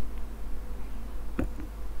wants.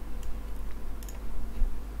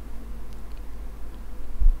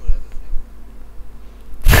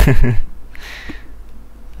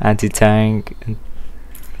 Anti-tank.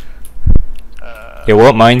 Yeah,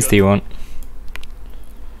 what mines do you want?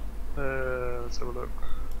 Let's have a look.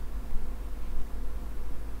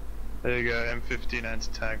 There you go, M15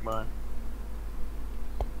 anti-tank mine.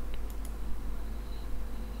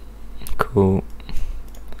 Cool.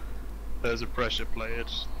 There's a pressure plate.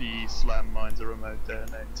 The slam mines are remote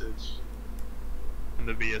detonated. And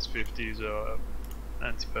the VS50s are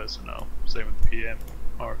anti-personnel. Same with the PM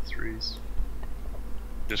R3s.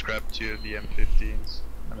 Just grab 2 of the M15s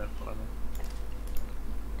and then follow me.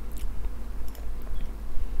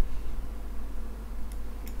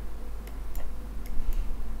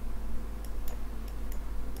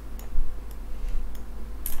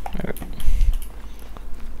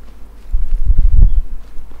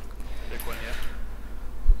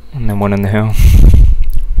 And then one on the hill.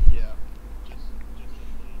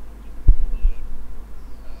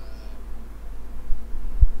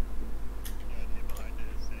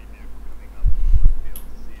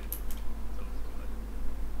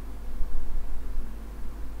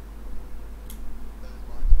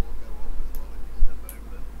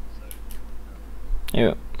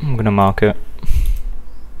 Yeah, I'm gonna mark it.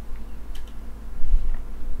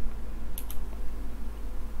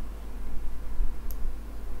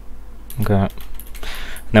 Okay. And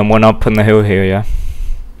then one up on the hill here, yeah?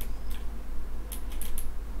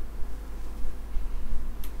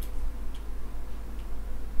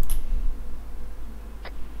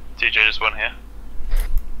 TJ, just one here.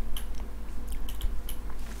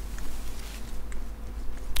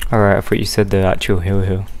 Alright, I thought you said the actual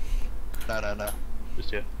hill. No.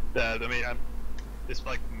 Just here. I mean, this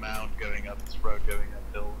like mound going up, this road going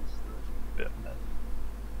uphill is the bit.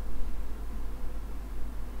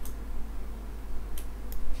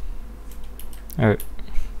 Alright.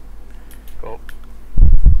 Cool.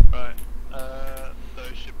 Right.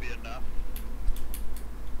 Those should be enough.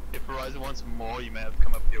 If Horizon wants more, you may have to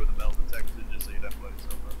come up here with a metal detector just so you don't blow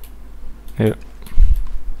yourself up. Yep.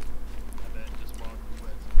 And then just mark the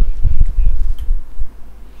red spray paint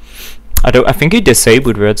here. I think he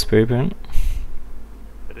disabled red spray paint.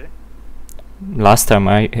 Did he? Last time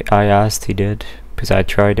I asked, he did, because I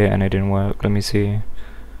tried it and it didn't work. Let me see.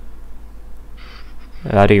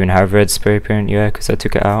 I don't even have red spray paint, yeah, because I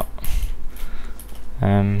took it out.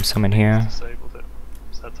 Some in here. Disabled it.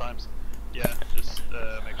 Sad times. Yeah, just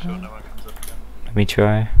make sure no one comes up again. Let me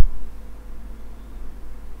try.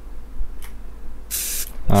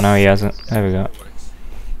 Oh no, he hasn't. There we go.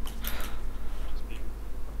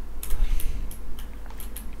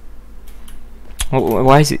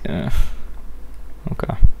 Why is it?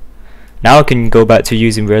 Okay. Now I can go back to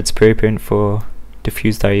using red spray paint for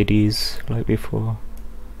diffused IEDs like before.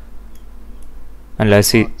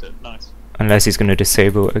 Unless he's gonna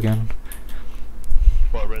disable it again.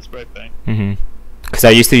 What, red spray paint? Because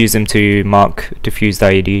I used to use them to mark diffused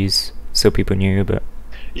IEDs so people knew, but.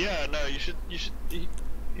 Yeah, no, you should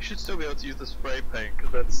still be able to use the spray paint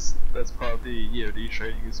because that's part of the EOD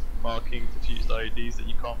training is marking diffused IEDs that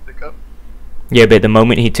you can't pick up. Yeah, but the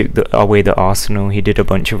moment he took away the arsenal, he did a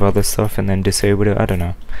bunch of other stuff and then disabled it. I don't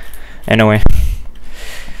know. Anyway.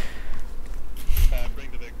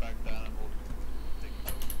 Bring the Vic back down and we'll take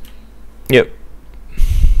it. Yep.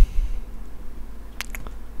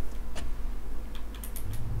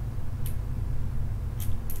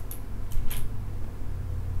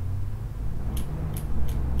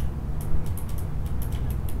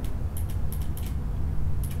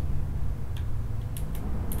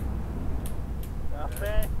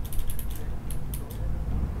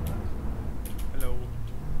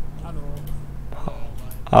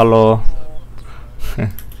 Hello.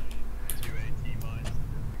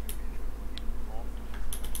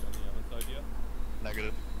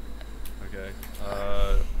 Negative. Okay.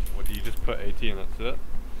 What do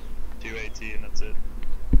AT and that's it.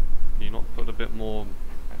 Can you not put a bit more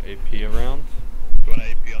AP around? Do you want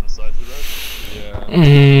AP on the sides of the road?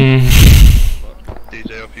 Yeah.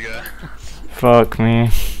 DJ, off you go. Fuck me.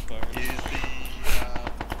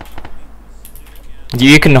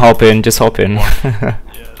 You can hop in, just hop in.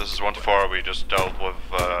 This is 1-4, we just dealt with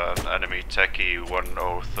enemy techie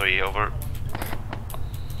 103 over.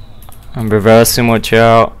 I'm reversing, watch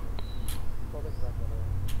out.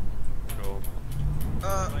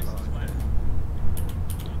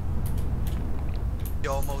 You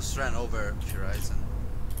almost ran over Horizon.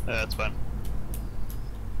 Yeah, that's fine.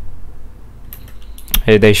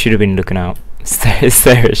 Hey, they should have been looking out. It's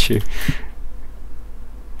their issue.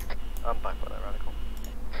 I'm back by that radical.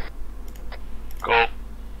 Cool.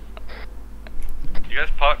 You guys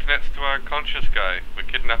parked next to our unconscious guy. We're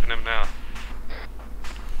kidnapping him now.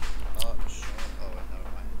 Oh, sure. Oh, never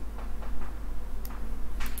mind.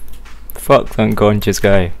 Fuck the unconscious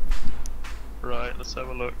guy. Right, let's have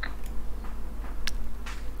a look.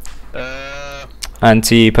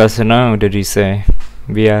 Anti-personnel, did you say?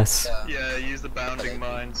 VS. Yeah, use the bounding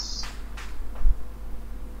mines.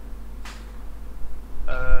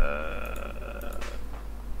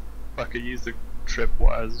 I could use the trip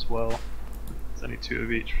wires as well. There's only 2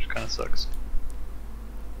 of each, which kind of sucks.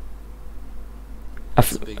 I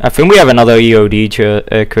think we have another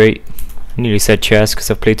EOD crate. I nearly said chest because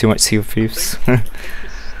I've played too much Sea of Thieves.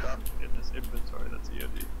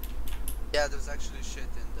 Yeah, there's actually shit in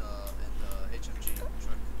the HMG truck.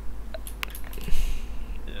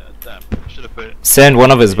 Yeah, damn. Should have put it. Send one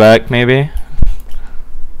of us back, maybe.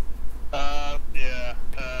 Yeah.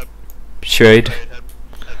 Shade. Head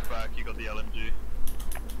back. You got the LMG.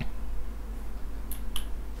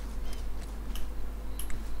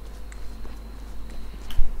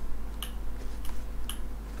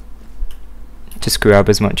 Just grab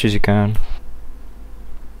as much as you can.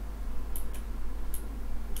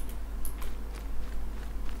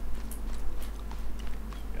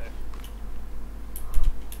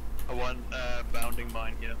 Bounding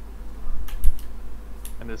mine here.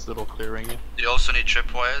 And this little clearing here. You also need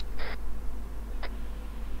tripwires.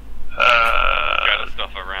 Gather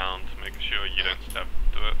stuff around, make sure you don't step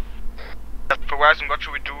to it. For Horizon, what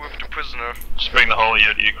should we do with the prisoner? Just bring the whole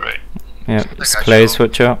EOD crate. Yeah, this place,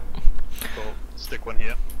 watch out. Cool. Stick one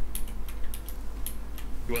here.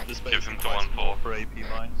 You want this space him to twice 1-4 more for AP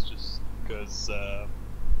mines, just because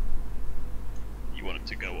you want it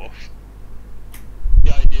to go off.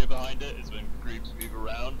 The idea behind it is when groups move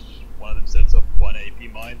around, one of them sets up one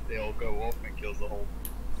AP mine, they all go off and kills the whole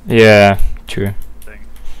Yeah, true. thing.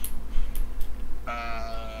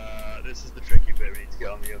 This is the tricky bit, we need to get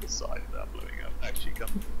on the other side without blowing up. Actually, come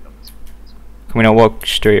this way. Can we not walk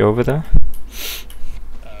straight over there?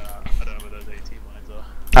 I don't know where those AT mines are.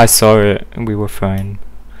 I saw it, and we were fine.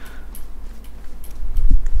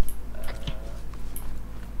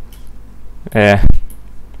 Yeah.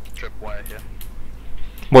 Tripwire here.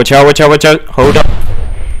 Watch out, watch out, watch out! Hold up!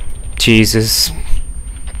 Jesus.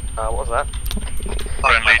 What was that?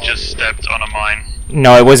 Friendly just stepped on a mine.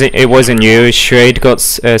 No, it wasn't you. Shrade got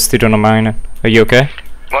stood on a mine. Are you okay?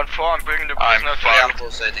 1-4, I'm bringing the prisoner to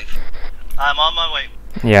the I'm on my way.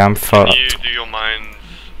 Yeah, I'm fucked. Can you do your mines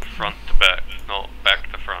front to back, not back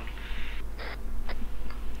to front?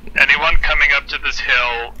 Anyone coming up to this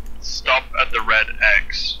hill, stop at the red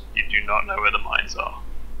X. You do not know where the mines are.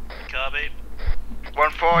 Copy.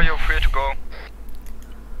 1-4, you're free to go.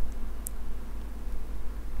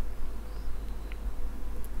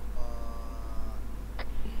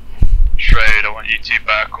 Trade, I want you to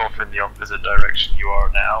back off in the opposite direction you are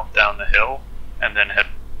now, down the hill, and then head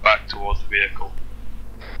back towards the vehicle.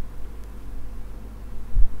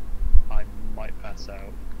 I might pass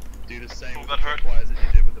out. Do the same with the tripwires as you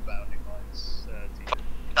did with the bounding lines.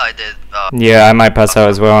 I did. Yeah, I might pass out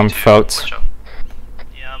as well. I'm fucked.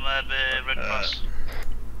 Yeah, I'm at the Red Cross.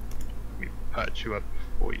 Let me patch you up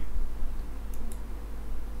for you.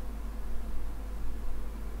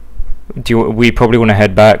 We probably want to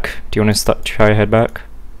head back. Do you want to try to head back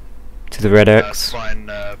to the red X? That's fine.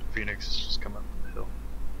 Phoenix has just come up the hill.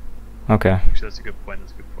 Okay. Actually, that's a good point.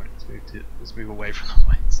 That's a good point. Let's move away from the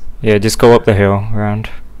mines. Yeah, just go up the hill around.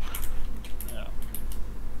 Yeah.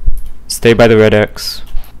 Stay by the red X.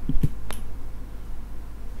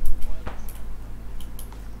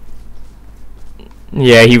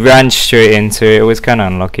 Yeah, he ran straight into it. It was kind of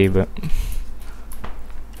unlucky, but.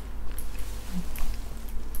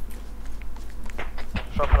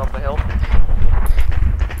 Dropping off the hill.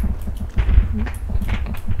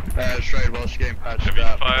 Straight while she's getting patched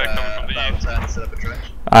up. About 10, set up a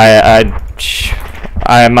trench.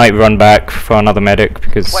 I might run back for another medic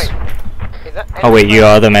because. Wait, Oh wait, you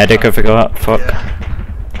are the medic, I forgot. Fuck.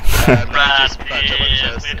 Right,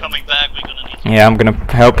 we're coming back, we're gonna need Yeah, I'm gonna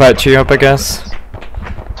help patch you up, I guess.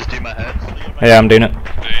 Just do my head. Yeah, I'm doing it.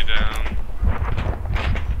 Stay down.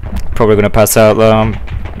 Probably gonna pass out though. I'm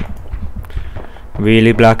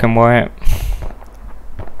really black and white.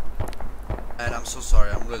 And I'm so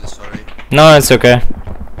sorry, I'm really sorry. No, it's okay.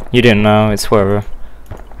 You didn't know, it's whatever.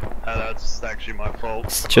 That's actually my fault.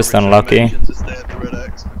 It's just unlucky. To stay at the Red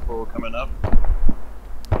X before coming up.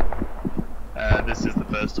 This is the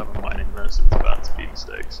first time I'm mining this, and it's about to be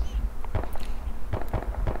mistakes.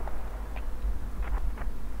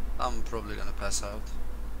 I'm probably gonna pass out.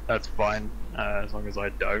 That's fine, as long as I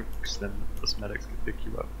don't, because then the medics can pick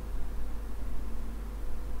you up.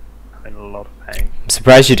 I'm in a lot of pain. I'm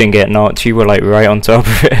surprised you didn't get knocked, you were like right on top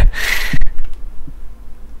of it.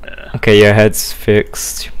 Yeah. Okay, your head's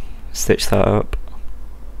fixed. Stitch that up.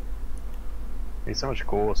 Need so much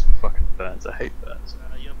gauze for fucking burns, I hate burns.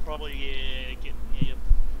 you're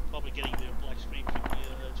probably getting your black screen from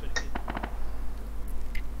your 20.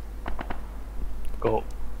 Cool.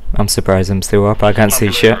 I'm surprised I'm still up, I can't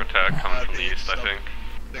see shit. Attack coming from the east, I think.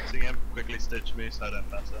 Fixing him, quickly stitch me so I don't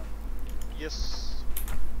pass out. Yes.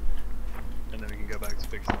 And then we can go back to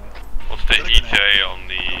fixing it. Let's take ETA on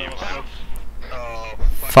the west. Oh,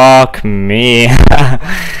 Fuck me.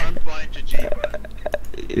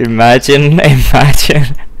 Imagine.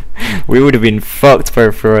 We would have been fucked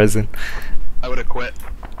for Frozen. I would have quit.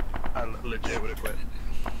 I legit would have quit.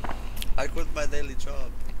 I quit my daily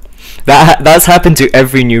job. That's happened to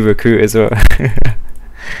every new recruit as well. Yeah,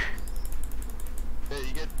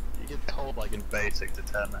 you get told like in basic to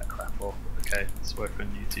turn that crap off. Okay, let's work on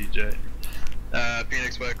UTJ.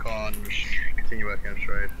 Phoenix, work on. Continue working on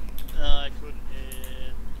trade. I couldn't.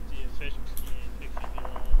 The efficiency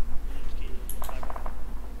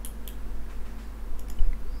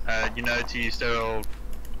you know to use sterile.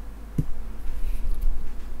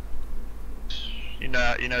 You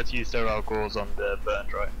know to use sterile gauze on the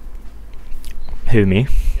burns, right? Who, me?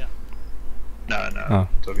 Yeah. No, Oh. I'm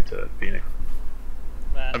talking to Phoenix.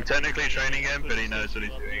 I'm technically training him, but he knows what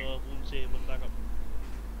he's doing.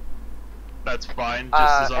 That's fine,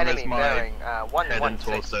 just as long as my bearing, head and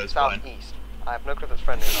torso is fine. southeast. I have no clue if it's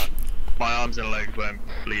friendly or not. My arms and legs won't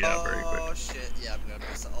bleed out very quick. Oh shit, yeah, I'm gonna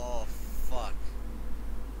miss. Oh fuck.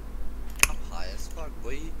 I'm high as fuck,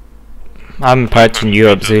 boy. I'm patching you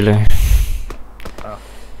up, Zulu.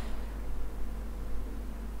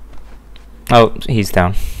 Oh, he's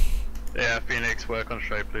down. Yeah, Phoenix, work on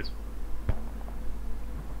trade, please.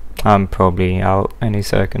 I'm probably out any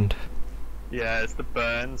second. Yeah, it's the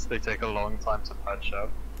burns, they take a long time to patch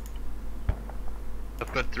up. I've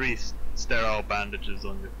put 3 sterile bandages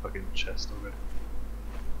on your fucking chest already.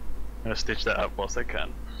 I'm gonna stitch that up whilst I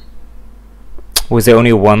can. Was it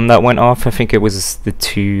only one that went off? I think it was the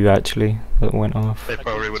 2 actually that went off. They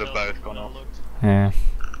probably would have both gone off. Yeah.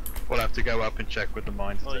 We'll have to go up and check with the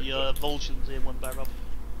mine. Oh, your Voltions went back up.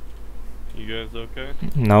 You guys okay?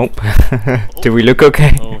 Nope. Do we look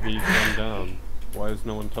okay? Oh, he's gone down. Why is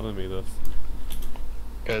no one telling me this?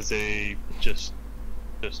 Because he just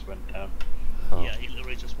went down. Oh. Yeah, he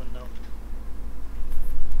literally just went down.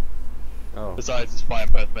 Oh. Besides, it's fine,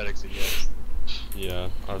 both medics are yours. Yeah,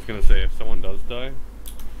 I was gonna say, if someone does die...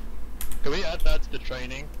 Can we add that to the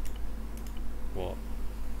training? What?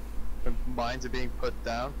 When mines are being put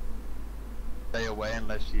down, stay away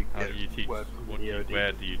unless you How get do you teach? work from What the do you, EOD.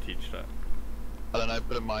 where do you teach that? I don't know,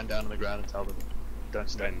 put a mine down on the ground and tell them, don't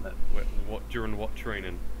stand in it. What, during what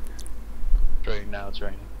training? Training now,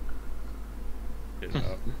 training. Get it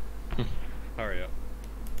up. Hurry up.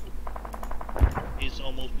 He's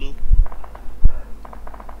almost blue.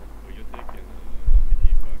 Well, you're taking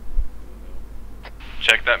RPG back.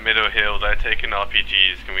 Check that middle hill, they're taking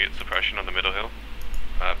RPGs. Can we get suppression on the middle hill?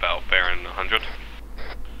 About bearing 100.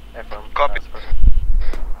 Copy.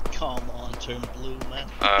 Come on, turn blue, man.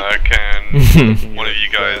 Can one of you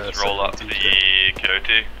guys roll up the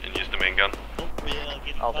Coyote and use the main gun?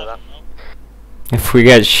 I'll do that. If we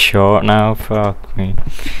get shot now, fuck me.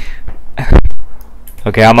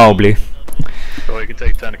 Okay, I'm all blue. Or you can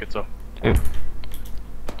take tourniquets off. Yep.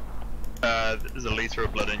 There's a litre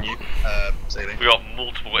of blood in you, Sailing. We got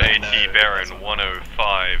multiple AT bearing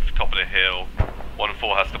 105, top of the hill.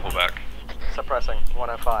 1-4 has to pull back. Suppressing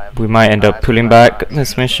 105. We might end up pulling back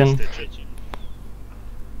this mission.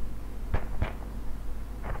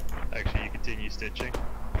 Actually, you continue stitching.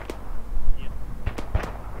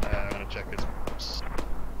 I'm gonna check his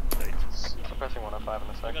status. Suppressing 105 in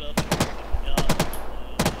a sec.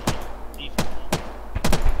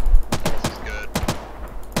 This is good.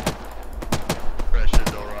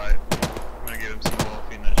 Pressure's alright. I'm gonna give him some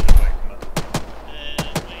morphine, that should wake him up.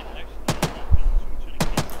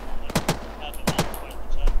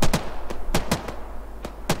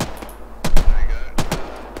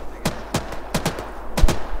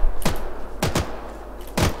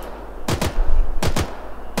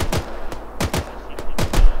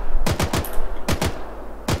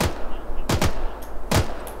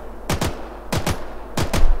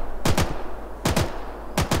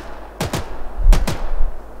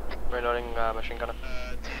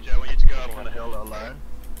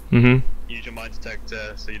 Use your mine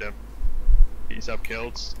detector so you don't get yourself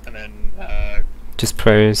killed, and then Just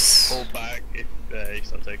press. pull back if you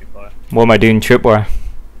start taking fire. What am I doing? Tripwire?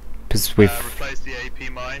 Because we've. Replace the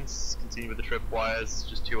AP mines, continue with the tripwires,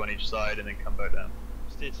 just 2 on each side, and then come back down.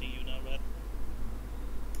 Stitching you now,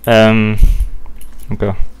 Red.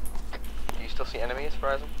 Okay. Do you still see enemies,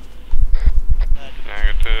 Verizon?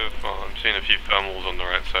 Negative. Well, I'm seeing a few thermals on the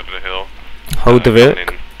right side of the hill. Hold the Vic.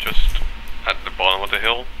 Coming in just at the bottom of the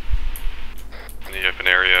hill. In the open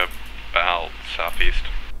area about southeast.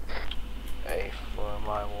 A for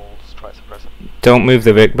my walls, try suppress it. Don't move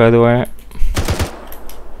the Vic, by the way.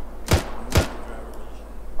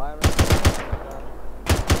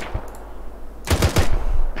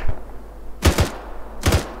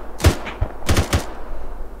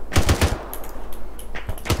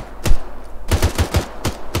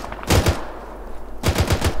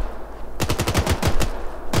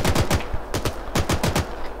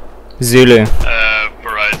 Zulu.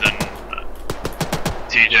 Verizon.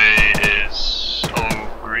 TJ is all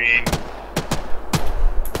green.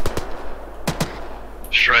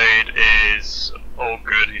 Strayed is all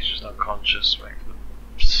good, he's just unconscious, waiting for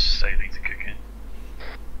the sailing to kick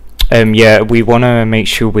in. Yeah, we want to make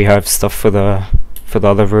sure we have stuff for the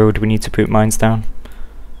other road. We need to put mines down.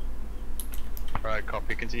 Right,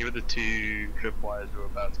 copy. Continue with the 2 tripwires we're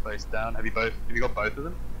about to place down. Have you got both of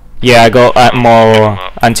them? Yeah, I got more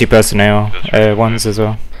anti-personnel ones as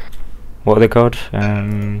well. What are they called? How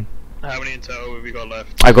many in total have we got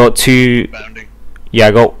left? I got 2. Bounding. Yeah,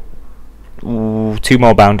 I got 2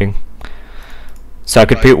 more bounding. So I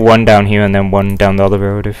could put 1 down here and then 1 down the other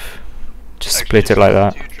road if just split it like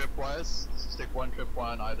that. 2 tripwires. Stick 1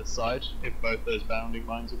 tripwire on either side if both those bounding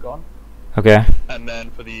mines are gone. Okay. And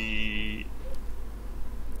then for the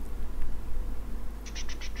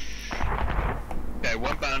okay,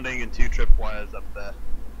 1 bounding and 2 tripwires up there.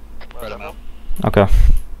 Spread them out. Okay.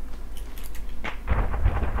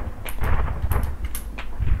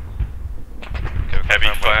 Heavy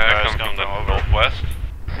fire comes from the northwest.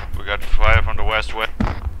 We got fire from the west. Is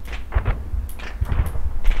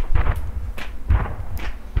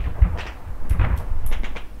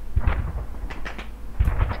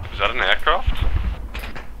that an aircraft?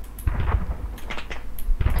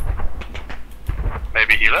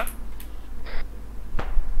 Maybe healer?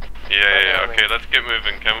 Yeah. Okay, let's get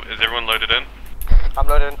moving. Is everyone loaded in? I'm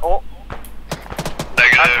loaded in. Oh!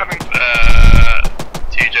 Negative.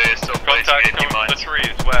 TJ is still placing Contact in coming from mines. the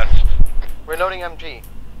trees west. We're loading MG.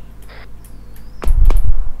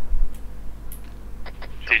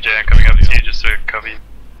 TJ, I'm coming up to you just to cover you.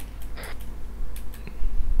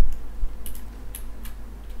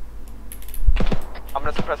 I'm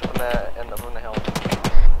gonna suppress it from the end from the hill.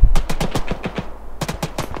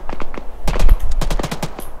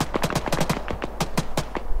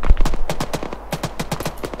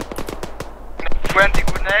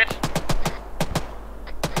 Grenade.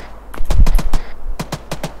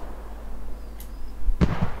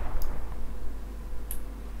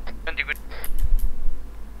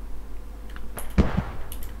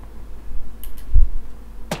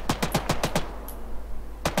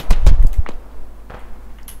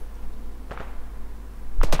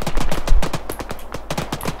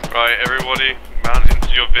 Right, everybody, mount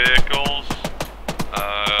into your vehicles.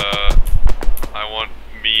 I want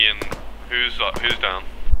me and who's down?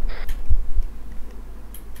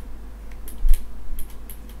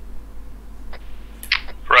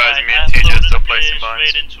 Verizon, me and TJ are still placing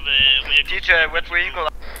mines. TJ, what vehicle?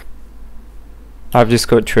 I've just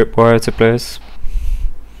got tripwire to place.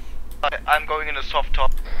 I'm going in a soft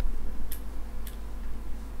top.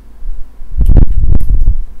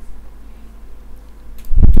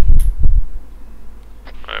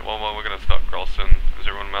 Right, well, we're gonna start crossing. Is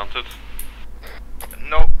everyone mounted?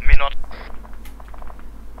 No, me not.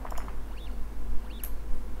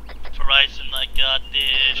 Verizon, I got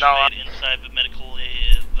straight inside the medical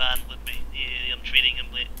van with me. I'm treating him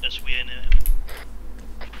as we're in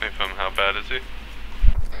Confirm, how bad is he?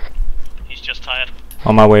 He's just tired.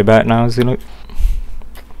 On my way back now, Zulu.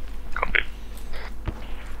 Copy.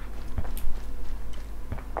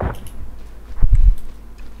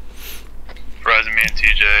 Verizon, me and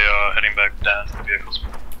TJ are heading back down to the vehicles.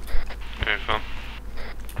 Okay, fine.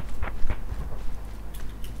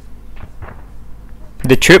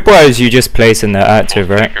 The tripwires you just place in the active,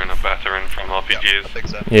 right? You're in a battering from RPGs. Yeah, I think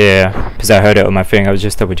so. Yeah, because I heard it on my thing. I was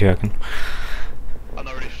just double checking. I'm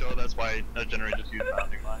not really sure, that's why I generally just use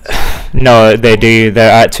bounding lines. No, they do.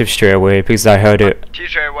 They're active straight away because I heard it.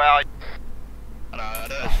 TJ, where are you? I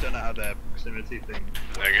just don't know how their proximity thing.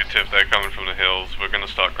 Negative, they're coming from the hills. We're gonna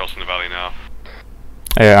start crossing the valley now.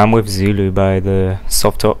 Yeah, I'm with Zulu by the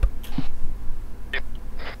soft top.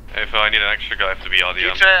 If I need an extra guy for the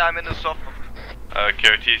BRDM. DJ, I'm in the soft.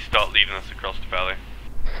 KOT, start leading us across the valley.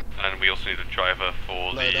 And we also need a driver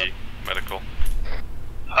for the medical.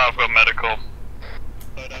 I've got medical.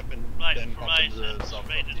 Right, from right,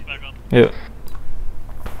 range is back up. Yeah.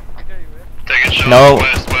 Take it shot. No.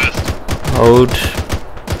 West. Hold.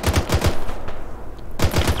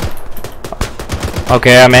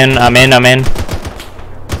 Okay, I'm in. I need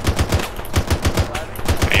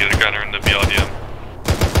a gunner in the BRDM.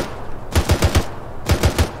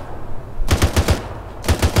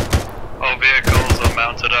 All vehicles are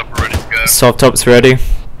mounted up, ready to go. Soft top's ready.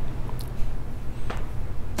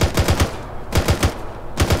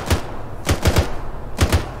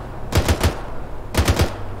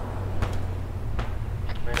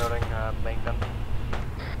 Reloading main gun.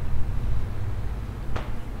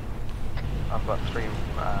 I've got 3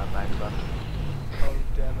 mags left. Oh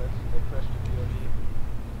damn it, they crashed the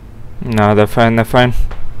BRD. No, they're fine. Alright,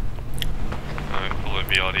 pull the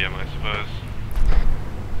BRDM, I suppose.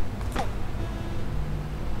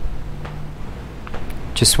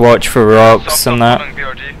 Just watch for rocks and that.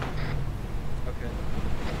 BRD. Okay.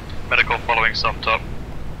 Medical following soft top.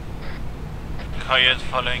 Coyote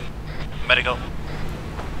following medical.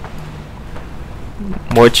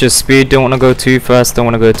 Watch your speed, don't want to go too fast, don't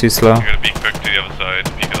want to go too slow. We're gonna be quick to the other side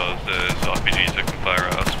because there's RPGs that can fire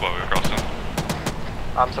at us while we're crossing.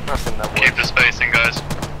 I'm suppressing them. Keep the spacing, guys.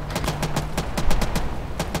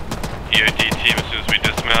 EOD team, as soon as we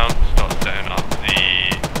dismount, start setting up the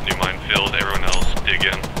new minefield, everyone else dig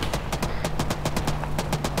in.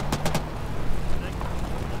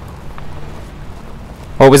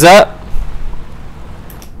 What was that?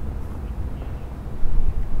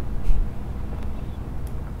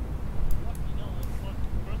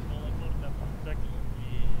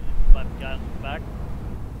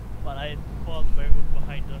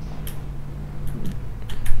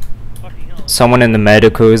 Someone in the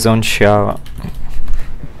medical is on shout.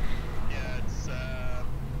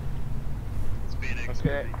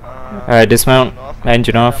 Okay, Alright, dismount.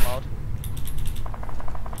 Engine off.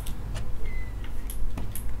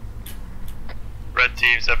 Red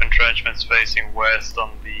teams have entrenchments facing west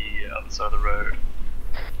on the other side of the road.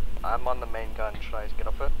 I'm on the main gun, should I get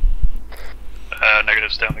up it?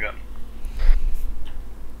 Negative, stay on the gun.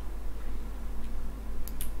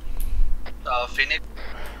 Phoenix,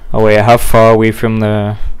 Oh wait, how far are we from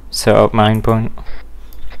the setup mine point?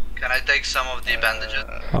 can I take some of the bandages?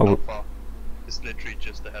 Oh, Not far. It's literally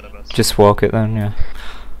just ahead of us. just walk it then, yeah.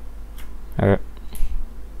 Alright.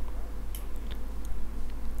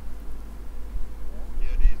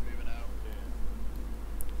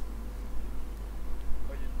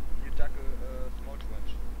 Oh, you dug a small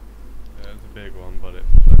trench. Yeah, it's a big one, but it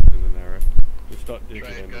sucks in an area. Just start digging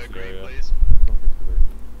Trade, in go this green, area. please.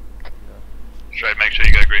 Straight, make sure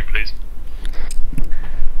you go green, please.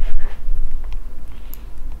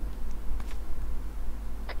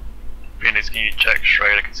 Phoenix, can you check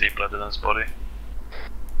straight? I can see blood in his body.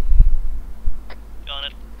 Got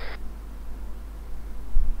it.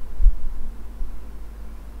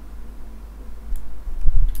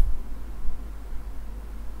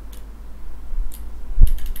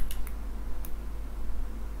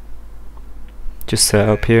 Just set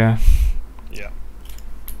up here. Yeah.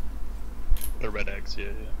 The red eggs, yeah.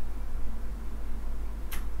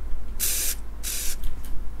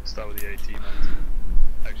 Start with the AT mines.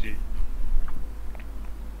 Actually.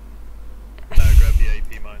 No, grab the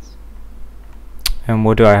AP mines. And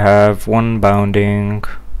what do I have? 1 bounding.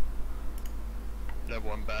 You have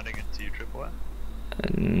 1 bounding and 2 tripwire?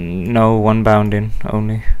 No, 1 bounding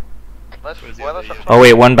only. Where's the other Oh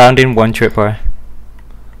wait, 1 bounding, 1 tripwire.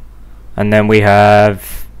 And then we don't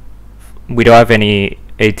have any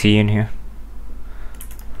AT in here.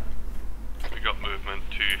 We got movement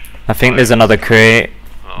to I think there's another crate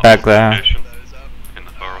back there. in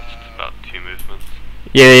the forest, about 2 movements.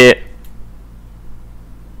 Yeah.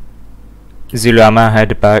 Zulu, I'm gonna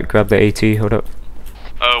head back, grab the AT, hold up.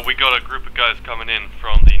 We got a group of guys coming in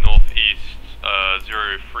from the northeast,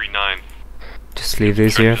 039. Just leave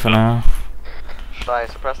these here for now. Should I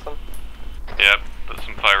suppress them? Yep, put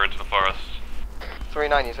some fire into the forest.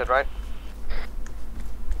 3-9 you said, right?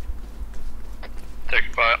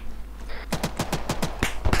 Take fire.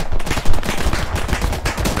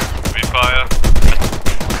 We fire.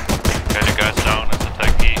 Get you guys down, it's a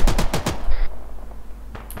techie.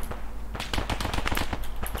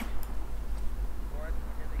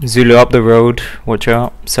 Zulu up the road, watch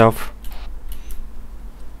out, south.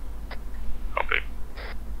 Copy.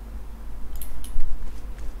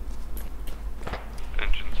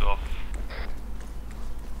 Engines off.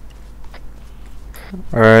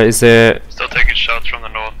 Or is it? Still taking shots from the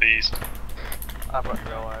northeast. I've got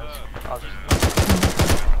no eyes. I'll just...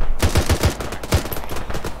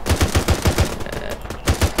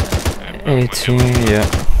 18, yeah.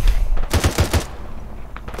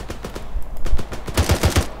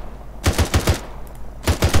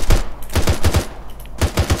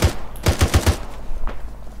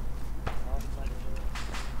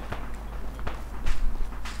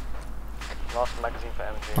 Last magazine for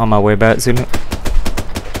MG. On my way back, Zulu.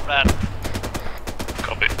 Brad,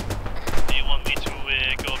 Copy. do you want me to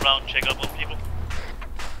go around check up on people?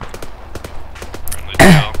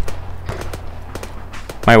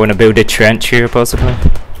 Might want to build a trench here, possibly. No,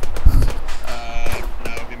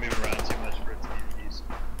 we'll be moving around too much for it to be used.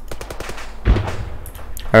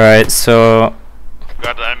 Alright, so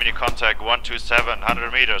Got the enemy contact 127,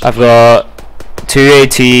 100 meters. I've got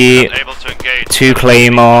 280, Able to engage. 2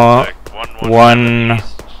 Claymore, 1.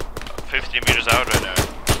 50 meters out right now.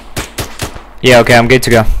 Yeah, okay, I'm good to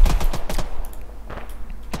go.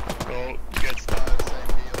 Cool. Get started, same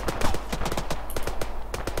deal.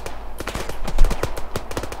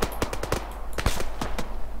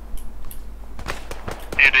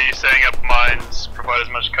 Either you setting up mines, provide as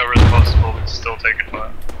much cover as possible, but still taking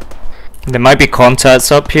fire. There might be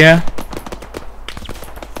contacts up here.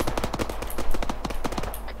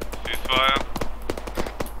 Ceasefire.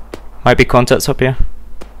 Might be contacts up here.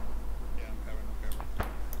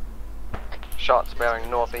 Shots bearing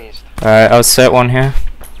northeast. Alright, I'll set one here.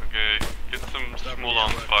 Okay, get some small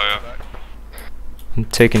arms fire. I'm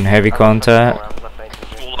taking heavy contact.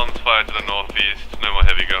 Small arms fire to the northeast, no more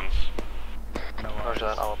heavy guns. Roger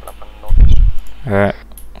that, I'll open up on northeast. Alright,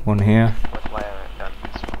 one here. With my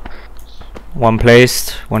One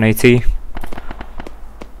placed, 180.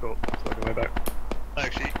 Cool, so I can way back.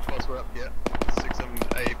 Actually, whilst we're up here, stick some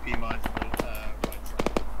AAP mines on the right side.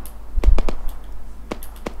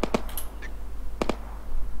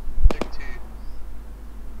 Stick two.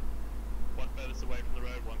 One furthest away from the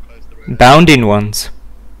road, one close to the road. Bounding ones.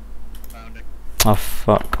 Bounding. Oh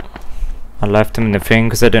fuck. I left them in the thing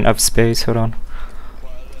because I didn't have space, hold on.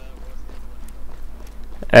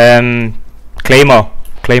 Claymore.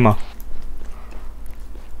 Claymore.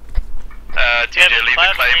 TJ, leave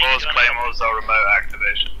the claymores. Claymores are remote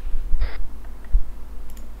activation.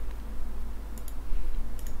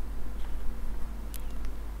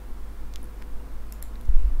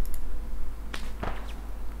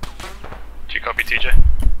 Do you copy, TJ?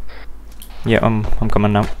 Yeah, I'm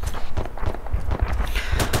coming now.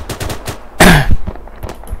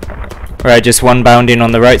 Right, just one bounding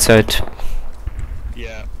on the right side.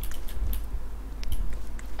 Yeah.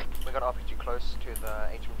 We got RPG close to the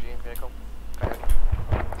HMG vehicle.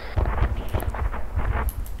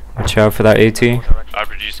 Watch out for that AT.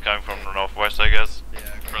 RPG's coming from the northwest, I guess.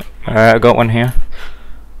 Alright, I got one here.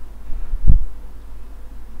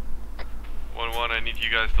 1-1, I need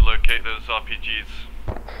you guys to locate those RPGs.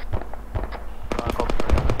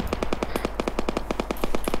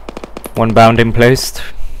 One bounding placed.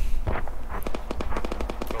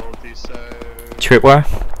 Tripwire.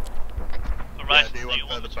 Alright, do you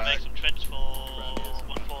want me to make some trench for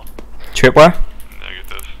 1-4? Tripwire.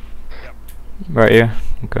 Negative. Right here.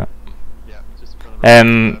 Okay. Yeah, just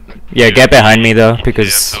yeah, get behind me though,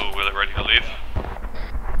 because So will it ready to leave?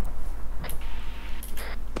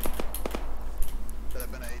 Set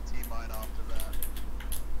up an AT mine after that.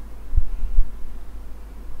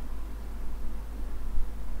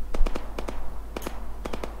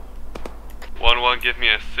 One, give me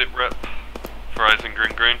a sit rep. Horizon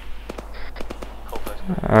green.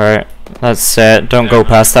 alright, that's set. Don't go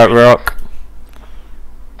past that rock.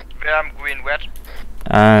 I'm green wet.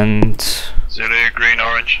 And Zulu green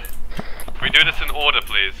orange. Can we do this in order,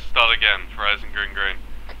 please? Start again. Horizon green.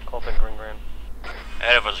 Colton green.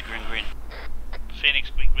 Ahead of us, green. Phoenix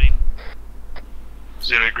green.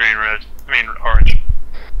 Zulu green red. I mean orange.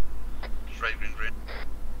 Straight green.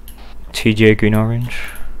 TJ green orange.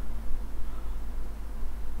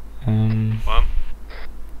 One.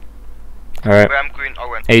 Alright. I'm green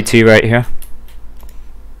orange. AT right here.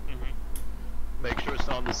 Make sure it's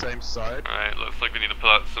not on the same side. Alright, looks like we need to pull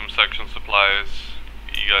out some section supplies.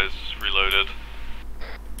 You guys reloaded.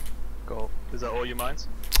 Cool. Is that all your mines?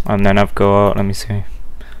 And then I've got, let me see.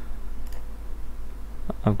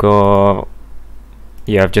 I've got,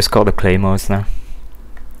 yeah, I've just got the claymores now.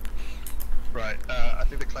 Right, I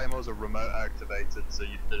think the claymores are remote activated, so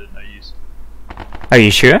you did it no use. Are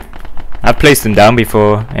you sure? I've placed them down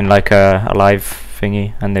before in like a live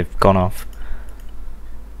thingy and they've gone off.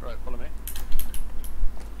 Right, follow me.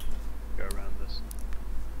 Go around this.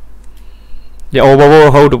 Yeah, oh,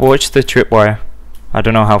 whoa, hold, watch the tripwire. I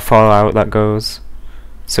don't know how far out that goes.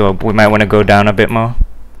 So we might want to go down a bit more.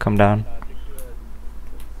 Come down.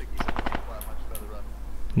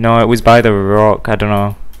 No, it was by the rock. I don't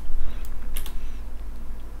know.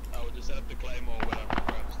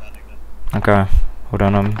 Okay, hold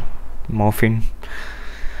on. I'm morphine.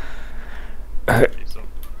 Yep.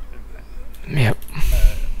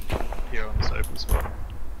 Here on this open spot.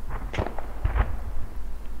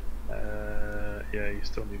 Yeah, you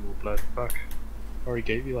still need more blood. Fuck. Already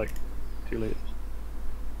gave you like 2 liters.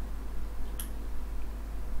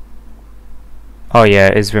 Oh yeah,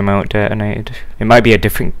 it is remote detonated. It might be a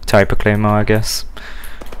different type of claymore, I guess.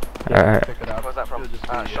 Where's that from?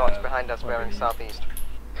 Shots behind us bearing southeast.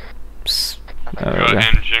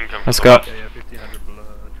 Yeah. Engine Let's go. Yeah, 1500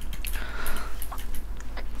 blood.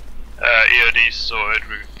 EOD sorted,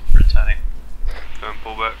 we're returning. Don't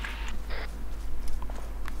pull back.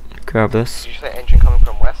 Grab this. Did you say engine coming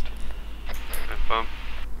from west? Confirm.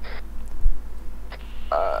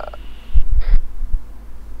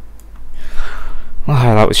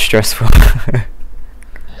 Wow, that was stressful.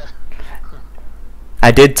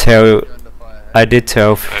 I did tell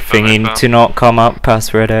Thingy to not come up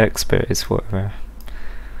past Red X, but it's whatever.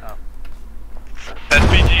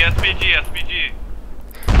 SPG.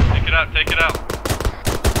 Take it out.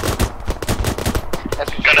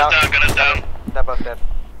 Gun is down. They're both dead.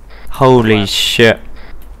 Holy shit.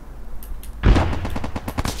 Good.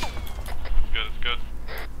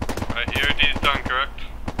 Right, EOD is done, correct?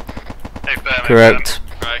 Hey, fam. Correct.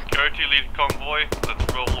 Right, go to lead convoy.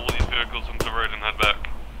 Let's roll all these vehicles onto the road and head back.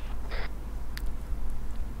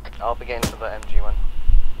 I'll be getting to the MG one.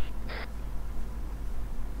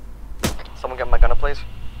 Someone get my gunner, please.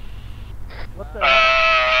 What We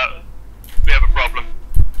have a problem.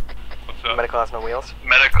 What's up? Medical has no wheels.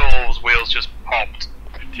 Medical's wheels just popped.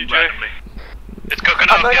 TJ? Randomly. It's cooking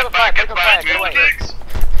up, get back, move the digs.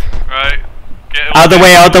 Right. Out the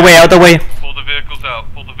way. Pull the vehicles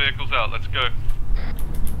out, let's go.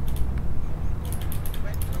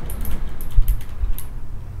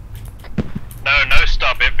 No,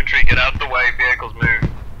 stop, infantry, get out the way, vehicles move.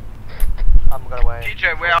 I'm gonna wait.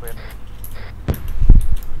 TJ, where are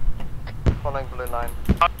following blue line.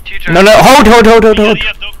 TJ. No, hold. Don't go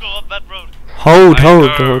up that road. Hold.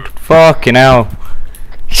 Fucking hell.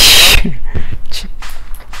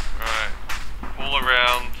 Right. Pull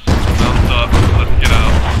around, mount up, let's get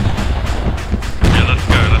out. Yeah, let's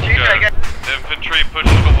go. Infantry push to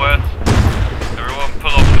the west. Everyone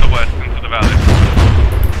pull off to the west into the valley.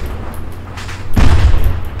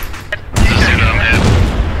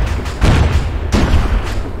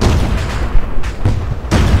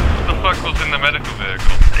 What the fuck was in the medical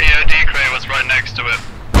vehicle? EOD crate was right next to it.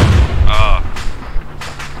 Ah.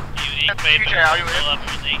 EOD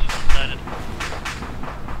crate, but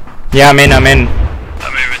Yeah, I'm in. I'm moving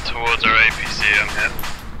towards our APC, I'm here.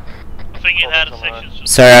 I think it had a section.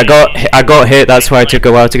 Sorry, I got hit, that's why I took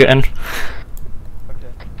a while to get in.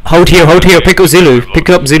 Hold here, pick up Zulu,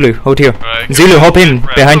 hold here. Right, Zulu, hop in,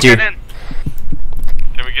 behind you. Can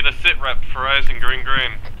we get a sit rep for Horizon green?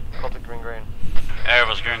 Called the green.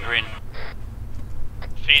 Erebus green.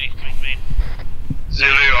 Phoenix green.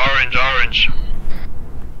 Zulu orange.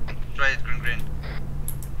 Right, green.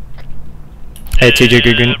 Hey, TJ,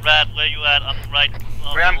 green. Brad, where you at? On the right.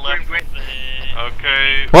 On Where I'm the left. green.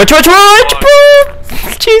 Okay. Watch!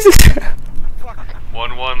 Jesus!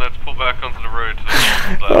 1-1, let's pull back onto the road to the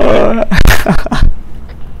north.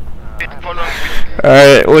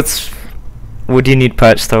 Alright, what do you need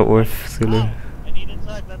patched out with, Zulu? I need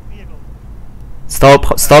inside that vehicle.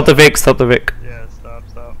 Stop the Vic. Yeah, stop.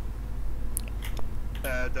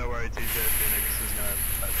 Don't worry, TJ, Phoenix is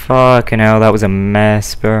gonna... Fucking hell, that was a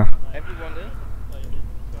mess, bro. Everyone there?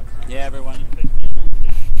 Yeah, everyone.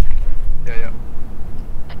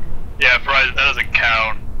 Yeah, Horizon, that doesn't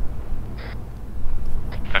count.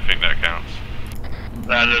 I think that counts.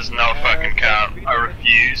 That does not fucking count. I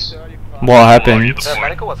refuse. What happened? The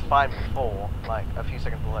medical was fine before, like a few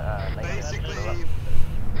seconds later. Basically,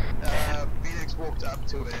 Phoenix walked up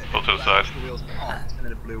to it. Pull to the side. The wheels popped and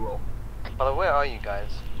then it blew off. By the way, where are you guys?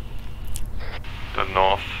 The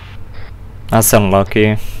north. That's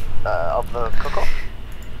unlucky. Of the cook-off?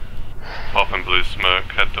 Pop and blue smoke,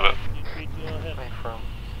 head to it.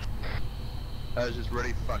 I was just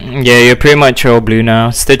really fucking... Yeah, you're pretty much all blue now.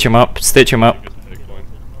 Stitch him up. Can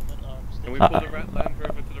we pull the Land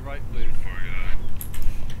Rover to the right, please?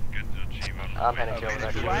 I'm heading to over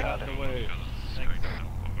there.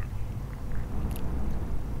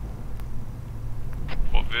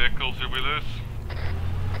 What vehicles did we lose?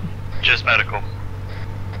 Just medical.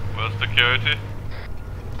 Where's security?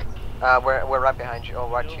 We're right behind you, or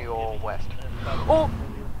right to your west. Oh!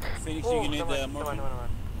 Phoenix, you need the morphine.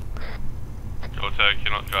 Kotek,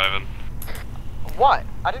 you're not driving. What?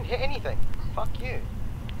 I didn't hit anything. Fuck you.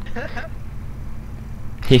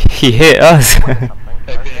 He hit us. Hey,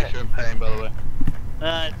 Phoenix, you're in pain, by the way.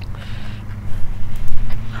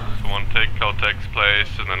 Someone take Kotek's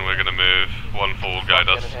place, and then we're gonna move. 1-4 will guide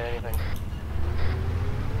us.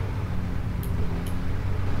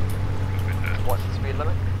 What's the speed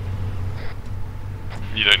limit?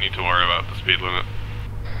 You don't need to worry about the speed limit.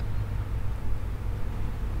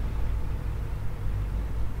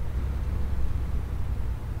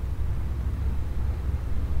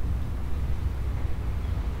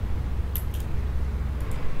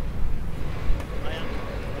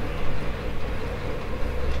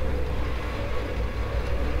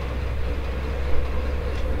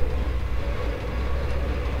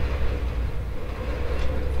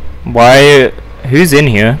 Why? Who's in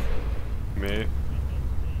here? Me.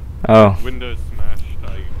 Oh. Windows smashed,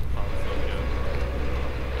 I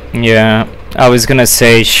can't Yeah. I was gonna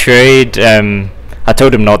say Shrade, I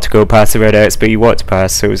told him not to go past the red outs, but he walked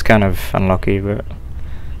past, so it was kind of unlucky, but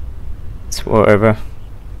it's whatever.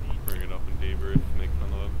 bring it up and debrief, make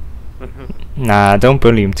fun of him. Nah, don't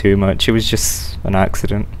bully him too much, it was just an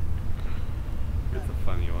accident. It's a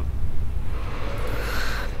funny one.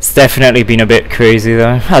 It's definitely been a bit crazy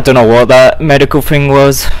though. I don't know what that medical thing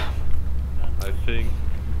was. I think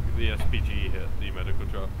the SPG hit the medical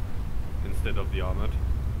truck instead of the armored.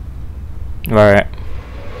 Right.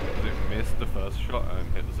 It missed the first shot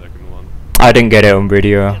and hit the second one. I didn't get it on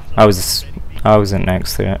video. I wasn't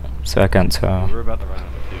next to it, so I can't tell. We're about to run out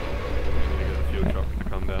of fuel. We need to get the fuel truck to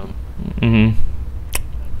come down.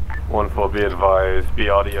 1-4, be advised,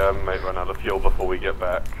 BRDM might run out of fuel before we get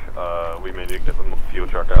back. We may need to get the fuel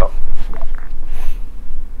truck out.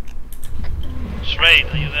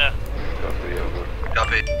 Shrade, are you there? Copy, over.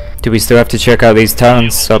 Copy. Do we still have to check out these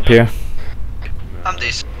towns up here? I'm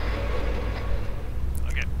this.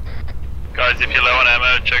 Okay. Guys, if you're low on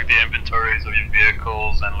ammo, check the inventories of your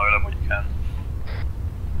vehicles and load up what you can.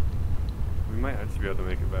 We might actually be able to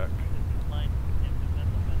make it back.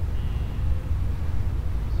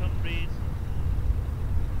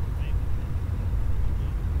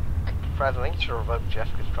 Fred, I think you should revoke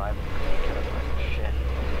Jessica's driving. Shit.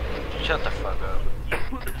 Shut the fuck up.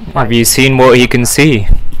 Have you seen what he can see?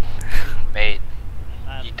 Mate,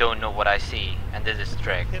 you don't know what I see, and this is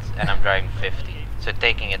strict, and I'm driving 50. So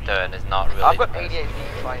taking a turn is not really I've got the best. 88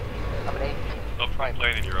 feet trying. I'm an 18. Stop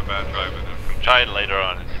complaining, you're a bad driver. Try it later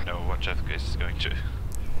on and you know what Jessica is going to.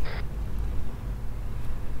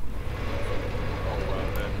 Oh wow,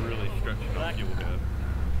 they're really stretching up fuel here.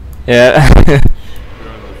 Yeah.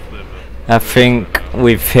 We're on the sliver. I think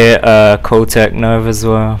we've hit Kotek nerve as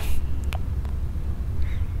well.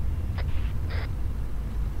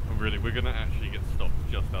 Oh, really, we're gonna actually get stopped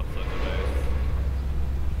just outside the base.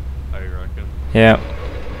 I reckon. Yeah.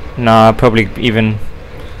 Nah, probably even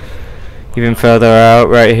further out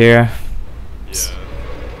right here. Yeah.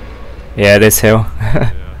 Yeah, this hill.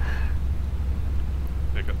 Yeah.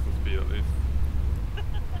 Pick up some speed at least.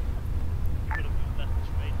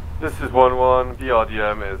 This is 1-1,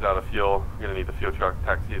 BRDM is out of fuel. We're gonna need the fuel truck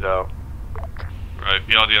taxied out. Right,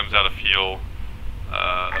 BRDM's out of fuel.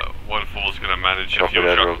 1-4 is gonna manage your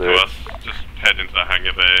fuel truck to us. Just head into the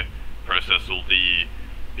hangar bay, process all the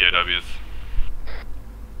POWs.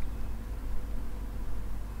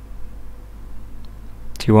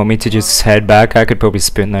 Do you want me to just head back? I could probably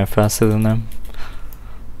spin there faster than them.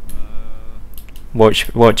 Watch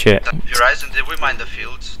it. Horizon, did we mine the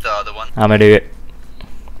fields, the other one? I'ma do it.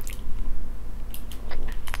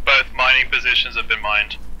 Both mining positions have been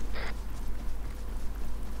mined.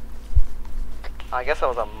 I guess that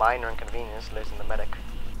was a minor inconvenience losing the medic.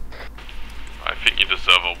 I think you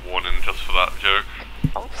deserve a warning just for that joke.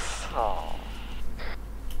 Oh, so.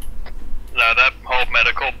 No, that whole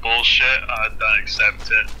medical bullshit, I don't accept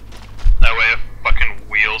it. That way your fucking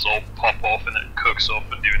wheels all pop off and it cooks off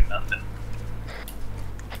for doing nothing.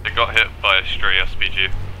 They got hit by a stray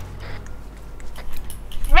SPG.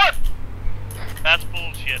 What? That's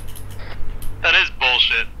bullshit. That is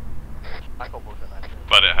bullshit. I call bullshit, actually.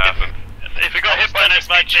 But it happened. If it got hit by an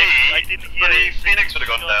SPG, I didn't hear the Phoenix would have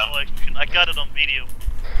gone down. I got it on video.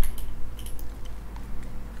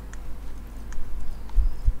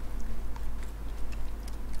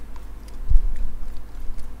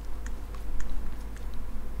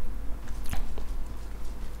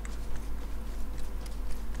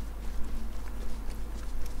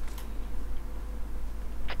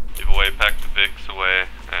 Give away, pack the Vicks away,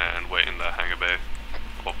 and wait in the hangar bay.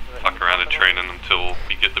 Or fuck around in training until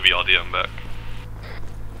we get the BRDM back.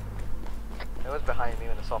 It was behind me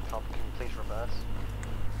when the soft top. Can you please reverse?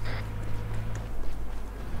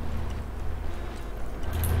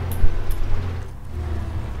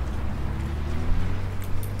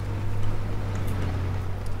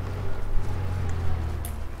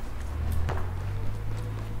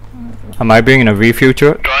 Am I bringing a refuel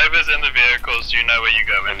truck? Drivers in the vehicles, you know where you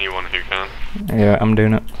go. Anyone who can. Yeah, I'm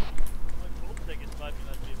doing it.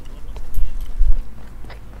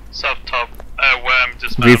 Sub top, where I'm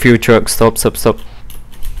dismounted. Refuel truck, stop. Wait,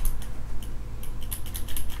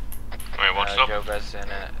 what's up? Joba's in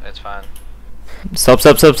it, it's fine. Stop,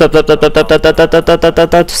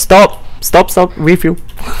 refuel.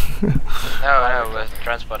 No, we're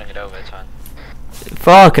transporting it over, it's fine.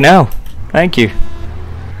 Fucking hell. Thank you.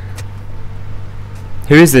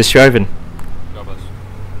 Who is this driving?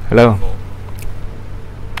 Hello.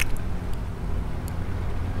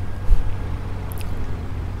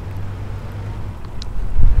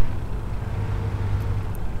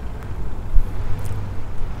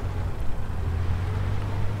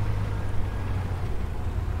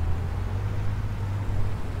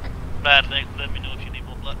 Bad thing, let me know if you need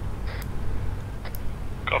more blood.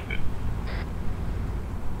 Copy.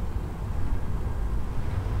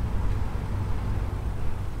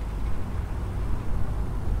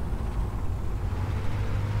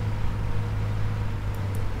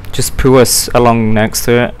 Just pull us along next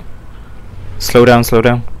to it. Slow down.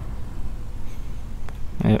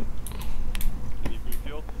 Yep.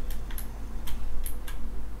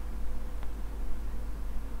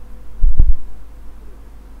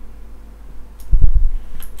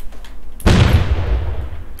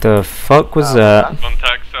 The fuck was that?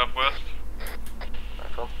 Contact southwest.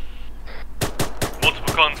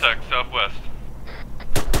 Multiple contacts southwest.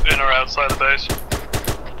 In or outside the base.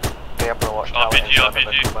 RPG.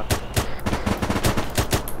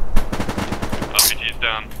 RPG is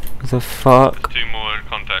down. The fuck? 2 more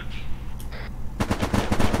contacts.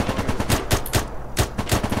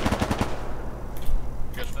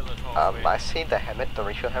 I see the helmet, the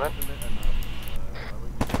refuel helmet.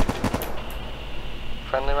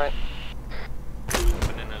 Friendly, right?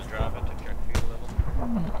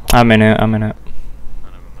 I'm in it.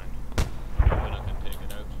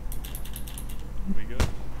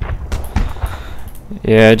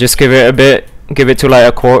 Yeah, just give it a bit. Give it to like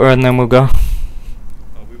a quarter and then we'll go.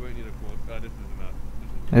 We won't need a quarter.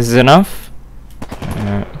 This is enough?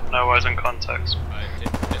 Yeah. No eyes on contacts.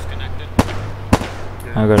 Disconnected.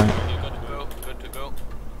 I got it. Good to go.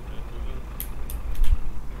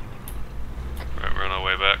 Right, we're on our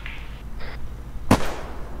way back.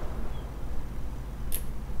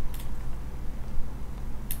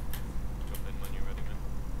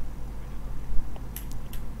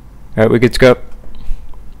 Alright, we're good to go.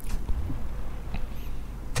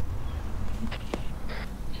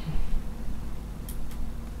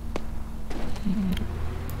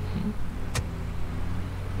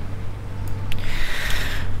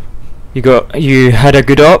 You had a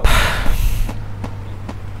good op?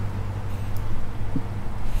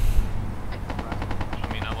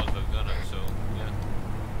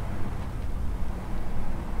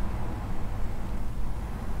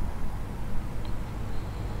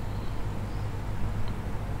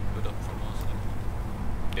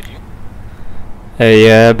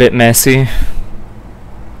 Yeah, a bit messy.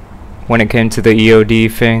 When it came to the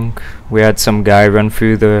EOD thing, we had some guy run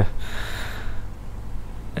through the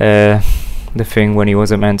thing when he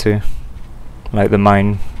wasn't meant to. Like the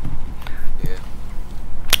mine. Yeah.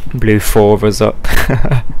 Blew 4 of us up.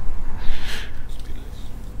 Right,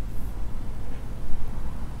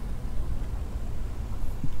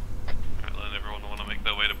 letting everyone want to make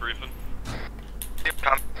their way to briefing.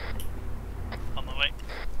 On my way.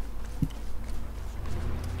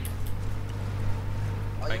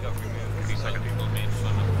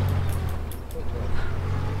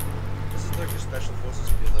 This is like your special forces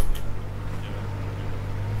POW.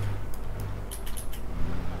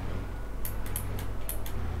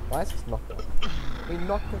 Why is this knocked down? We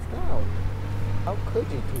knocked us down. How could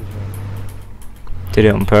you do that? Did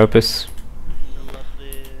it on purpose.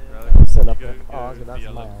 Set up there. Oh, okay, that's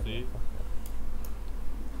my idea. You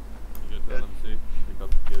go to LMC, pick up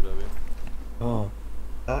the POW. Oh.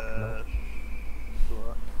 No.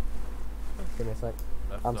 Sure. Give me a sec.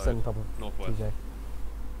 Left I'm side, sitting on top of northwest.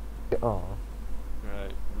 TJ. Oh.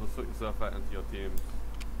 Right, you'll sort yourself out into your teams.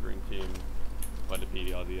 Green team by the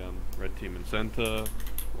PDRDM, red team in center,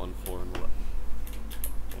 1-4 on the left.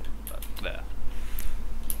 Oh, that's there.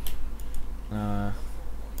 Oh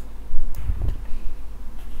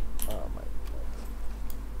my god.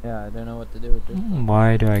 Yeah, I don't know what to do with this.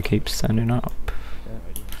 Why do I keep standing up?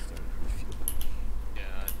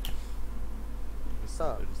 What's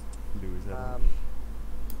up?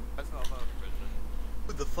 That's not about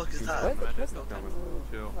Who the fuck is that?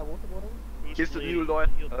 He's the new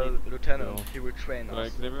lieutenant. He will train us.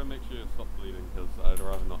 Right, can everyone make sure you stop bleeding, because I'd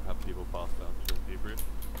rather not have people pass out during debrief.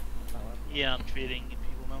 Yeah, I'm treating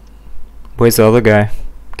people now. Where's the other guy?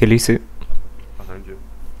 Ghillie suit. Behind you.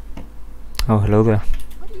 Oh, hello there.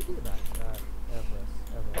 How do you do that,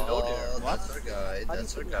 Oh, that's our guy.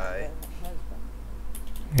 That's our guy.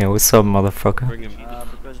 Yeah, what's up, motherfucker? Bring him.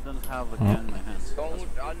 Because I don't have a Oh. gun in my hands. Don't I'll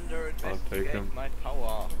take underestimate him. my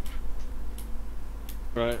power.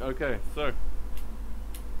 Right, okay, so.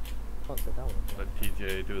 Can't sit down. Let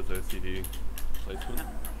TJ do his OCD placement.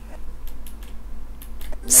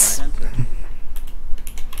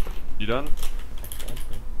 You done?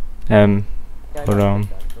 Hold on.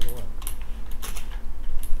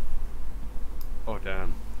 Oh,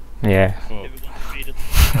 damn. Yeah. Oh.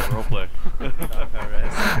 Roleplay.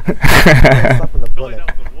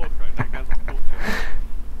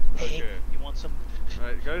 Hey, you want some?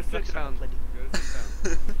 Right, go sit down. Plenty. Go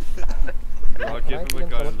sit down. I'll give him a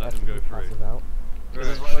gun and let him go free. This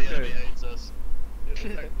is Right, why the enemy okay. hates us.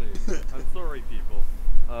 Exactly. I'm sorry, people.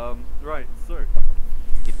 Right, so.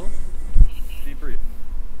 People? Debrief.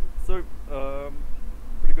 So,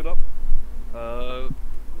 pretty good up. The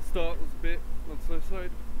start was a bit on the slow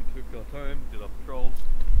side. We took our time, did our patrols,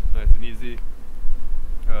 nice and easy.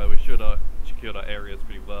 We secured our areas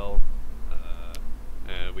pretty well.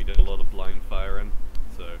 And we did a lot of blind firing,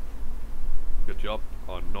 so good job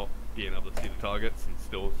on not being able to see the targets and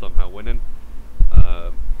still somehow winning.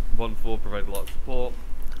 1-4 provided a lot of support.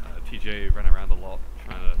 TJ ran around a lot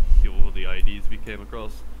trying to deal with all the IEDs we came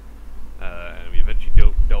across. And we eventually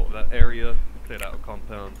dealt with that area, cleared out a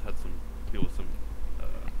compound, had some deal with some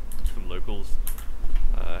locals,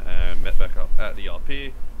 and met back up at the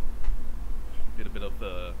RP. Did a bit of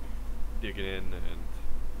digging in and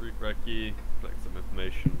route recce, collected some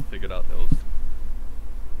information, figured out there was,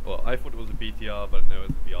 well, I thought it was a BTR, but no,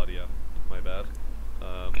 it's a BRDM, my bad.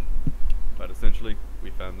 But essentially,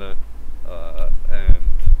 we found that,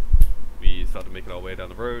 and we started making our way down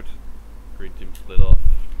the road. Green team split off,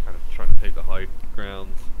 kind of trying to take the high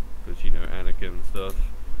ground, because, you know, Anakin and stuff.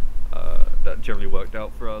 That generally worked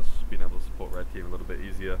out for us, being able to support Red Team a little bit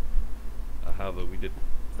easier. However, we did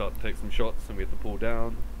start to take some shots and we had to pull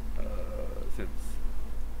down, since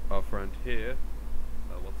our friend here,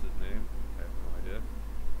 what's his name? I have no idea.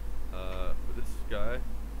 But this guy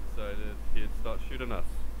decided he'd start shooting us,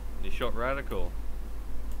 and he shot Radical.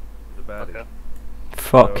 He's a baddie. Okay.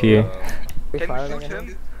 Fuck So, you. Can we shoot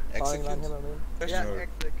him? Firing on him, I mean. Yeah, No.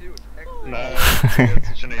 execute. No, it's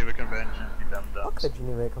the Geneva Convention, you dumb Fuck ducks. the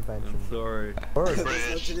Geneva Convention. I'm sorry. Word.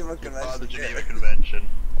 British, Geneva you are the Convention. Geneva Convention.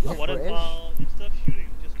 Not What British. about instead of shooting,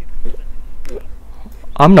 just get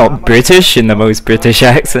I'm not British in the most British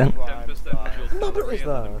accent. 10% of your I'm not salary British and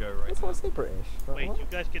let them though. go right That's why I say British. But Wait, what? you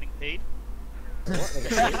guys getting paid? What? They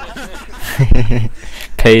get paid?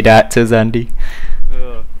 Paid actors, Andy.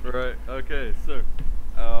 Right, okay, so,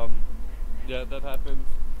 yeah, that happened.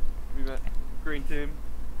 We met Green Team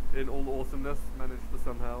in all awesomeness, managed to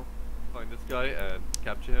somehow find this guy and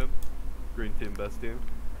capture him. Green Team, best team.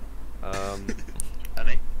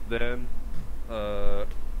 Any? Then,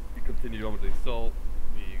 we continued on with the assault.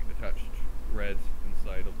 We attached Red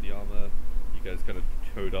inside of the armor. You guys kind of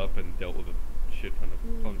showed up and dealt with a shit ton of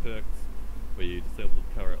contacts. We disabled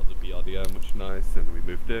the turret of the BRDM, which is nice, and we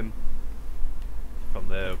moved in. From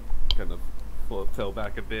there, kind of fell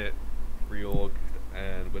back a bit, reorged,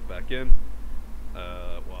 and went back in.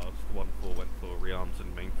 Whilst 1-4 went for rearms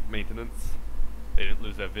and maintenance. They didn't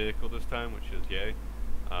lose their vehicle this time, which is yay.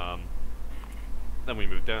 Then we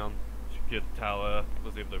moved down, secured the tower,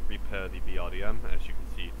 was able to repair the BRDM. As you can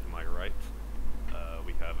see to my right,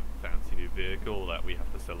 we have a fancy new vehicle that we have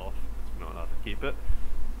to sell off, because we're not allowed to keep it.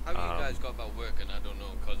 How you guys got that working, I don't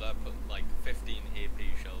know, because I put like 15 AP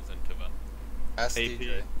shells into that. Ask AP,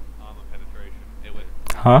 DJ. armor penetration, it went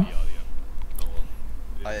Huh? BRDM. Oh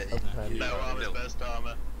well. No armor's best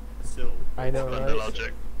armor. Still. I know, Under right?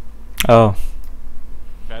 logic. Oh.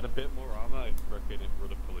 If I had a bit more armor, I reckon it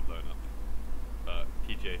would have probably blown up. But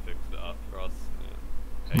TJ fixed it up for us.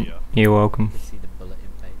 Hey, yeah. You're welcome. You see the bullet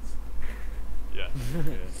impacts. Yeah,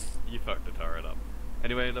 yeah. You fucked the turret up.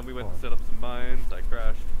 Anyway, then we went to set up some mines. I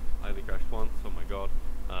crashed. I only crashed once. Oh my god.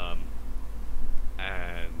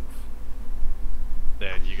 And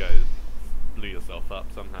then you guys blew yourself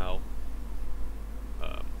up somehow.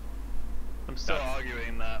 I'm still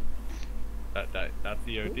arguing that. That's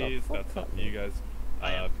the ODs. That's up to you guys.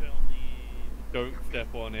 Don't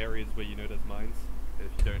step on areas where you know there's mines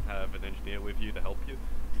if you don't have an engineer with you to help you.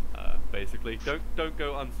 Basically, don't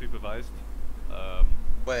go unsupervised.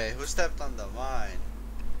 Wait, who stepped on the mine?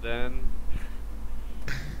 Then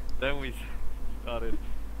we started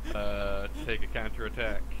to take a counter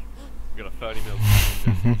attack. We got a 30 mil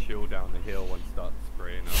cannon, just chill down the hill and start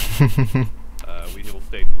spraying up. we all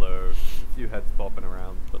stayed low. A few heads bobbing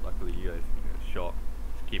around, but luckily you guys get shot.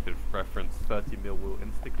 To keep in reference, 30 mil will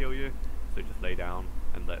insta-kill you, so just lay down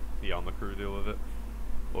and let the armor crew deal with it.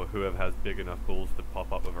 Or whoever has big enough balls to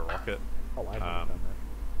pop up with a rocket. Oh, I've done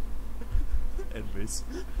that. And miss.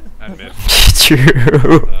 And miss. True.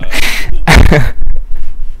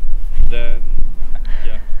 Then,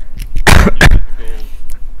 yeah.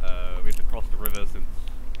 We had to cross the river since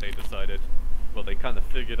they decided, well, they kind of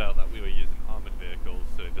figured out that we were using armored vehicles,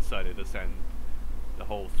 so they decided to send the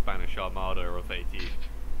whole Spanish Armada of AT.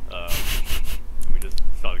 And we just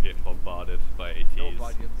started getting bombarded by ATs.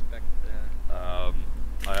 Nobody expected that.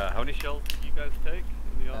 How many shells did you guys take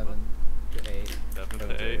in the armor? 7 to 8. 7 to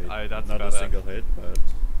 8. That's not about a single hit, but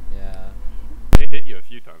Yeah. they hit you a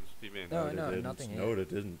few times. What do you mean? No, nothing hit. No, they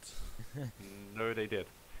didn't. No, they did.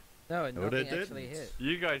 No, No, nothing they actually didn't. hit.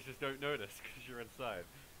 You guys just don't notice because you're inside.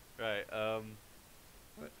 Right,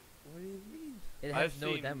 What do you mean? It I've has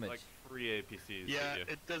no seen damage. like 3 APCs. Yeah, hit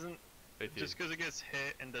you. it doesn't. AT. Just because it gets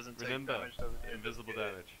hit and doesn't take Remember, damage doesn't invisible get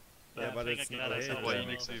damage. Yeah, but I think it's I not got a it. hit. Why you then.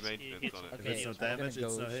 need to do maintenance on it. If it's no I'm damage, gonna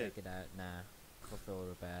it's go no hit. check it out. Nah, fulfill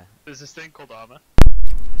repair. There's this thing called Arma.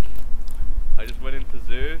 I just went into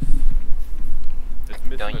Zeus. It's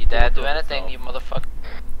missing Don't a you dare quarter do of anything, itself. you motherfucker.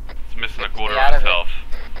 It's missing a quarter Stay out of of it. itself.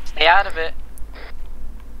 Stay out of it.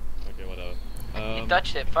 Okay, whatever. You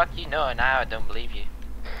touched it. Fuck you. No, now I don't believe you.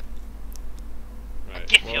 Right.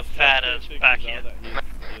 Get your fat ass back here.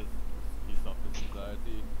 He suffers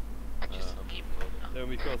anxiety. Then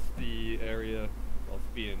we crossed the area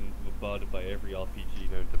whilst being bombarded by every RPG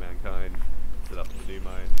known to mankind. Set up the new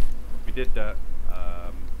mine. We did that.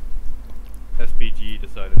 SPG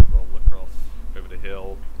decided to roll across over the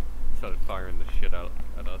hill. Started firing the shit out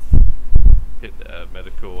at us. Hit the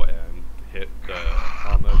medical and hit the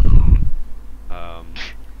armor.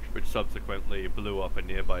 Which subsequently blew up a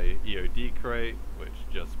nearby EOD crate, which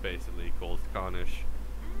just basically caused carnage.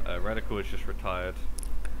 Radical is just retired,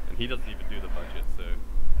 and he doesn't even do the budget, so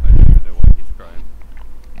I don't even know why he's crying.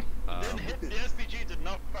 The SPG did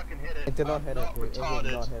not fucking hit it. It did not hit it, dude. It did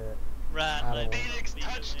retarded. not hit it. Right, At all. like, Phoenix video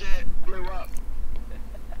touched in. it, blew up.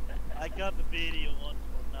 I got the video once,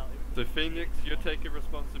 but now So Phoenix, you're taking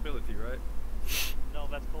responsibility, right? no,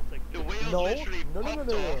 that's cool thing. The wheels No, literally no, popped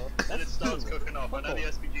no. off and it starts cooking off. I know the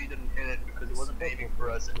SPG didn't hit it because it wasn't aiming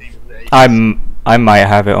for us, it aimed for the I might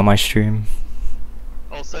have it on my stream.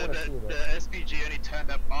 Also, I wanna the see that. SPG only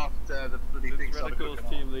turned up after the bloody thing Since started Radical's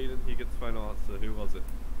cooking team lead and he gets final answer, who was it?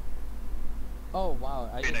 Oh wow,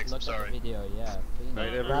 I Phoenix, just looked at sorry. the video. Yeah, Phoenix.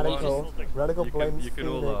 Right, everyone. Radical You blames you can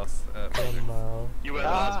all Phoenix. laugh at You were the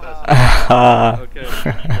last person. Okay,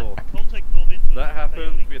 cool. That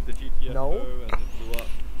happened, we had the GTFO No. and it blew up,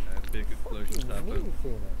 and big explosions happened.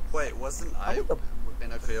 Wait, wasn't I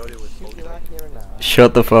in a coyote with Shoot you right here and now.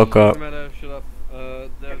 Shut the fuck up. Doesn't matter, shut up.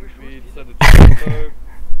 Then we decided to GTFO,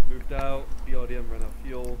 moved out, the RDM ran out of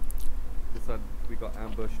fuel, decided we got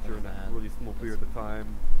ambushed during a really small period of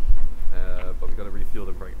time, but we got to refuel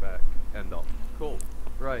and bring it back. End up. Cool.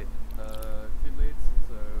 Right, team leads,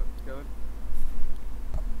 so going.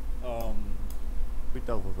 We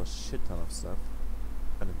dealt with a shit ton of stuff.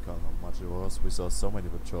 I didn't count how much it was. We saw so many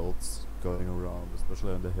patrols going around,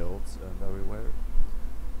 especially on the hills and everywhere.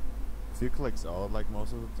 A few clicks out like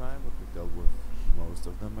most of the time, but we dealt with most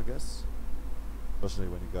of them, I guess. Especially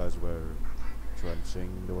when you guys were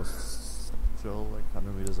trenching, there was a patrol like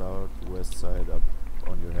 100 meters out, west side up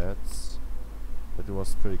on your heads. But it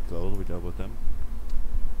was pretty close, we dealt with them.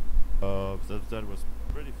 That was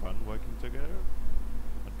pretty fun working together.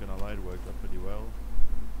 Not gonna lie, it worked out pretty well.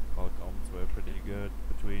 All comms were pretty good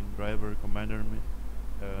between driver, commander, and me,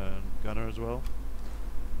 and gunner as well.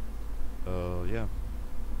 Yeah,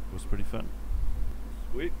 it was pretty fun.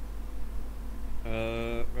 Sweet.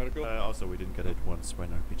 Radical? Also, we didn't get hit once by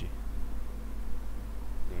an RPG.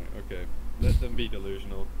 Right, okay. Let them be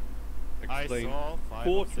delusional. I Explain. saw 5 or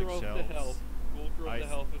Quarter 6 of the shells. health. Quarter of the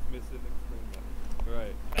health is missing. Explain that.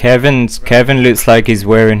 Right. Kevin looks like he's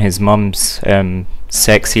wearing his mum's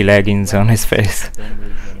sexy leggings on his face. Don't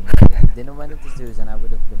believe anymore. Didn't went into Zeus and I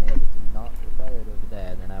would have been able to not repair it over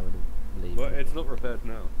there, then I would have believed. Well, it's not repaired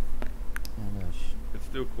now. I know. It's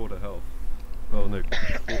still quarter health. Oh no,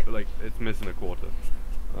 like it's missing a quarter.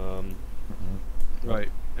 Right.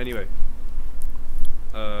 Anyway,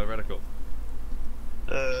 Radical.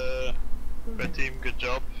 Red team, good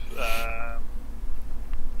job.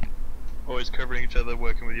 Always covering each other,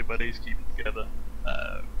 working with your buddies, keeping together.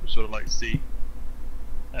 We sort of like to see.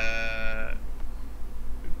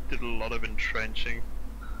 Did a lot of entrenching.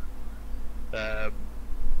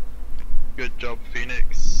 Good job,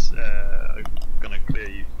 Phoenix. I'm gonna clear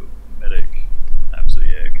you for medic.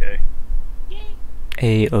 Absolutely okay.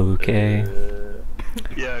 A-okay.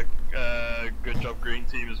 Yeah, good job green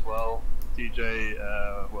team as well. TJ,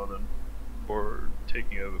 well done for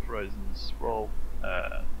taking over Horizon's role.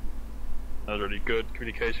 That was really good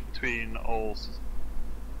communication between all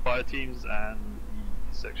fire teams, and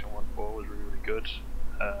Section 1-4 was really, really good.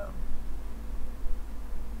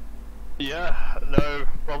 Yeah, no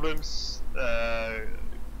problems.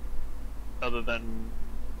 Other than,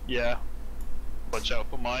 yeah, watch out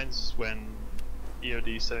for mines when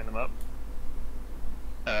EOD is setting them up.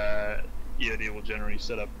 EOD will generally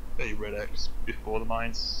set up a red X before the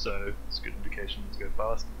mines, so it's a good indication to go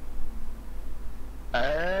fast.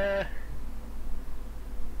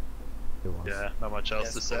 Yeah, not much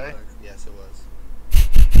else to say. Yes, it was.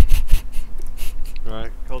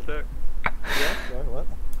 Right, Coltec? Yeah, sorry, what?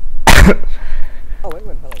 Oh, it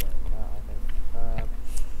went hella well, I think.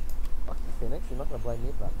 Fuck you, Phoenix, you're not gonna blame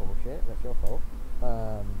me for that bullshit, that's your fault.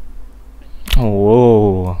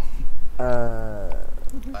 Whoa.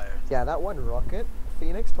 Yeah, that one rocket,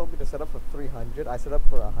 Phoenix told me to set up for 300, I set up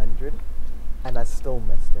for 100, and I still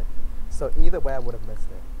missed it. So either way I would have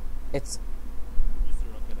missed it. It's...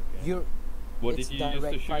 You're... What it's did you use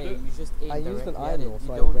direct to shoot fire. it? You just aim I used an directly at idle, it.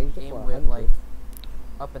 so I You don't ranged it aim for with 100. like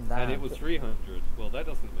up and down. And it was 300. Well, that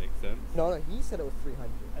doesn't make sense. No, he said it was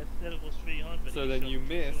 300. I said it was 300. So then you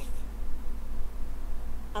missed.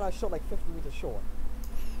 And I shot like 50 meters short.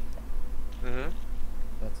 Uh-huh.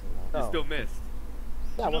 That's a lot. You No. still missed.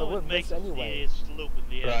 Yeah, well, it would miss anyway. Slope in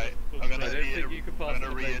the air. Right, I'm gonna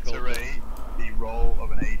reiterate the role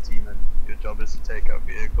of an A team, and your job is to take out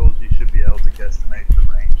vehicles. You should be able to guesstimate the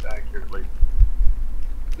range accurately.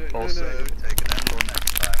 Also, take an angle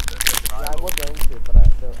next time. So Yeah, I was going to, but I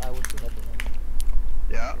was too heavy.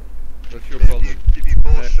 Yeah. What's your If problem? if you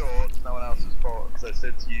fall short, it's no one else's fault. So I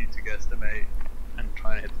said to you to guesstimate and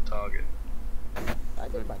try and hit the target. I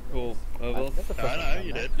did my Cool. I know,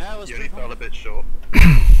 you did. Yeah, it was You only pretty fell a bit short.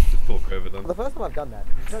 Just talk over them. The first time I've done that,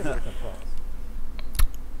 it's very good controls.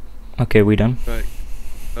 Okay, we done? Right.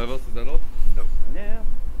 Avos, is that all? No. Yeah.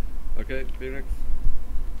 Okay, Phoenix.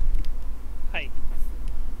 Hi.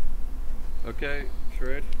 Okay,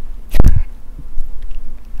 Shred.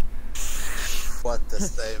 What to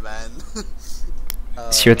say, man?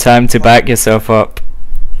 It's your time to back yourself up.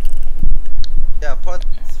 Yeah, apart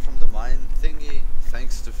from the mine thingy,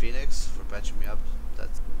 thanks to Phoenix for patching me up.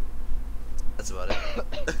 That's about it.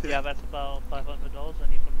 Yeah, that's about $500 I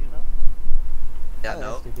need from you now. Yeah,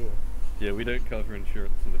 no. Yeah, we don't cover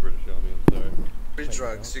insurance in the British Army, I'm sorry. Free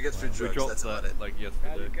drugs, you get free We drugs, dropped that's that, about it. like Yeah,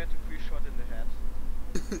 yesterday. you get a free shot in the head.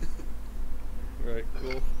 Right,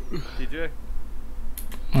 cool. TJ?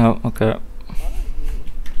 Oh, okay.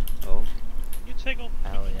 Oh. You take off.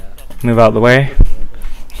 Hell yeah. Move out the way.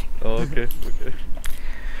 Oh, okay, okay.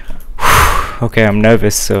 Okay, I'm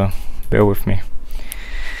nervous, so bear with me.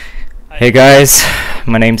 Hey guys,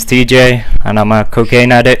 my name's TJ, and I'm a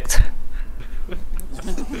cocaine addict.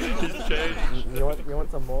 You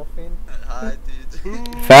want some morphine? Hi, dude.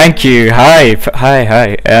 Thank you. Hi,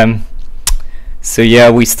 hi. So yeah,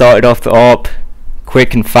 we started off the op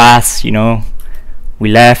quick and fast, you know. We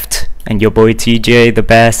left, and your boy TJ, the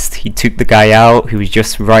best, he took the guy out who was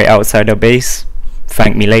just right outside our base.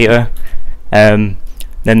 Thank me later. Then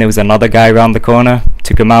there was another guy around the corner,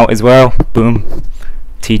 took him out as well. Boom.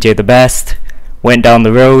 TJ the best. Went down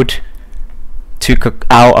the road, took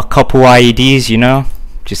out a couple IEDs, you know.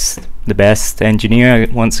 Just the best engineer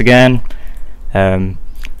once again. Why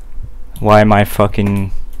is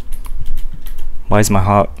my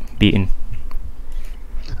heart beating?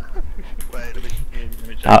 Wait, let me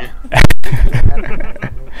check it.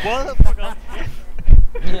 What the fuck up?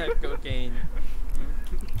 Yeah, cocaine.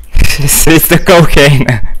 It's the cocaine.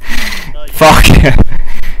 Fuck.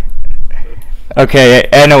 Okay,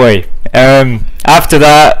 anyway. After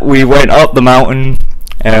that, we went up the mountain,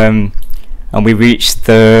 and we reached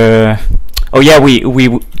the... Oh yeah, we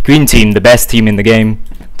green team, the best team in the game,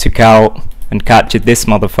 took out and captured this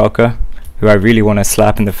motherfucker, who I really want to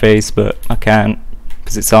slap in the face, but I can't,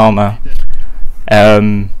 because it's Arma.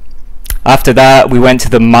 After that, we went to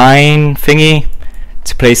the mine thingy,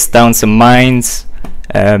 to place down some mines.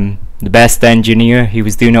 The best engineer, he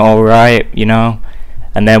was doing it alright, you know.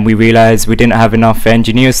 And then we realized we didn't have enough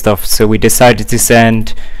engineer stuff, so we decided to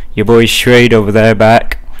send your boy Shrade over there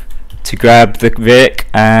back to grab the Vic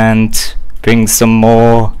and bring some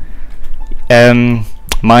more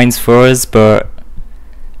mines for us. But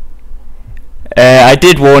I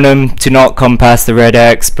did warn him to not come past the red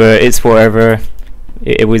X, but it's whatever.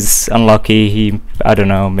 It was unlucky. I don't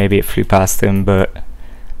know, maybe it flew past him, but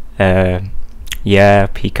yeah,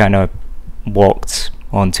 he kind of walked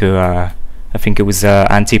onto a I think it was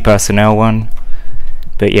anti-personnel one.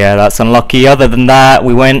 But yeah, that's unlucky. Other than that,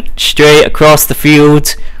 we went straight across the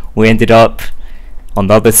field. We ended up on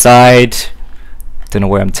the other side. Don't know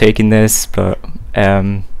where I'm taking this, but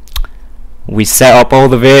we set up all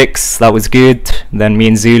the Vics. That was good. Then me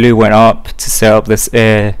and Zulu went up to set up this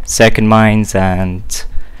second mines, and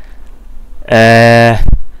yeah,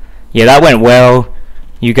 that went well.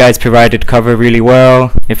 You guys provided cover really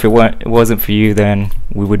well. If it wasn't for you, then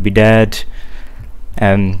we would be dead.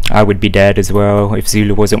 I would be dead as well if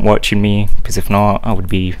Zulu wasn't watching me, because if not, I would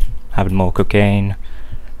be having more cocaine.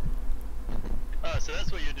 Oh, so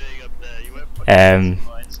that's what you're doing up there. You went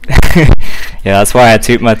yeah, that's why I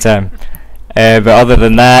took my time. But other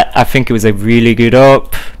than that, I think it was a really good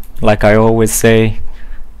op, like I always say.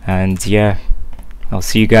 And yeah, I'll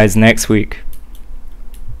see you guys next week,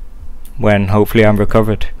 when hopefully I'm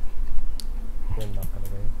recovered. We're not gonna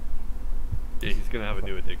be. Yeah, he's gonna have a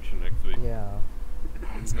new addiction next week. Yeah.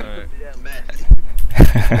 Alright. Yeah, man.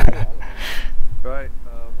 Right,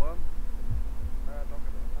 one.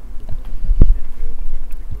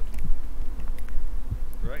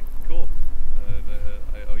 Right, cool.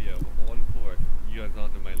 Oh yeah, 1-4. You guys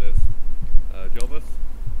aren't on my list. Jobus?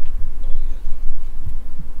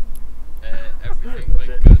 Everything went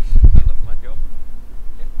good. I love my job.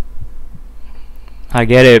 I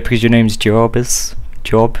get it, because your name's Jobus.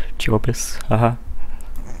 Jobus, haha.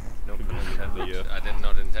 I did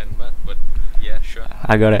not intend that, but yeah, sure.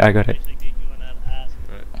 I got it. Right.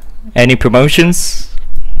 Any promotions?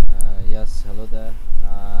 Yes, hello there.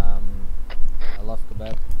 I love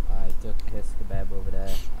kebab. I took his kebab over there.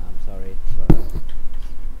 I'm sorry, but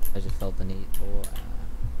I just felt the need for.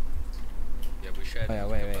 Yeah, we shared. Oh yeah,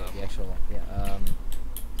 wait, the actual one. Yeah.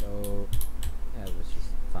 So yeah, it was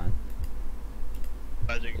just fine.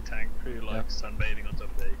 Imagine a tank crew like sunbathing on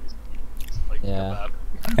top of it. Like yeah. kebab.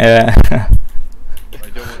 Yeah.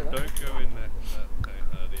 Don't go in there. The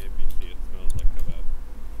ABC, it smells like kebab.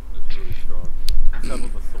 It's really strong. You have all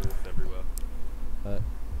the sauce everywhere. But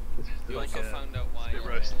you also found out why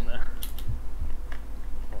roasting there.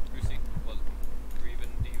 Lucy was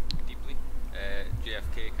grieving deeply.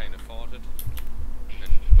 JFK kind of farted,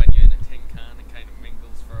 and when you're in a tin can, it kind of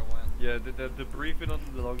mingles for a while. Yeah, the briefing on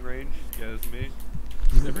the long range scares me.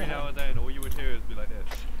 Every now and then, all you would hear is be like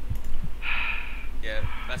this. Yeah,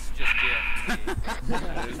 that's just JFK.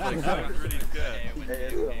 It's like so really scared.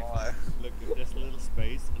 Look, if there's a little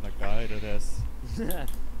space and a guy that has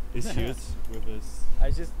issues with his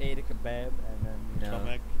I just ate a kebab and then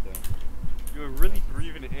stomach, then You were really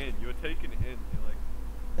breathing it in. You were taking it in. You're like,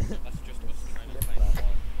 that's just us trying to find out.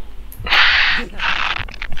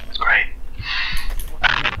 Great.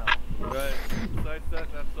 Right. Besides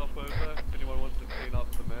that, that's up over. If anyone wants to clean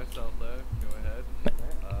up the mess out there, go ahead.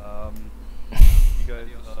 You guys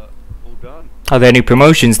are all done. Are there any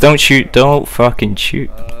promotions? Don't shoot. Don't fucking shoot.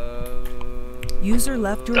 User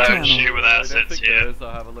left your Don't channel. shoot with I don't assets think here. there is.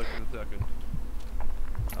 I'll have a look in a second.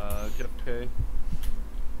 Jeff K.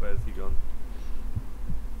 Where's he gone?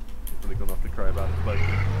 He's probably gone off to cry about his bike.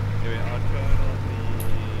 Anyway, I'll turn on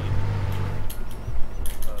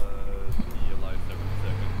the live 7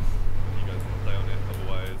 seconds. You guys can play on it,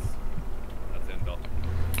 otherwise that's end up.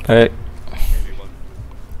 Alright. Maybe one.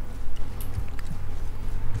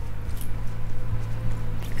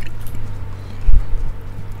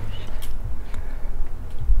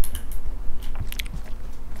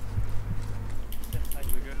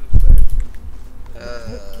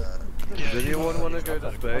 Does anyone want to go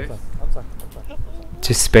to space? I'm sorry.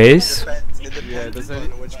 To space? Yeah, does I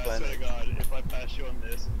swear to God, if I pass you on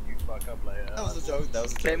this and you fuck up later. That was a joke. That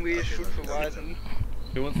was a joke. Can we shoot for Ryzen?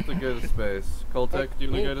 Who wants to go to space? Coltec, do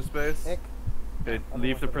you want to go to space? Okay,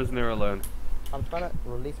 leave the prisoner alone. I'm trying to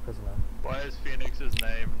release prisoner. Why is Phoenix's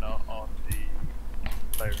name not on the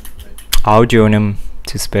player information? I'll join him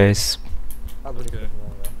to space. I'll release prisoner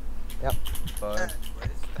anyway. Yep. Bye.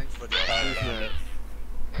 Thanks for the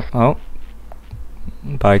Oh.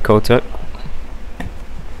 Bye, Kotek.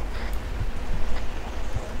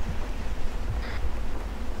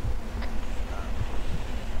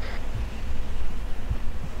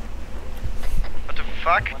 What the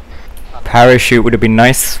fuck? Parachute would have been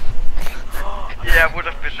nice. Yeah, would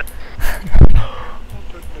have been.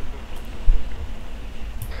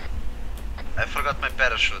 I forgot my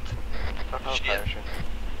parachute. Shit. Parachute.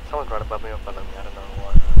 Someone's right above me or below me, I don't know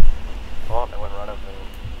what. Oh, they went right over me.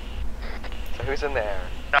 So who's in the air?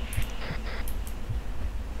 Am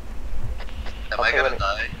I gonna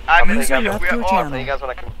die? I'm in in the the air. we are all, So you guys when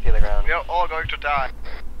I can see the ground. we are all going to die.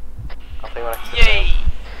 I'll see when I can see the Yay!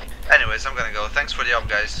 ground. Anyways, I'm gonna go. Thanks for the help,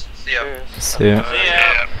 guys. See ya. Cheers. See ya. See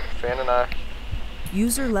ya. Fran and I.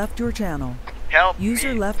 User left your channel. Help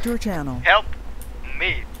User me. left your channel. Help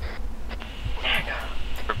me.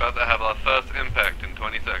 We're about to have our first impact in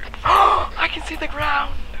 20 seconds. I can see the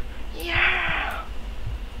ground. Yeah.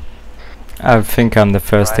 I think I'm the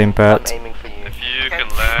first impact. I'm aiming for you. If you can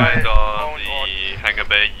land on the hangar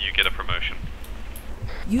bay, you get a promotion.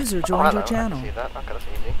 User Oh, joined hello, your I channel. can see that. Okay, that's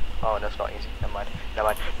easy. Oh, no, it's not easy. Never mind. Never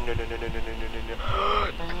mind. No, no, no, no, no, no, no,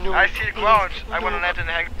 no, no. No. I see the ground. I want to land in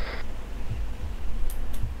the hangar.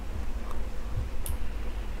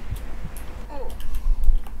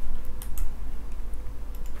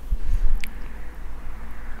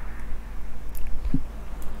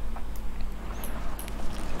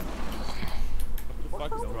 What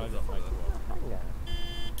the fuck is driving up my squad? Yeah.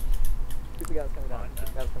 Keep the guys coming down. Keep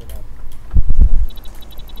the guys coming down.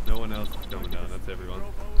 No one else is coming down, that's everyone.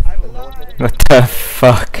 What the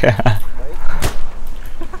fuck?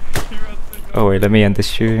 Oh wait, let me end the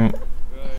stream.